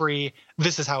context-free,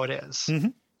 this is how it is. Mm-hmm.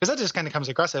 Because that just kind of comes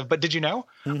aggressive. But did you know?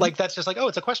 Mm-hmm. Like that's just like, oh,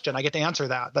 it's a question. I get to answer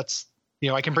that. That's,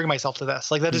 I can bring myself to this.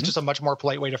 Like that is just a much more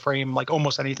polite way to frame like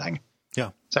almost anything. Yeah.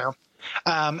 So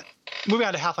moving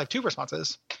on to Half-Life 2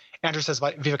 responses. Andrew says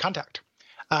about Viva Contact.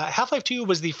 Half-Life 2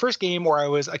 was the first game where I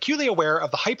was acutely aware of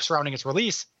the hype surrounding its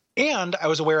release, and I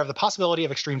was aware of the possibility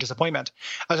of extreme disappointment.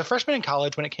 I was a freshman in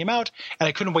college when it came out, and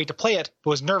I couldn't wait to play it,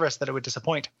 but was nervous that it would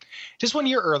disappoint. Just 1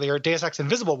 year earlier, Deus Ex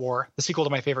Invisible War, the sequel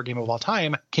to my favorite game of all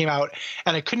time, came out,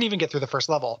 and I couldn't even get through the first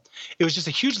level. It was just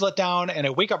a huge letdown and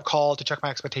a wake-up call to check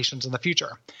my expectations in the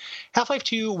future. Half-Life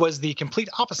 2 was the complete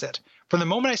opposite. From the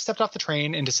moment I stepped off the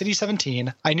train into City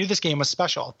 17, I knew this game was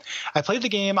special. I played the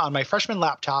game on my freshman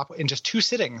laptop in just 2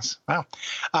 sittings. Wow.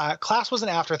 Class was an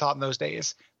afterthought in those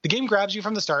days. The game grabs you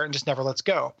from the start and just never lets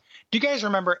go. Do you guys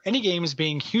remember any games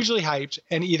being hugely hyped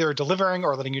and either delivering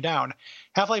or letting you down?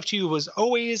 Half-Life 2 will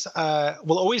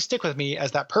always stick with me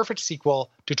as that perfect sequel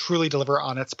to truly deliver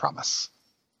on its promise.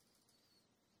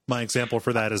 My example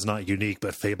for that is not unique,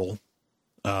 but Fable.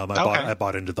 I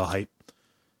bought into the hype.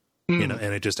 And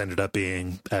it just ended up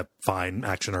being a fine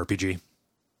action RPG.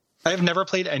 I have never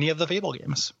played any of the Fable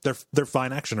games. They're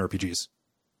fine action RPGs.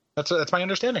 That's my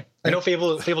understanding. I know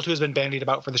Fable 2 has been bandied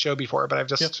about for the show before, but I've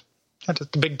just had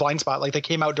a big blind spot. Like, they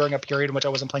came out during a period in which I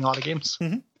wasn't playing a lot of games.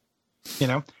 Mm-hmm. You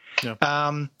know? Yeah.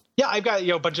 I've got,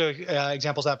 a bunch of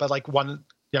examples of that, but like one,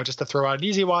 just to throw out an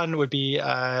easy one would be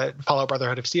Fallout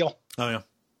Brotherhood of Steel. Oh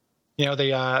yeah.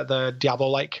 The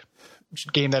Diablo-like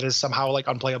game that is somehow like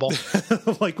unplayable.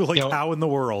 like how in the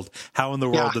world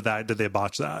did they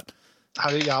botch that?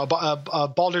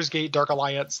 Baldur's Gate Dark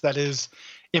Alliance that is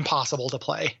impossible to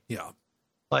play. Yeah.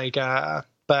 But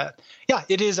yeah,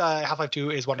 it is. Half-Life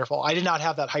 2 is wonderful. I did not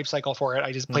have that hype cycle for it.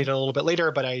 I just played it a little bit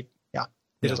later, but it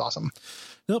is awesome.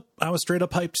 Nope, I was straight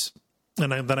up hyped,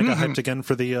 and then I got hyped again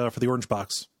for the orange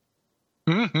box.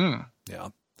 Mm-hmm. Yeah.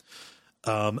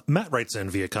 Matt writes in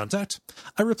via contact.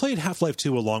 I replayed Half-Life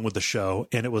 2 along with the show,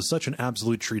 and it was such an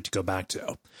absolute treat to go back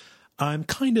to. I'm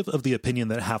kind of the opinion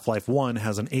that Half-Life 1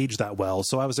 hasn't aged that well,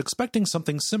 so I was expecting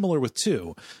something similar with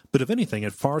 2, but if anything,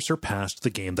 it far surpassed the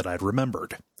game that I'd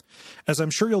remembered. As I'm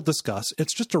sure you'll discuss,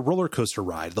 it's just a roller coaster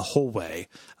ride the whole way,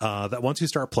 that once you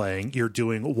start playing, you're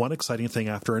doing one exciting thing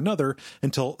after another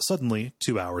until suddenly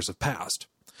 2 hours have passed.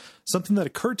 Something that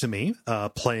occurred to me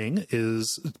playing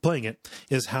it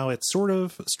is how it's sort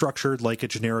of structured like a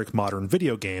generic modern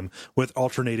video game with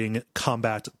alternating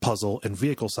combat, puzzle, and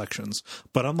vehicle sections.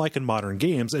 But unlike in modern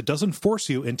games, it doesn't force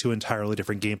you into entirely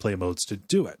different gameplay modes to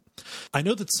do it. I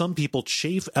know that some people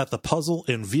chafe at the puzzle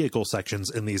and vehicle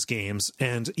sections in these games,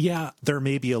 and yeah, there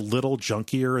may be a little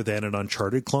junkier than an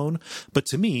Uncharted clone, but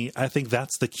to me, I think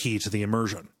that's the key to the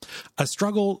immersion. I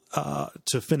struggle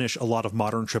to finish a lot of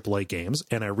modern AAA games,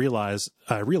 and I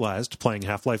realized playing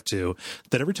Half-Life 2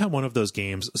 that every time one of those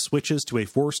games switches to a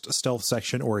forced stealth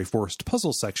section or a forced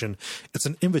puzzle section, it's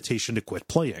an invitation to quit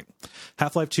playing.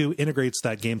 Half-Life 2 integrates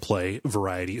that gameplay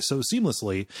variety so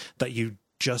seamlessly that you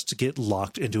just get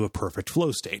locked into a perfect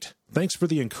flow state. Thanks for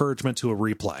the encouragement to a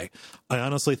replay. I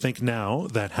honestly think now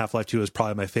that Half-Life 2 is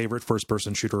probably my favorite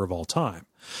first-person shooter of all time,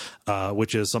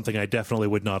 which is something I definitely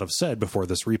would not have said before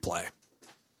this replay.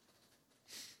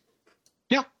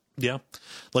 Yeah.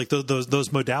 Like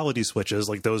those modality switches,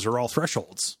 like those are all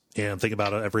thresholds. And think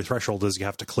about it, every threshold is you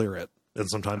have to clear it. And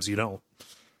sometimes you don't.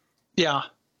 Yeah.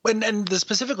 And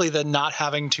specifically the not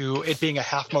having to, it being a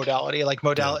half modality, like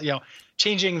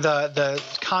changing the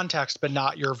context, but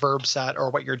not your verb set or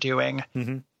what you're doing,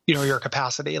 your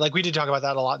capacity. Like we did talk about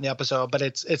that a lot in the episode, but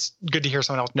it's good to hear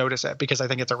someone else notice it because I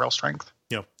think it's a real strength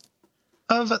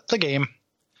of the game.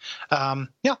 And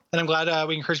I'm glad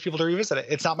we encourage people to revisit it.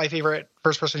 It's not my favorite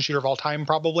first-person shooter of all time,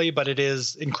 probably, but it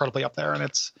is incredibly up there, and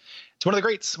it's one of the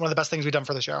greats, one of the best things we've done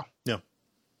for the show. Yeah,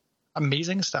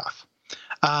 amazing stuff.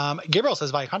 Gabriel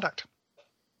says via contact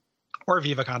or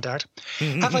Viva Contact.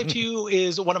 Half-Life 2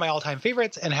 is one of my all-time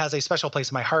favorites and has a special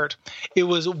place in my heart. It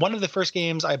was one of the first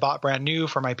games I bought brand new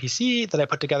for my PC that I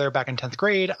put together back in 10th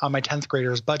grade on my 10th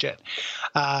grader's budget.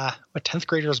 A 10th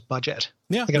grader's budget.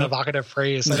 Yeah. Like an evocative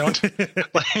phrase. I don't I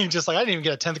didn't even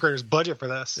get a 10th grader's budget for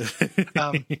this.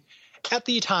 At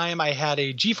the time, I had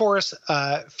a GeForce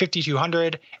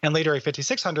 5200 and later a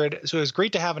 5600, so it was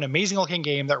great to have an amazing-looking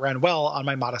game that ran well on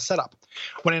my modest setup.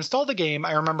 When I installed the game,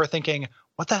 I remember thinking,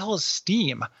 what the hell is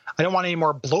Steam? I don't want any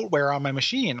more bloatware on my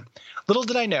machine. Little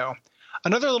did I know.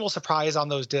 Another little surprise on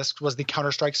those discs was the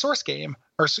Counter-Strike Source game,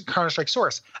 or Counter-Strike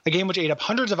Source, a game which ate up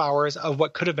hundreds of hours of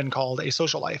what could have been called a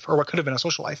social life, or what could have been a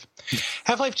social life.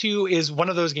 Half-Life 2 is one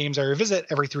of those games I revisit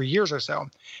every 3 years or so.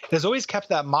 It has always kept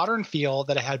that modern feel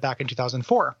that it had back in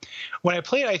 2004. When I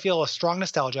play it, I feel a strong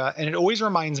nostalgia, and it always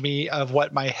reminds me of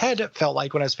what my head felt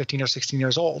like when I was 15 or 16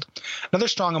 years old. Another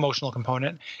strong emotional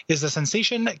component is the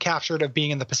sensation captured of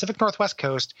being in the Pacific Northwest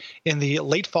coast in the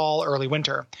late fall, early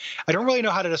winter. I don't really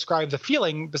know how to describe the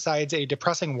feeling besides a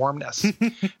depressing warmness.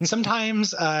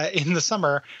 Sometimes in the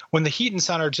summer, when the heat and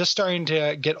sun are just starting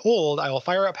to get old, I will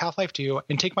fire up Half-Life 2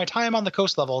 and take my time on the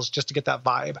coast levels just to get that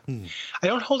vibe. I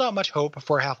don't hold out much hope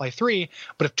for Half-Life 3,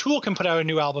 but if Tool can put out a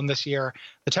new album this year,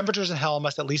 the temperatures in hell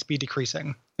must at least be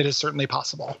decreasing. It is certainly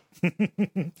possible.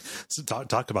 So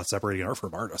talk about separating art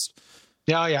from artist.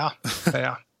 Yeah.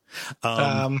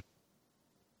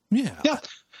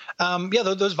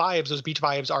 Those vibes, those beach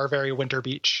vibes are very winter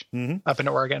beach up in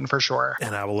Oregon for sure.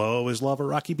 And I will always love a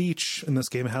rocky beach, and this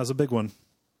game has a big one.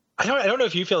 I don't know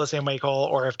if you feel the same way, Cole,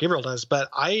 or if Gabriel does, but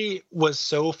I was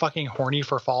so fucking horny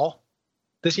for fall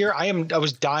this year. I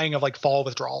was dying of like fall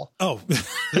withdrawal. Oh,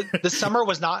 the summer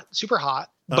was not super hot,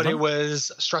 but it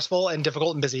was stressful and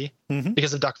difficult and busy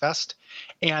because of Duckfest.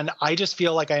 And I just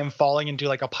feel like I am falling into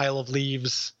like a pile of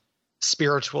leaves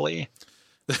spiritually.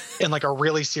 In like a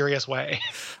really serious way.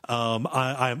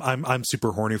 I'm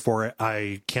super horny for it.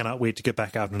 I cannot wait to get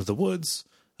back out into the woods.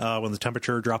 when the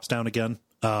temperature drops down again.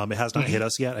 It has not hit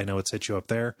us yet. I know it's hit you up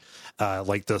there.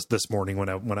 Like this morning when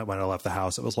I left the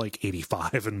house, it was like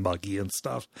 85 and muggy and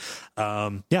stuff.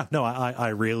 I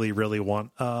really, really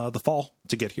want the fall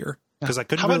to get here because I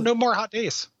couldn't. How about no more hot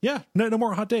days? Yeah, no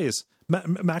more hot days.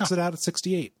 Max it out at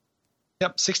 68.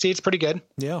 Yep, 68 is pretty good.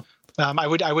 Yeah. I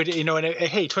would,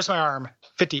 hey, twist my arm,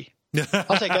 50.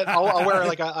 I'll take it. I'll wear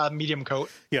like a medium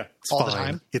coat. Yeah, it's all fine. the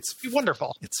time. It's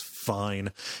wonderful. It's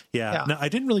fine. Yeah. No, I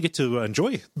didn't really get to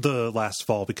enjoy the last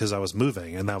fall because I was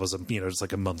moving, and that was just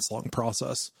like a months long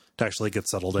process to actually get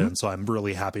settled in. So I'm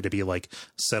really happy to be like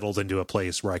settled into a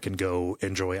place where I can go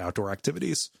enjoy outdoor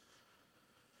activities.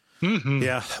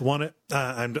 Yeah, want it.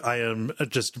 I am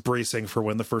just bracing for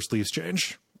when the first leaves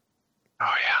change.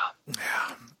 Oh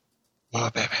yeah. Oh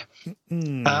baby.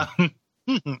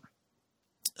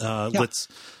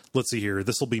 Let's see here.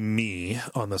 This will be me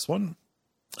on this one.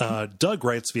 Doug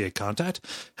writes via contact,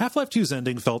 Half-Life 2's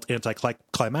ending felt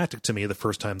anticlimactic to me the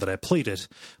first time that I played it,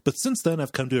 but since then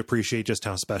I've come to appreciate just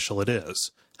how special it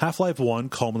is. Half-Life 1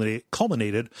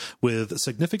 culminated with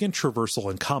significant traversal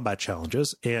and combat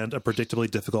challenges and a predictably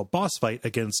difficult boss fight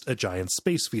against a giant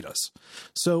space fetus.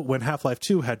 So when Half-Life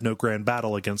 2 had no grand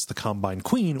battle against the Combine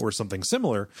Queen or something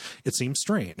similar, it seemed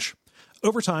strange.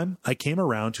 Over time, I came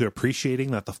around to appreciating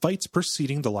that the fights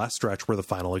preceding the last stretch were the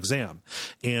final exam,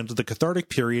 and the cathartic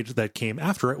period that came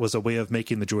after it was a way of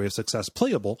making the joy of success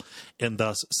playable, and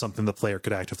thus something the player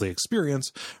could actively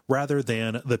experience, rather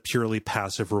than the purely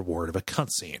passive reward of a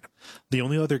cutscene. The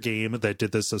only other game that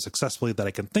did this so successfully that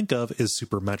I can think of is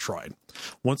Super Metroid.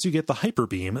 Once you get the Hyper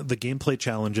Beam, the gameplay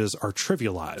challenges are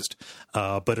trivialized,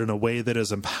 but in a way that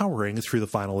is empowering through the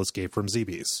final escape from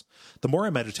Zebes. The more I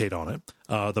meditate on it,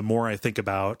 the more I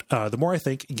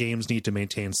think games need to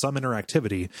maintain some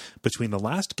interactivity between the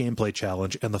last gameplay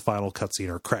challenge and the final cutscene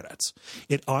or credits.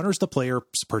 It honors the player's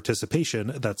participation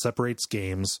that separates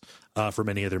games from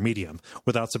any other medium,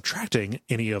 without subtracting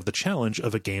any of the challenge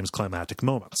of a game's climactic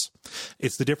moments.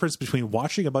 It's the difference between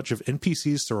watching a bunch of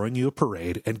NPCs throwing you a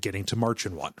parade and getting to march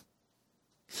in one.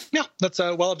 Yeah, that's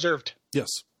well observed.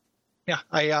 Yes. Yeah,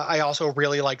 I also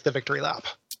really like the victory lap.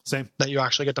 Same. That you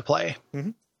actually get to play.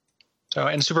 Mm-hmm. So,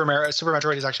 and Super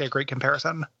Metroid is actually a great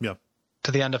comparison. Yeah.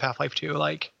 To the end of Half-Life 2.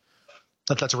 Like,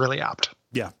 that's really apt.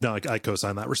 Yeah. No, I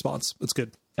co-sign that response. It's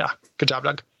good. Yeah. Good job,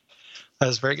 Doug. That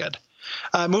is very good.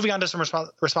 Moving on to some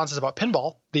responses about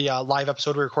pinball, the live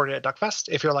episode we recorded at DuckFest.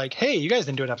 If you're like, hey, you guys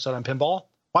didn't do an episode on pinball,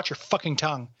 watch your fucking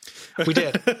tongue. We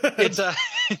did.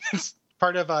 It's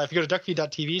part of, if you go to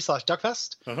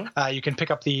duckfeed.tv/DuckFest, you can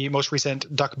pick up the most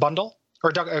recent Duck bundle.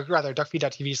 Or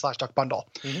duckfeed.tv/duck bundle.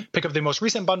 Mm-hmm. Pick up the most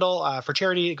recent bundle for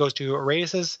charity. It goes to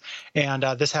Reyes's, and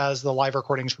this has the live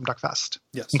recordings from DuckFest,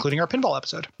 yes, including our pinball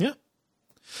episode. Yeah.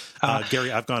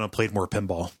 Gary, I've gone and played more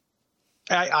pinball.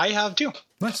 I have too.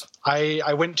 Nice.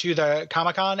 I went to the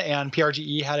Comic-Con and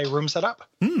PRGE had a room set up,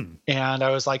 and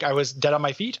I was dead on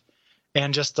my feet.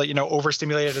 And just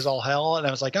overstimulated as all hell, and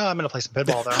I was like, "Oh, I'm going to play some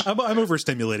pinball though." I'm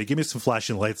overstimulated. Give me some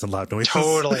flashing lights and loud noises.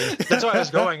 Totally. That's why I was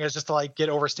going, is just to get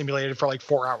overstimulated for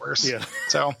 4 hours. Yeah.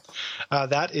 So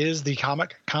that is the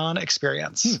Comic-Con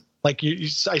experience.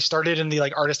 I started in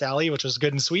the artist alley, which was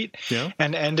good and sweet,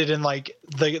 and ended in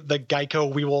the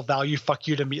Geico "We will value fuck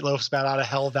you to Meatloaf's Bat Out of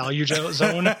Hell" value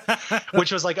zone,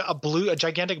 which was a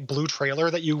gigantic blue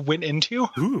trailer that you went into.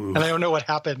 Ooh. And I don't know what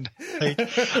happened.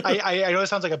 I know it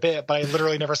sounds like a bit, but I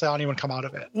literally never saw anyone come out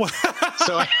of it.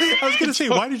 So I was going to say,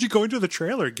 why did you go into the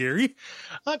trailer, Gary?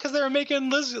 Because they were making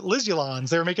lizulons.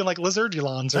 They were making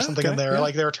lizardulons or something in there.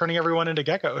 Yeah. They were turning everyone into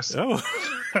geckos. Oh.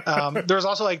 There was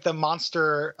also the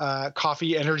Monster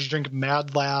coffee energy drink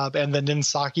Mad Lab and the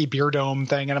Ninsaki Beer Dome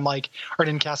thing. And I'm or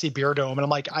Ninkasi Beer Dome.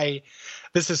 And I'm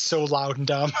this is so loud and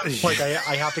dumb. I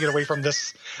have to get away from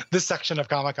this section of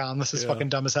Comic-Con. This is fucking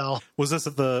dumb as hell. Was this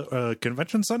at the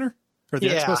convention center or the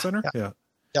expo center? Yeah.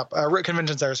 Yep.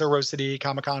 Convention center. So Rose City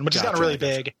Comic-Con, which has gotten really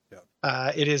big.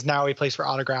 Yeah. It is now a place for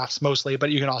autographs mostly,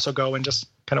 but you can also go and just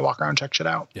kind of walk around and check shit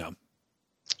out. Yeah.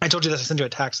 I told you this, I sent you a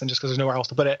text, and just because there's nowhere else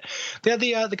to put it. They had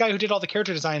the guy who did all the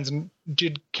character designs and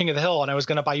did King of the Hill, and I was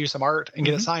going to buy you some art and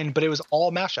get it signed, but it was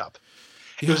all mashup.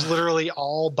 Yeah. It was literally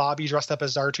all Bobby dressed up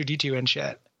as R2-D2 and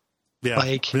shit. Yeah.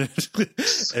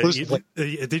 Exclusively.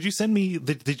 Did you send me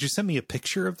a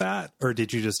picture of that, or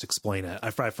did you just explain it?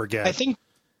 I forget. I think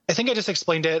I just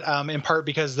explained it in part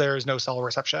because there's no cell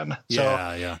reception. So,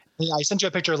 yeah. I sent you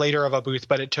a picture later of a booth,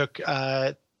 but it took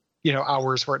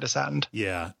hours for it to send.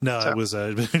 Yeah. No, so. It was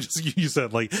you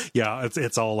said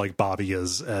it's all Bobby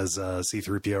as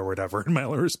C-3PO or whatever, and my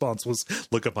only response was,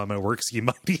 look up on my work scheme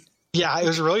ID. Yeah, it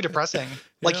was really depressing.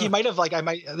 Like Yeah. he might have like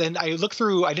then I looked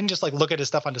through, I didn't just like look at his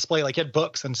stuff on display, like he had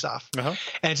books and stuff. Uh-huh.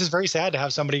 And it's just very sad to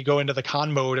have somebody go into the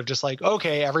con mode of just like,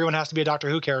 okay, everyone has to be a Doctor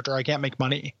Who character. I can't make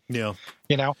money. Yeah.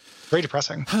 You know, very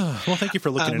depressing. Well, thank you for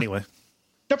looking anyway.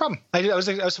 No problem. I was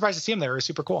surprised to see him there. It was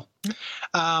super cool.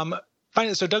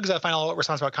 Finally, so Doug's final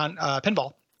response about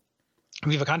pinball.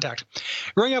 Viva Contact.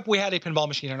 Growing up, we had a pinball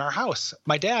machine in our house.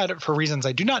 My dad, for reasons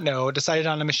I do not know, decided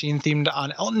on a machine themed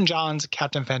on Elton John's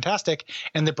Captain Fantastic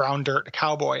and the Brown Dirt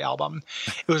Cowboy album.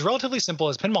 It was relatively simple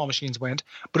as pinball machines went,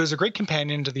 but it was a great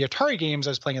companion to the Atari games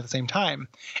I was playing at the same time.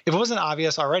 If it wasn't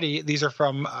obvious already, these are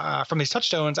from these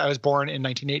touchstones. I was born in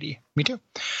 1980. Me too.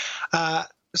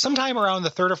 Sometime around the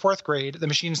third or fourth grade, the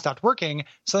machine stopped working,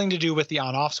 something to do with the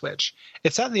on-off switch.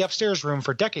 It sat in the upstairs room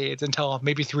for decades until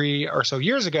maybe 3 or so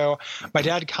years ago, my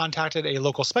dad contacted a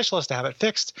local specialist to have it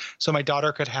fixed so my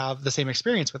daughter could have the same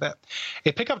experience with it.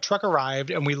 A pickup truck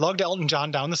arrived, and we lugged Elton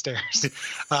John down the stairs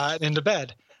into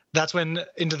bed. That's when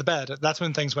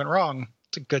things went wrong.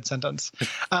 It's a good sentence.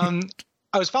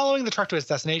 I was following the truck to its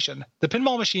destination. The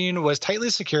pinball machine was tightly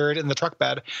secured in the truck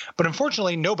bed, but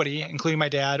unfortunately nobody, including my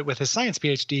dad with his science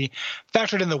PhD,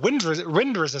 factored in the wind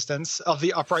resistance of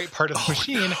the upright part of the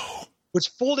machine, which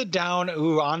folded down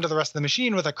onto the rest of the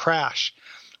machine with a crash.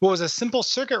 What was a simple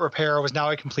circuit repair was now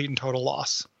a complete and total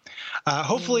loss.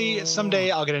 Hopefully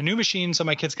someday I'll get a new machine so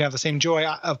my kids can have the same joy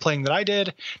of playing that I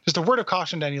did. Just a word of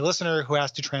caution to any listener who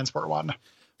has to transport one.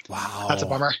 Wow. That's a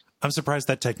bummer. I'm surprised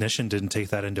that technician didn't take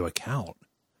that into account.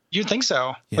 You'd think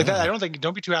so. Yeah. Like that,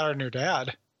 don't be too hard on your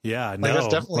dad. Yeah, Like no. that's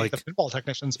definitely like, the pinball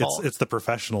technician's fault. it's the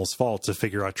professional's fault to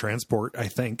figure out transport, I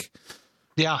think.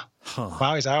 Yeah. Huh.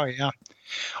 Wowie zowie, yeah.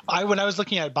 When I was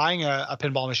looking at buying a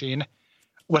pinball machine,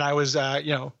 when I was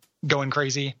going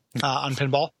crazy on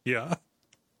pinball, Yeah.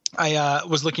 I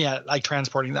was looking at like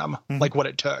transporting them, like what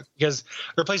it took, because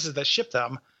there are places that ship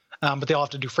them, but they all have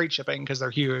to do freight shipping because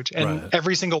they're huge. And Right.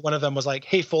 every single one of them was like,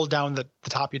 hey, fold down the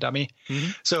top, you dummy.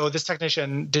 So this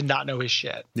technician did not know his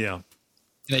shit Yeah.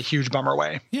 in a huge bummer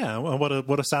way. Yeah. Well,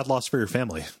 what a sad loss for your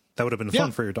family. That would have been fun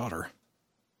Yeah. for your daughter.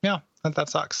 Yeah, that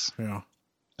sucks. Yeah.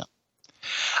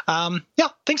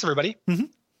 Thanks everybody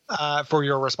for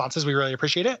your responses. We really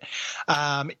appreciate it.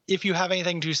 If you have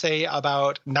anything to say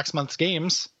about next month's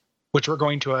games, which we're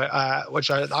going to, which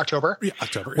are October,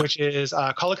 October. Yeah. which is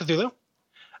Call of Cthulhu,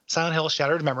 Silent Hill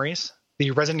Shattered Memories,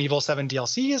 the Resident Evil 7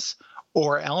 DLCs,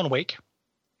 or Alan Wake,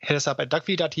 hit us up at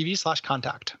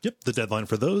duckfeed.tv/contact. Yep. The deadline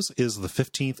for those is the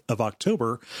 15th of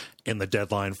October, and the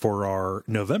deadline for our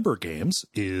November games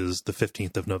is the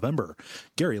 15th of November.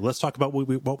 Gary, let's talk about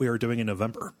what we are doing in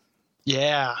November.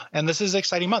 Yeah, and this is an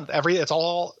exciting month. It's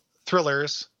all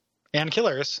thrillers and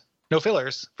killers, no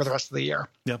fillers for the rest of the year.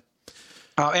 Yep.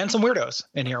 And some weirdos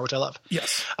in here, which I love.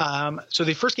 Yes. So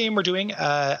the first game we're doing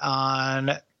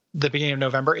on the beginning of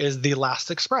November is The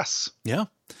Last Express. Yeah.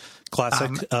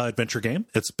 Classic adventure game.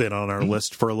 It's been on our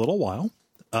list for a little while.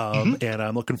 And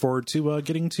I'm looking forward to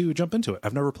getting to jump into it.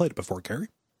 I've never played it before, Gary.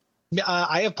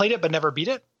 I have played it, but never beat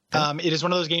it. It is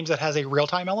one of those games that has a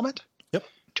real-time element Yep.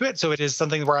 to it. So it is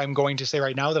something where I'm going to say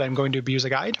right now that I'm going to use a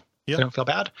guide. Yep. I don't feel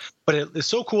bad, but it is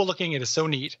so cool looking. It is so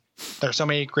neat. There are so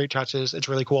many great touches. It's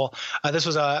really cool. This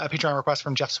was a Patreon request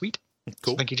from Jeff Sweet.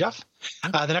 Cool. So thank you, Jeff.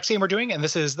 The next game we're doing, and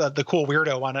this is the cool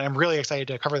weirdo one, and I'm really excited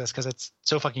to cover this because it's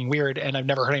so fucking weird, and I've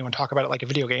never heard anyone talk about it like a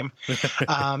video game,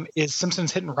 is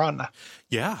Simpsons Hit and Run.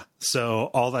 Yeah. So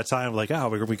all that time, like,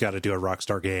 we got to do a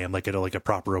Rockstar game, like a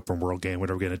proper open world game. When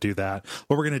are we going to do that?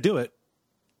 Well, we're going to do it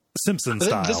Simpsons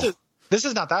style. This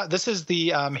is not that. This is the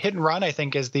Hit and Run, I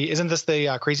think, isn't this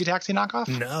the Crazy Taxi knockoff?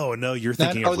 No, you're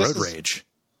thinking of Road Rage.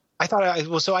 I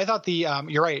thought the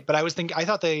you're right, but I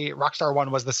thought the Rockstar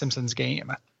one was the Simpsons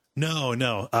game.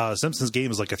 No. Simpsons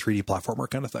game is like a 3D platformer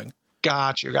kind of thing.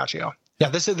 Got you. Yeah,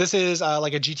 this is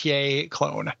like a GTA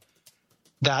clone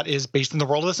that is based in the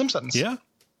world of the Simpsons. Yeah.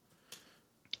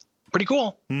 Pretty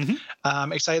cool.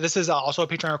 Excited. This is also a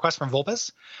Patreon request from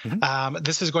Vulpes.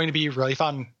 This is going to be really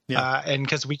fun. Yeah. And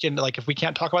because we can, like, if we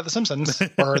can't talk about the Simpsons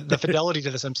or the fidelity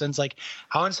to the Simpsons, like,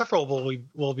 how insufferable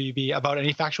will we be about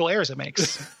any factual errors it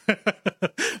makes?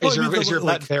 Is your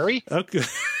bet Barry? Okay.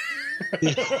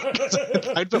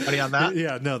 I'd put money on that.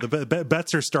 Yeah, no, the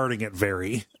bets are starting at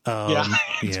very.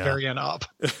 It's very and up.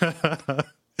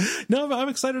 No, I'm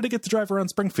excited to get to drive around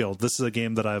Springfield. This is a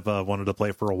game that I've wanted to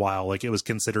play for a while. Like, it was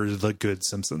considered the good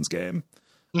Simpsons game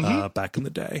back in the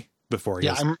day before he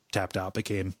was tapped out,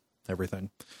 became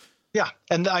everything. Yeah,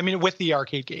 and I mean with the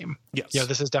arcade game, Yes.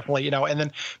 this is definitely and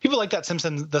then people like the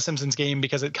Simpsons game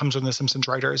because it comes from the Simpsons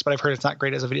writers, but I've heard it's not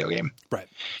great as a video game. Right.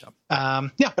 Yeah,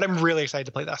 but I'm really excited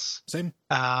to play this. Same.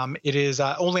 It is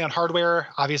only on hardware.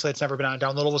 Obviously, it's never been on a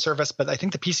downloadable service, but I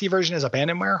think the PC version is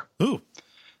abandonware. Ooh,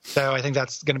 So I think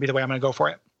that's going to be the way I'm going to go for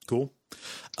it. cool.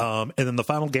 And then the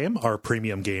final game, our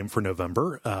premium game for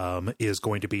November, is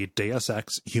going to be Deus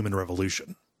Ex: Human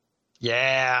Revolution.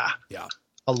 Yeah. Yeah.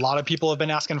 A lot of people have been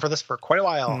asking for this for quite a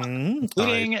while,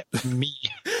 including me.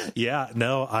 Yeah,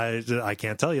 no, I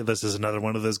can't tell you. This is another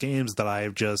one of those games that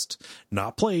I've just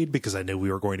not played because I knew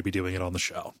we were going to be doing it on the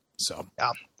show. So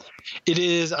Yeah, it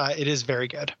is very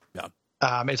good. yeah,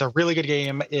 It's a really good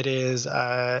game. It is,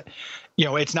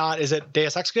 it's not. Is it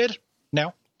Deus Ex good?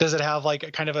 No. Does it have like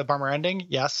a kind of a bummer ending?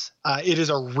 Yes. It is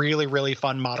a really, really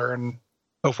fun modern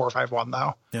 0451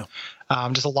 though. yeah,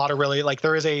 Just a lot of really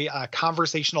there is a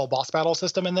conversational boss battle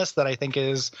system in this that I think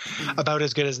is about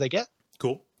as good as they get.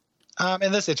 cool.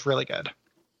 In this, it's really good.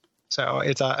 So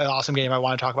it's an awesome game. I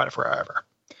want to talk about it forever.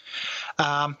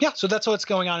 So that's what's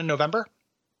going on in November.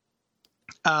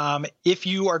 If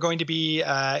you are going to be,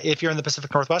 if you're in the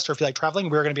Pacific Northwest or if you like traveling,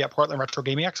 we're going to be at Portland Retro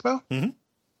Gaming Expo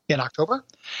in October.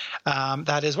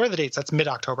 That is, where are the dates? That's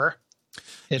mid-October.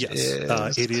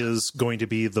 It is going to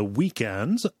be the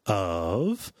weekend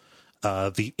of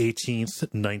the 18th,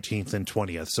 19th, and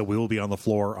 20th. So we will be on the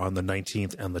floor on the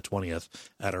 19th and the 20th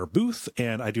at our booth,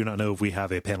 and I do not know if we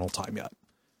have a panel time yet.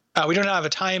 We don't have a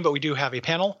time, but we do have a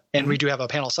panel, and we do have a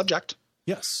panel subject.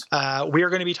 Yes. We are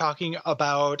going to be talking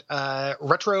about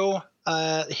retro,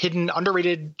 hidden,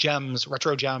 underrated gems,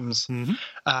 retro gems.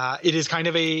 It is kind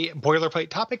of a boilerplate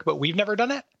topic, but we've never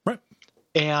done it. Right.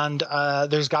 And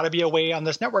there's got to be a way on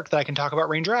this network that I can talk about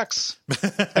Ranger X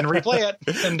and replay it,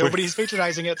 and nobody's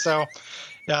patronizing it. So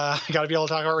I got to be able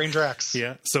to talk about Ranger X.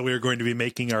 Yeah. So we are going to be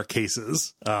making our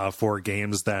cases for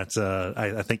games that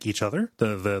I think each other,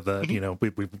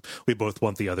 we both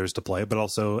want the others to play, but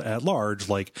also at large,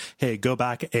 like, hey, go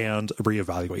back and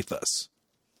reevaluate this.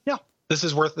 Yeah. This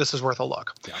is worth a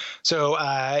look. Yeah. So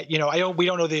we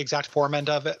don't know the exact format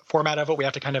of it. We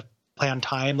have to kind of plan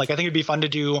time. Like, I think it'd be fun to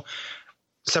do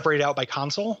separate out by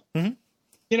console.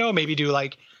 Maybe do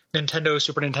like Nintendo,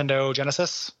 Super Nintendo,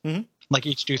 Genesis. Like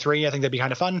each do 3. I think that'd be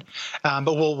kind of fun. But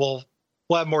we'll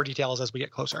have more details as we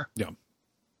get closer. Yeah.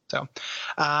 So,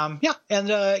 and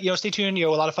stay tuned.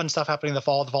 A lot of fun stuff happening in the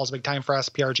fall. The fall's a big time for us.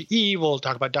 PRGE. We'll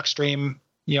talk about Duckstream.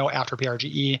 After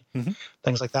PRGE,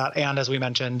 things like that. And as we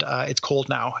mentioned, it's cold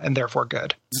now and therefore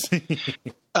good.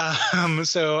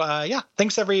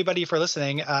 Thanks everybody for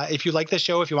listening. If you like this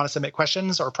show, if you want to submit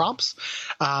questions or prompts,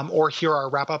 or hear our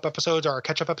wrap-up episodes or our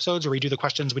catch-up episodes where we do the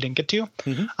questions we didn't get to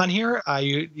on here,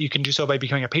 you can do so by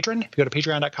becoming a patron. If you go to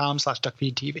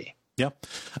patreon.com/duckfeedtv. Yep.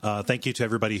 Thank you to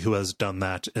everybody who has done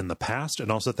that in the past. And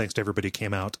also thanks to everybody who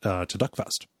came out to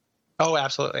Duckfest. Oh,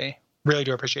 absolutely. Really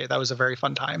do appreciate it. That was a very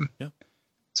fun time. Yeah.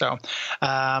 So,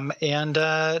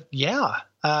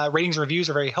 ratings and reviews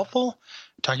are very helpful.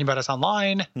 Talking about us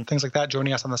online, things like that,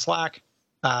 joining us on the Slack,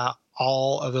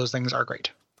 all of those things are great.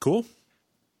 Cool.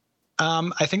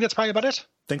 I think that's probably about it.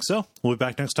 Think so. We'll be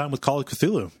back next time with Call of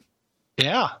Cthulhu.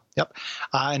 Yeah. Yep.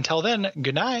 Until then,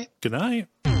 good night. Good night.